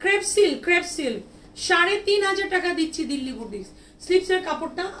 Crepe silk, crepe silk 3500 টাকা দিচ্ছি দিল্লি বুটিক্স। স্লিপসের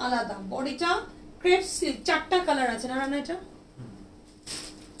কাপড়টা আলাদা, বডিটা ক্রেপ সিল্ক। 4টা কালার আছে না রানা, এটা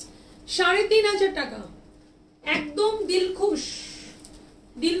 3500 টাকা। একদম দিল খুশ,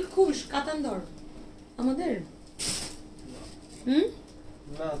 দিল খুশ। কাতান্দর আমাদের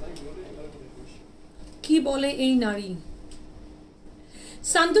কি বলে এই নারী।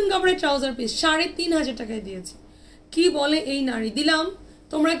 শান্তন কাপড়ের ট্রাউজার পিস 3500 টাকায় দিয়েছি। কি বলে এই নারী। দিলাম।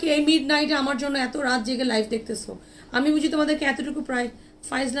 তোমরা কি এই মিড নাইটে আমার জন্য এত রাত জেগে লাইভ দেখতেছো? আমি বুঝি তোমাদেরকে এতটুকু প্রায়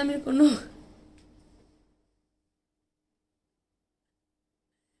ফাইজলামের কোনো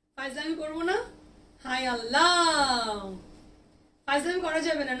ফাইজলামি করবো না? হাই আল্লাহ, ফাইজলামি করা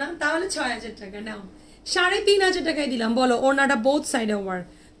যাবে না না? তাহলে 6000 টাকা নাও। 3500 টাকায় দিলাম। বলো ওনাটা বোথ সাইডে ওভার।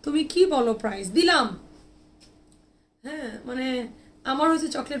 তুমি কি বলো প্রাইস দিলাম? হ্যাঁ মানে আমার হচ্ছে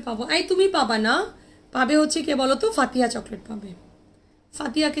চকলেট পাবো। এই তুমি পাবা না, পাবে হচ্ছে কে বলো তো? ফাতিহা চকলেট পাবে।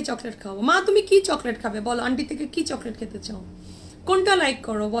 ফাতিহাকে চকলেট খাবো। মা তুমি কি চকলেট খাবে বলো? আন্টি থেকে কি চকলেট খেতে চাও? কোনটা লাইক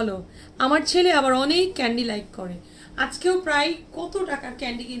করো বলো? আমার ছেলে আবার অনেক ক্যান্ডি লাইক করে। আজকেও প্রায় কত টাকার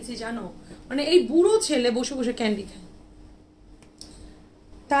ক্যান্ডি কিনছি জানো? মানে এই বুড়ো ছেলে বসে বসে ক্যান্ডি খায়,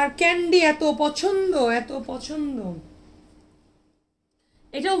 তার ক্যান্ডি এত পছন্দ, এত পছন্দ।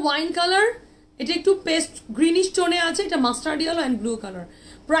 এটা ওয়াইন কালার, এটা একটু পেস্ট গ্রিনিশ টোনে আছে। এটা mustard yellow and blue colour.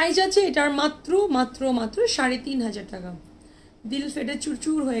 Price আছে এটার মাত্র মাত্র মাত্র 3500 টাকা। দিল ফেটে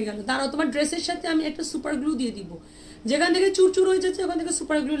চুরচুর হয়ে গেল। দাঁড়াও, তোমার ড্রেসের সাথে আমি একটা সুপার গ্লু দিয়ে দিব। যেখান থেকে চুরচুর হয়ে যাচ্ছে ওখান থেকে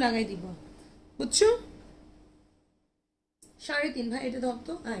সুপার গ্লু লাগাই দিব, বুঝছো? 3.5 ভাই, এটা ধর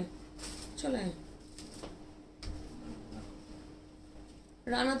তো। আয় চলে আয়।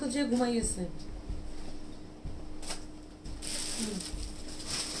 রানা তো যে ঘুমাইয়েছে।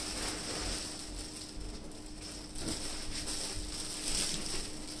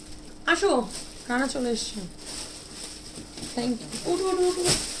 আসো, রানা চলে এসছে। Thank you. উঠো উঠো উঠো।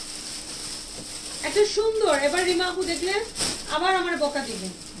 একটা সুন্দর। এবার রিমা আপু দেখলে আবার আমার বকা দিবে।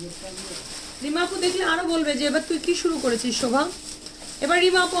 রিমা আপু দেখলে আরো বলবে যে এবার তুই কি শুরু করেছিস শোভা। এবার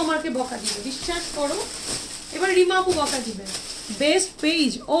রিমা আপু আমাকে বকা দিবে, বিশ্বাস করো। এবার রিমা আপু বকা দিবে। Best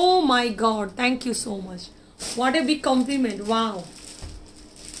page, O my god, thank you so much. What a big complement. Wow.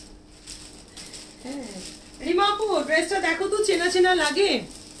 হ্যাঁ রিমা আপু ড্রেসটা দেখো তো, চেনা চেনা লাগে।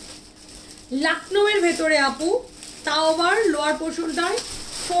 লখনউয়ের ভেতরে আপু, তাও আবার লোয়ার পোর্শনটায়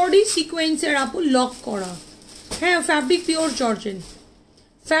 4D সিকোয়েন্সের আপু লক করা। হ্যাঁ fabric pure georgette,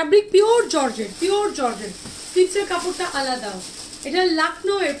 fabric pure georgette, pure georgette. স্লিপসের কাপড়টা আলাদা। এটা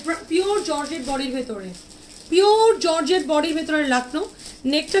লখনউয়ের পিওর জর্জেট বডির ভেতরে, পিওর জর্জেট বডির ভেতরে লখনউ।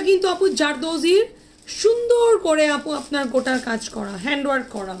 নেকটা কিন্তু আপু জারদোজির সুন্দর করে আপু আপনার গোটার কাজ করা, হ্যান্ডওয়ার্ক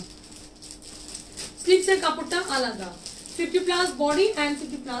করা। স্লিপসের কাপড়টা আলাদা। 50+ বডি অ্যান্ড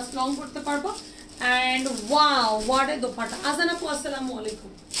 50+ লং করতে পারবো। অ্যান্ড ওয়াও, ওয়ার্ডে দোপাট্টা। আজান আপু আসসালামু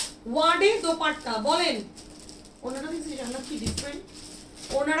আলাইকুম। ওয়ার্ডে দোপাট্টা বলেন। ওনারা দেখছি জানা কি ডিফারেন্ট।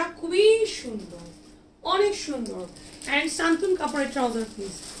 ওনারা খুবই সুন্দর, অনেক সুন্দর। অ্যান্ড শান্তন কাপড়ের trouser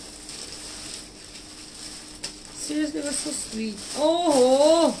piece. Seriously you R so sweet. ওহো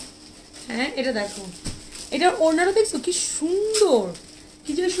হ্যাঁ এটা দেখো, এটার ওড়নাটা দেখছো কি সুন্দর,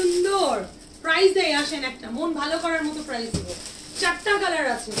 কি যে সুন্দর। প্রাইস দেয় আসেন একটা মন ভালো করার মতো প্রাইস দিব। 4টা কালার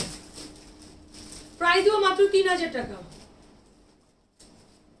আছে, প্রাইস দিব মাত্র 3000 টাকা।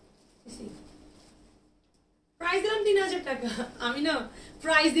 প্রাইস দিলাম 3000 টাকা। আমি না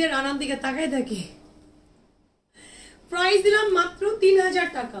প্রাইস দিয়ে রানার দিকে তাকাই থাকি। প্রাইস দিলাম মাত্র 3000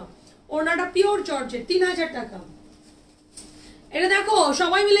 টাকা। ওড়নাটা পিওর জর্জেট, 3000 টাকা। এটা দেখো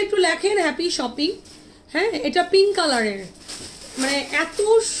সবাই মিলে একটু লেখেন হ্যাপি শপিং। হ্যাঁ এটা পিঙ্ক কালারের, মানে এত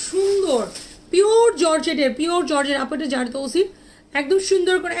সুন্দর পিওর জর্জেটের, পিওর জর্জেট। আপনাদের জানতে উচিত একদম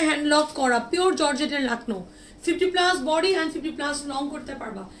সুন্দর করে হ্যান্ড লক করা পিওর জর্জেটের লাকনো। 50+ বডি অ্যান্ড 50+ লং করতে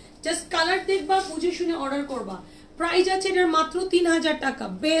পারবা। জাস্ট কালার দেখবা, বুঝে শুনে অর্ডার করবা। প্রাইস আছে এটার মাত্র 3000 টাকা।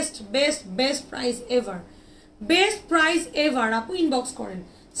 Best best best price ever, best price ever. আপু ইনবক্স করেন।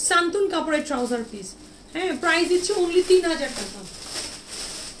 সান্তুন কাপড়ের ট্রাউজার পিস। হ্যাঁ প্রাইস দিচ্ছে অনলি 3000 টাকা।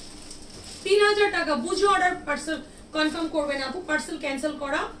 3000 টাকা বুঝে অর্ডার পার্সেল কনফার্ম করবেন আপু, পার্সেল ক্যান্সেল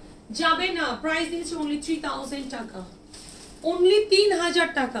করা যাবে না। প্রাইস দিচ্ছে অনলি 3000 টাকা, অনলি 3000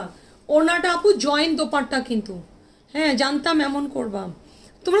 টাকা। ওনাটা আপু জয়েন্ট দোপাট্টা কিন্তু। হ্যাঁ জানতাম এমন করবা।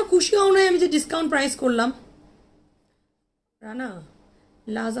 তোমরা খুশি হও না আমি যে ডিসকাউন্ট প্রাইস করলাম? রানা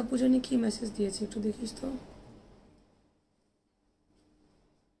লাজা পুজো নিয়ে কি মেসেজ দিয়েছে একটু দেখিস তো।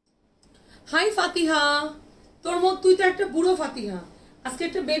 হাই ফাতিহা, তোর মত তুই তো একটা বুড়ো ফাতিহা, আজকে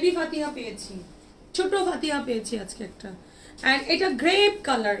একটা বেবি ফাতিহা পেয়েছি, ছোট ফাতিহা পেয়েছি আজকে একটা। এন্ড এটা grape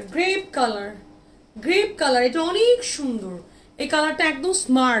colour, grape colour, grape colour. এটা অনেক সুন্দর, এই কালারটা একদম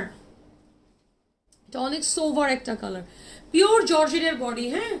স্মার্ট, এটা অনেক সোভার একটা কালার। পিওর জর্জেটের বডি।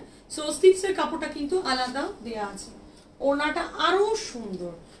 হ্যাঁ সো স্লিপসের কাপড়টা কিন্তু আলাদা দেয়া আছে। ওড়নাটা আরো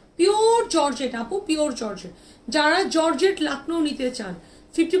সুন্দর, পিওর জর্জেট আপু, পিওর জর্জেট। যারা জর্জেট লাকনো নিতে চান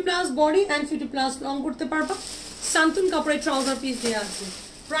 50+ বডি অ্যান্ড 50+ লং করতে পারবা। সান্তুন কাপড়ের ট্রাউজার পিস দেওয়া আছে।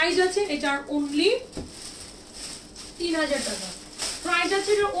 প্রাইস আছে এটার অনলি 3000 টাকা। প্রাইস আছে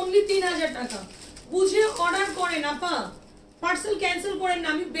এটার অনলি 3000 টাকা। বুঝে অর্ডার করেন আপা, পার্সেল ক্যান্সেল করেন না।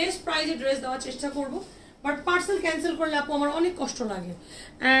 আমি বেস্ট প্রাইসে ড্রেস দেওয়ার চেষ্টা করব, বাট পার্সেল ক্যান্সেল করলে আপু আমার অনেক কষ্ট লাগে।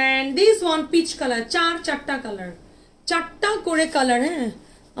 And this one peach colour, 4টা কালার, 4টা করে কালার। হ্যাঁ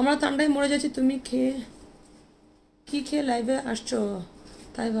আমরা ঠান্ডায় মরে যাচ্ছি, তুমি খেয়ে কি খেয়ে লাইভে আসছো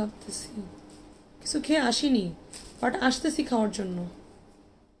তাই ভাবতেছি। কিছু খেয়ে আসিনি, বাট আসতেছি খাওয়ার জন্য।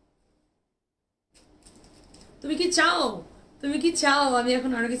 তুমি কি চাও, তুমি কি চাও আমি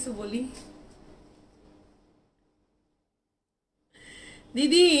এখন আরো কিছু বলি?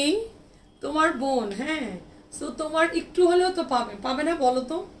 দিদি তোমার বোন, হ্যাঁ সো তোমার একটু হলেও তো পাবে, পাবে না বলো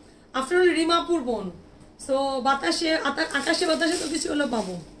তো? আফটার অল রিমাপুর বোন, সো বাতাসে আকাশে বাতাসে তো কিছু হলেও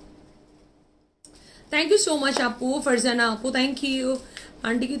পাবো। থ্যাংক ইউ সো মাচ আপু, ফারজানা আপু থ্যাংক ইউ।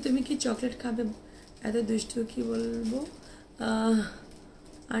 আন্টি কি তুমি কি চকলেট খাবে? এত দুষ্টু কি বলবো।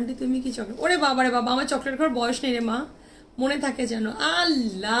 আন্টি তুমি কি চকলেট? ওরে বাবা রে বাবা, আমার চকলেট খাওয়ার বয়স নেই রে মা, মনে থাকে যেন।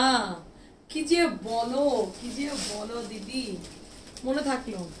 আল্লাহ কি যে বলো, কি যে বলো দিদি, মনে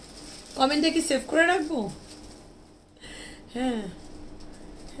থাকলো। কমেন্টে কি সেভ করে রাখবো? হ্যাঁ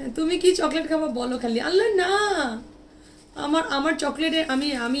হ্যাঁ তুমি কি চকলেট খাবো বলো খালি। আল্লাহ না, আমার চকলেটে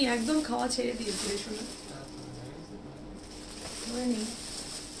আমি একদম খাওয়া ছেড়ে দিয়েছি রে শোনা।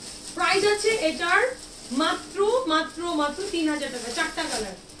 প্রাইস আছে এটার মাত্র মাত্র মাত্র 3000 টাকা। 4টা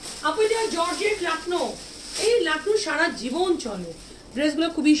কালার আপু। এটা জর্জেট লাকনো, এই লাকনো সারা জীবন চলে। ড্রেসগুলো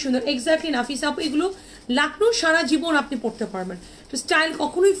খুবই সুন্দর। এক্স্যাক্টলি নাফিসা আপু, এগুলো লাকনো সারা জীবন আপনি পরতে পারবেন। তো স্টাইল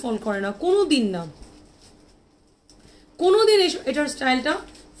কখনোই ফল করে না, কোনো দিন না, কোনোদিন এটার স্টাইলটা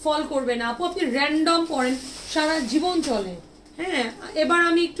ফল করবে না আপু। আপনি র্যান্ডম পরেন, সারা জীবন চলে। হ্যাঁ এবার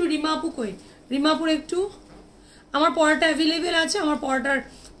আমি একটু রিমাপু কই, রিমাপুর একটু আমার পড়াটা অ্যাভেলেবেল আছে। আমার পড়াটার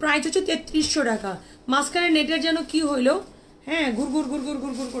প্রাইস হচ্ছে 3300 টাকা। মাঝখানে নেটের যেন কি হইলো, হ্যাঁ ঘুরঘুর ঘুরঘুর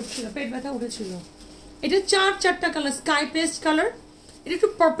ঘুরঘুর করছিল, পেট ব্যথা উঠেছিল। এটা 4টা কালার, স্কাই পেস্ট কালার, এটা একটু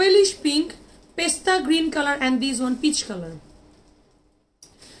পার্পলিশ পিঙ্ক, পেস্তা green colour and this one peach colour.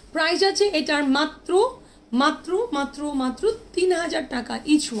 Price আছে এটার মাত্র মাত্র মাত্র মাত্র 3000 টাকা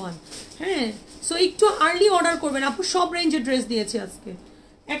ইচ ওয়ান। হ্যাঁ সো একটু আর্লি অর্ডার করবেন আপু। সব রেঞ্জের ড্রেস দিয়েছি আজকে,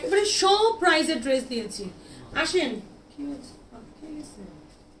 একেবারে সব প্রাইসের ড্রেস দিয়েছি। আসেন কি হয়েছে?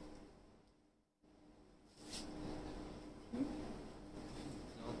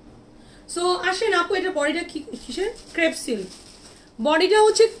 সো আসেন আপু, এটা বডিটা কিসের? Crepe silk. বডিটা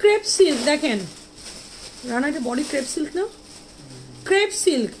হচ্ছে ক্রেপ সিল্ক, দেখেন রানা এটা বডি ক্রেপ সিল্ক না, ক্রেপ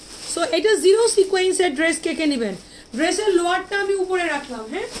সিল্ক। সো এটা 0 সিকোয়েন্সের ড্রেস কে কে নেবেন। ড্রেসের লোয়ারটা আমি উপরে রাখলাম,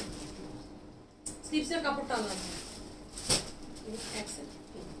 হ্যাঁ স্লিপসের কাপড়টা আলাদা।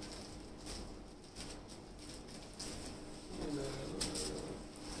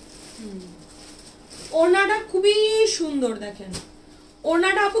 ওড়নাটা খুবই সুন্দর দেখেন,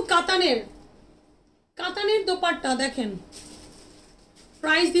 ওড়নাটা আপু কাতানের, কাতানের দোপাট্টা দেখেন।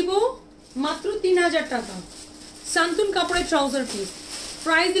 প্রাইস দিব মাত্র 3000 টাকা। শান্তন কাপড়ের ট্রাউজার পিস,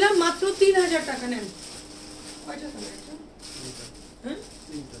 প্রাইস দিলাম মাত্র 3000 টাকা। নেন কয়টা কালার এটা? হ্যাঁ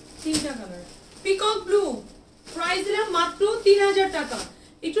তিনটা কালার। পিকক ব্লু, প্রাইস দিলাম মাত্র 3000 টাকা।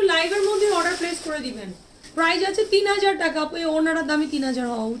 একটু লাইভের মধ্যে অর্ডার প্লেস করে দিবেন। প্রাইস আছে 3000 টাকা। আপু এই ওড়নাটার দামই 3000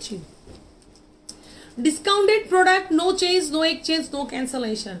 হওয়া উচিত। Discounted product, no change, no exchange, no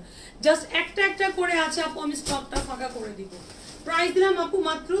cancellation. Just একটা একটা করে আছে আপু, আমি স্টকটা ফাঁকা করে দিব। প্রাইস দিলাম আপু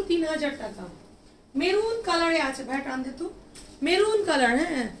মাত্র 3000 টাকা। মেরুন কালারে আছে ভাই, টান দে তো। মেরুন কালার,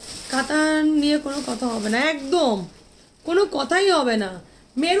 হ্যাঁ কাতান নিয়ে কোনো কথা হবে না, একদম কোনো কথাই হবে না।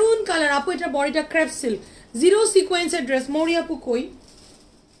 মেরুন কালার আপু, এটা বডিটা ক্রেপ সিল্ক, জিরো সিকোয়েন্সের ড্রেস। মৌরি আপু কই?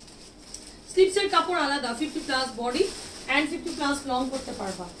 স্লিপসের কাপড় আলাদা, 50+ বডি অ্যান্ড 50+ লং করতে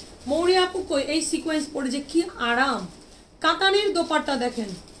পারবা। মৌরি আপু কই? এই সিকোয়েন্স পরে যে কি আরাম। কাতানের দোপাট্টা দেখেন।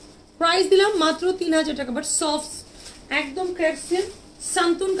 প্রাইস দিলাম মাত্র 3000 টাকা, বাট সফট, একদম ক্রেপ সিল্ক,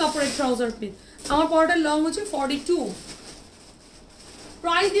 শান্তন কাপড়ের ট্রাউজার পিস। আমার পরাটার লং হচ্ছে 42।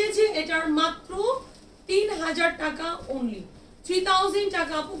 প্রাইস দিয়েছি এটার মাত্র 3000 টাকা অনলি। 3000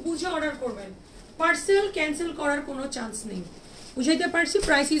 টাকা আপু বুঝে অর্ডার করবেন, পার্সেল ক্যান্সেল করার কোনো চান্স নেই। বুঝাইতে পারছি?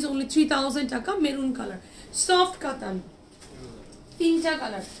 প্রাইস ইজ অনলি 3000 টাকা। মেরুন কালার, সফট কাতান, তিনটা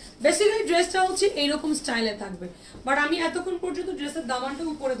কালার। বেসিক্যালি ড্রেসটা হচ্ছে এইরকম স্টাইলে থাকবে, বাট আমি এতক্ষণ পর্যন্ত ড্রেসের দামানটা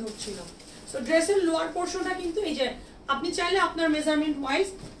উপরে ধরছিলাম। সো ড্রেসের লোয়ার পোর্শনটা কিন্তু এই যে আপনি চাইলে আপনার মেজারমেন্ট ওয়াইজ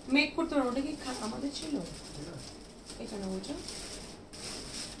মেক করতে পারবেন। ওটা কি আমাদের ছিল এখানে? বলছো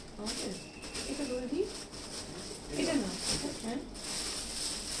এটা ধরে দিই, এটা না, হ্যাঁ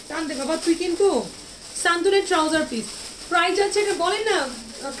টান দে বাবা তুই। কিন্তু শান্তনের ট্রাউজার পিস, প্রাইস আছে এটা বলেন না।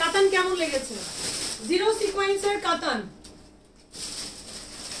 কাতান কেমন লেগেছে? জিরো সিকোয়েন্সের কাতান,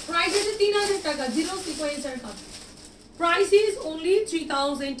 প্রাইস আছে 3000 টাকা। জিরো সিকোয়েন্সের কাতান, প্রাইস ইজ অনলি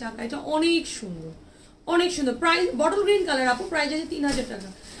 3000 টাকা। এটা অনেক সুন্দর, অনেক সুন্দর। প্রাইস বটল গ্রিন কালার আপু, প্রাইস আছে 3000 টাকা।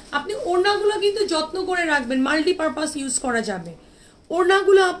 আপনি ওড়নাগুলো কিন্তু যত্ন করে রাখবেন, মাল্টিপারপাস ইউজ করা যাবে।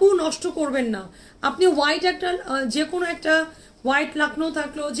 ওড়নাগুলো আপু নষ্ট করবেন না। আপনি হোয়াইট একটা, যে কোনো একটা হোয়াইট লাকনো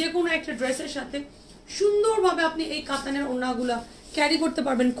থাকলো, যে কোনো একটা ড্রেসের সাথে সুন্দরভাবে আপনি এই কাতানের ওড়নাগুলো ক্যারি করতে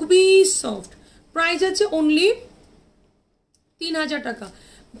পারবেন, খুবই সফট। প্রাইস আছে অনলি 3000 টাকা।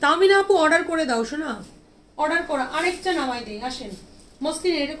 তামিনা আপু অর্ডার করে দাও শোনা, অর্ডার করা। আরেকটা নামাই দেই, আসেন।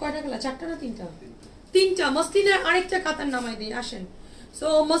 মসলিনের এটা কয়টা কালার? চারটা না তিনটা? তিনটা। মসলিনের আরেকটা কাতান নামাই দেই, আসেন। সো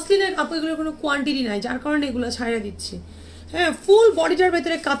মসলিনের আপু এগুলোর কোনো কোয়ান্টিটি নাই, যার কারণে এগুলো ছাড়া দিচ্ছি। হ্যাঁ ফুল বডিটার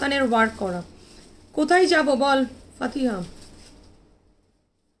ভেতরে কাতানের ওয়ার্ক করা। কোথায় যাব বল ফাতিহা?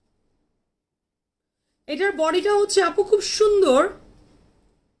 এটার বডিটা হচ্ছে আপু খুব সুন্দর,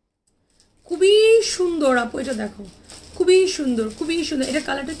 খুবই সুন্দর আপু। এটা দেখো খুবই সুন্দর, খুবই সুন্দর। এটা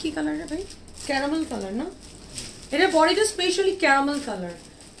কালারটা কি কালার রে ভাই? ক্যারামেল কালার না? এটা বডিটা স্পেশালি ক্যারামেল কালার,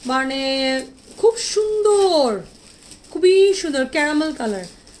 মানে খুব সুন্দর, খুবই সুন্দর ক্যারামেল কালার।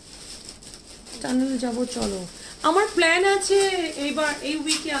 টানেল যাব চলো। আমার প্ল্যান আছে এইবার এই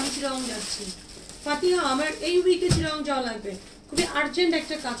উইকে আমি চিরাং যাচ্ছি ফাতিহা, আমার এই উইকে চিরাং যাওয়া লাগবে, খুবই আর্জেন্ট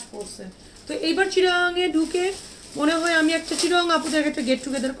একটা কাজ পড়ছে। তো এইবার চিরাঙে ঢুকে মনে হয় আমি একটা চিরাং আপুদের একটা গেট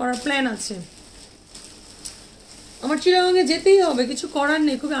টুগেদার করার প্ল্যান আছে। আমার চিরাঙে যেতেই হবে, কিছু করার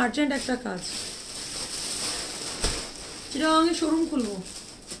নেই, খুবই আর্জেন্ট একটা কাজ। চিরাঙে শোরুম খুলবো,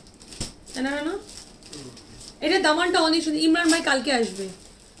 তাই না? না এটার দামানটা অনেক সুন্দর। ইমরান ভাই কালকে আসবে।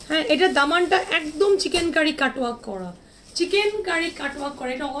 হ্যাঁ এটার দামানটা একদম চিকেন কারি কাটওয়ার্ক করা, চিকেন কারি কাটওয়ার্ক করা,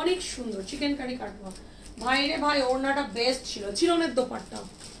 এটা অনেক সুন্দর চিকেন কারি কাটওয়ার্ক। ভাই রে ভাই ওড়নাটা বেস্ট ছিল। চিরনের দোপাট্টা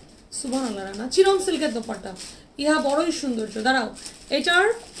সুবহানাল্লাহ, না চিরন সিল্কের দোপাট্টা, ইহা বড়ই সৌন্দর্য। দাঁড়াও, এটার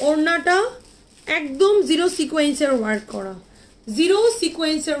ওড়নাটা একদম জিরো সিকোয়েন্সের ওয়ার্ক করা, জিরো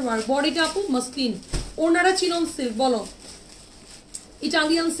সিকোয়েন্সের ওয়ার্ক। বডিটা আপু মসলিন, ওড়নাটা চিরন সিল্ক, বলো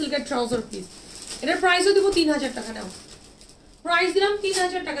ইটালিয়ান সিল্কের ট্রাউজার পিস। এটার প্রাইসও দেবো 3000 টাকা। নাও প্রাইস দিলাম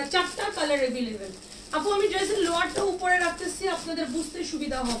 3000 টাকা। চারটা কালার অ্যাভেলেবেল আপু। আমি ড্রেসের লোয়ারটা উপরে রাখতেছি, আপনাদের বুঝতে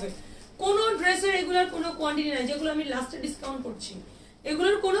সুবিধা হবে। কোন ড্রেসের এগুলোর কোনো কোয়ান্টিটি নাই, যেগুলো আমি লাস্টে ডিসকাউন্ট করছি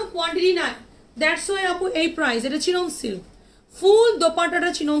এগুলোর কোনো কোয়ান্টিটি নাই। দ্যাটস ওয়াই আপু এই প্রাইস। এটা চিনন সিল্ক, ফুল দোপাট্টাটা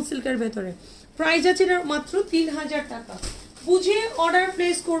চিনন সিল্কের ভেতরে। প্রাইস আছে এটা মাত্র 3000 টাকা। বুঝে অর্ডার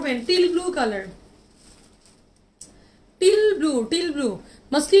প্লেস করবেন। Teal blue colour, teal blue, teal blue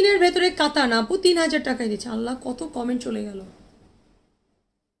মসলিনের ভেতরে কাতান আপু 3000 টাকায় দিচ্ছে। আল্লাহ কত কমেন্ট চলে গেল।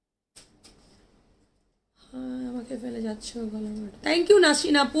 আমাকে ফেলে যাচ্ছ গলার মালা। থ্যাংক ইউ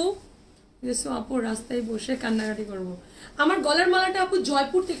নাসিন আপু। আপু রাস্তায় বসে কান্নাকাটি করবো। আমার গলার মালাটা আপু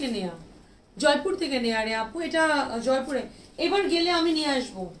জয়পুর থেকে নেয়া, জয়পুর থেকে নেয়া রে আপু। এটা জয়পুরে, এবার গেলে আমি নিয়ে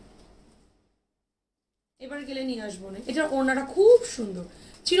আসবো, এবার গেলে নিয়ে আসবো না। এটার ওড়নাটা খুব সুন্দর,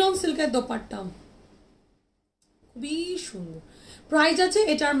 চিরন সিল্কের দোপাট্টা, খুবই সুন্দর। প্রাইস আছে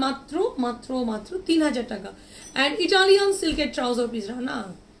এটার মাত্র মাত্র মাত্র 3000 টাকা। অ্যান্ড ইটালিয়ান সিল্কের ট্রাউজার পিস না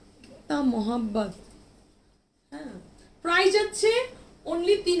তা মোহাব্বত। হ্যাঁ, প্রাইস আছে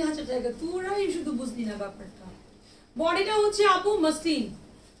অনলি 3000 টাকা। তোরাই শুধু বুঝলি না ব্যাপারটা। বডিটা হচ্ছে আপু মসলিন,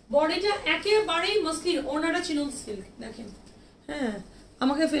 বডিটা একেবারেই মসলিন, ওনাটা চিনন সিল্ক দেখেন। হ্যাঁ,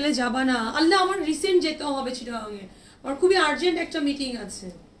 আমাকে ফেলে যাবা না আল্লাহ, আমার রিসেন্ট যেতে হবে চিটাগাংয়ে, আমার খুবই আর্জেন্ট একটা মিটিং আছে,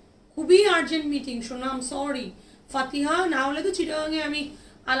 খুবই আর্জেন্ট মিটিং সোনাম, সরি ফাতিহা, না হলে তো চিটাগাংয়ে আমি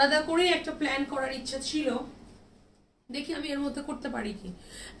আলাদা করে একটা প্ল্যান করার ইচ্ছা ছিল, দেখি আমি এর মধ্যে করতে পারি কি।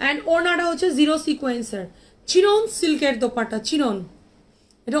 অ্যান্ড ওনাটা হচ্ছে জিরো সিকোয়েন্সার চিনন সিল্কের দোপাট্টা, চিনন,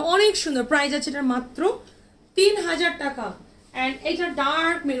 এটা অনেক সুন্দর। প্রাইস আছে এটার মাত্র 3000 টাকা। অ্যান্ড এটা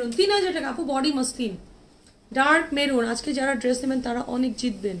ডার্ক মেরুন, 3000 টাকা আপু, বডি মসলিন ডার্ক মেরুন। আজকে যারা ড্রেস নেবেন তারা অনেক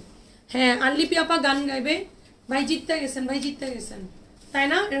জিতবেন। হ্যাঁ, আনলিপি আপা গান গাইবে, ভাই জিততে গেছেন, ভাই জিততে গেছেন, তাই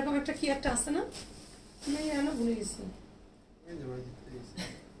না? এরকম একটা কি একটা আছে না, না ভুলে গেছি,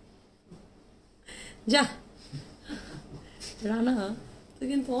 যা রানা তো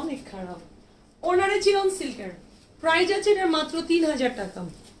কিন্তু অনেক খারাপ। ওনারে চিনন সিল্কের, প্রাইস আছে এটার মাত্র 3000 টাকা।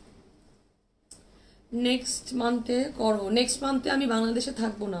 নেক্সট মান্থে করো, নেক্সট মান্থে আমি বাংলাদেশে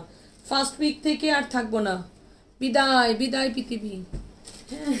থাকবো না, ফার্স্ট উইক থেকে আর থাকবো না, বিদায় বিদায় পৃথিবী।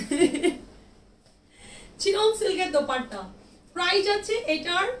 চিনন সিল্কের দোপাট্টা, প্রাইস আছে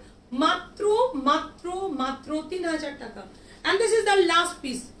এটার মাত্র মাত্র মাত্র 3000 টাকা। And this is the last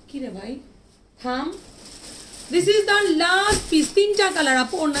piece. কি রে ভাই থাম, this is the last piece. 3টা কালার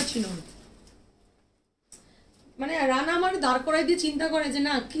আপু, ওড়না চিনন। মানে রানা আমার দাঁড় করাই দিয়ে চিন্তা করে যে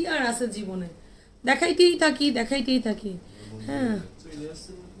না কি আর আছে জীবনে, দেখাইতেই থাকি দেখাইতেই থাকি। হ্যাঁ,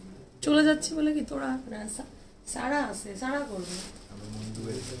 চলে যাচ্ছে বলে কি তোরা, সারা আছে, সারা করবে,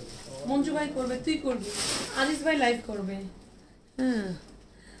 মঞ্জু ভাই করবে, তুই করবি, আজিজ ভাই লাইভ করবে। হ্যাঁ,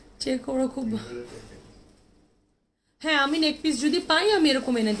 চেক করো খুব। হ্যাঁ, আমি নেক পিস যদি পাই আমি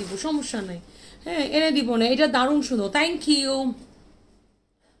এরকম এনে দিব, সমস্যা নাই। হ্যাঁ, এনে দিব না, এটা দারুণ সুন্দর, থ্যাংক ইউ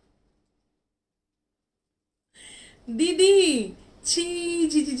দিদি। ছি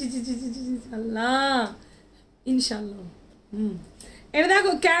জি জি জি জি জি জি জি আল্লাহ, ইনশাল্লাহ। এটা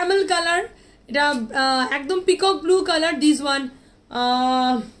দেখো ক্যারামেল কালার, এটা একদম peacock blue colour, this one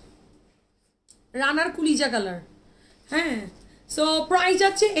runner কুলিজা colour. হ্যাঁ, সো প্রাইস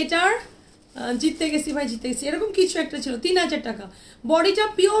আছে এটার, জিততে গেছি ভাই, জিততে গেছি, এরকম কিছু একটা ছিল, 3000 টাকা। বডিটা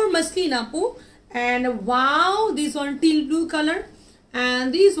পিওর মাসলিন আপু। And wow, this one teal blue colour and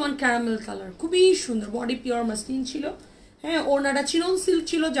this one caramel colour, খুবই সুন্দর, বডি পিওর মাসলিন ছিল। হ্যাঁ, ওনারা চিনন সিল্ক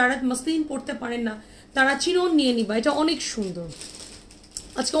ছিল, যারা মাসলিন পরতে পারেন না তারা চিনন নিয়ে নিবা, এটা অনেক সুন্দর।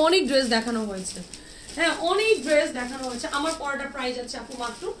 আজকে অনেক ড্রেস দেখানো হয়েছে, হ্যাঁ অনেক ড্রেস দেখানো হয়েছে। আমার পরাটার প্রাইস আছে আপু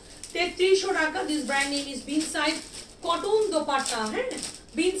মাত্র 3300 টাকা। This brand name is bin side cotton dupatta. হ্যাঁ,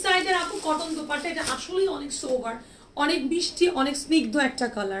 বিন সাইডের আপু কটন দোপাট্টা, এটা আসলেই অনেক সোবার, অনেক মিষ্টি, অনেক স্নিগ্ধ একটা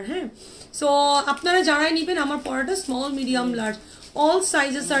কালার। হ্যাঁ, সো আপনারা যারাই নেবেন, আমার পরাটা small medium large all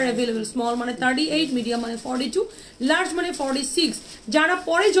sizes আর অ্যাভেলেবল। স্মল মানে 38, মিডিয়াম মানে 42, লার্জ মানে 46। যারা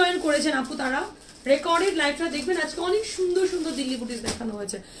পরে জয়েন করেছেন আপু তারা রেকর্ডেড লাইভটা দেখবেন। আজকে অনেক সুন্দর সুন্দর দিল্লি বুটিস দেখানো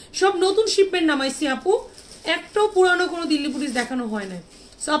হয়েছে, সব নতুন শিপমেন্ট নামাইছি আপু, একটাও পুরানো কোনো দিল্লি বুটিস দেখানো হয় না।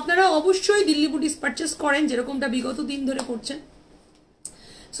 সো আপনারা অবশ্যই দিল্লি বুটিস পারচেস করেন, যেরকমটা বিগত দিন ধরে করছেন।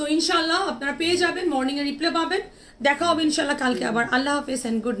 সো ইনশাল্লাহ আপনারা পেয়ে যাবেন, মর্নিং এ রিপ্লে পাবেন। দেখা হবে ইনশাল্লাহ কালকে আবার। আল্লাহ হাফেজ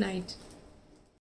এন্ড গুড নাইট।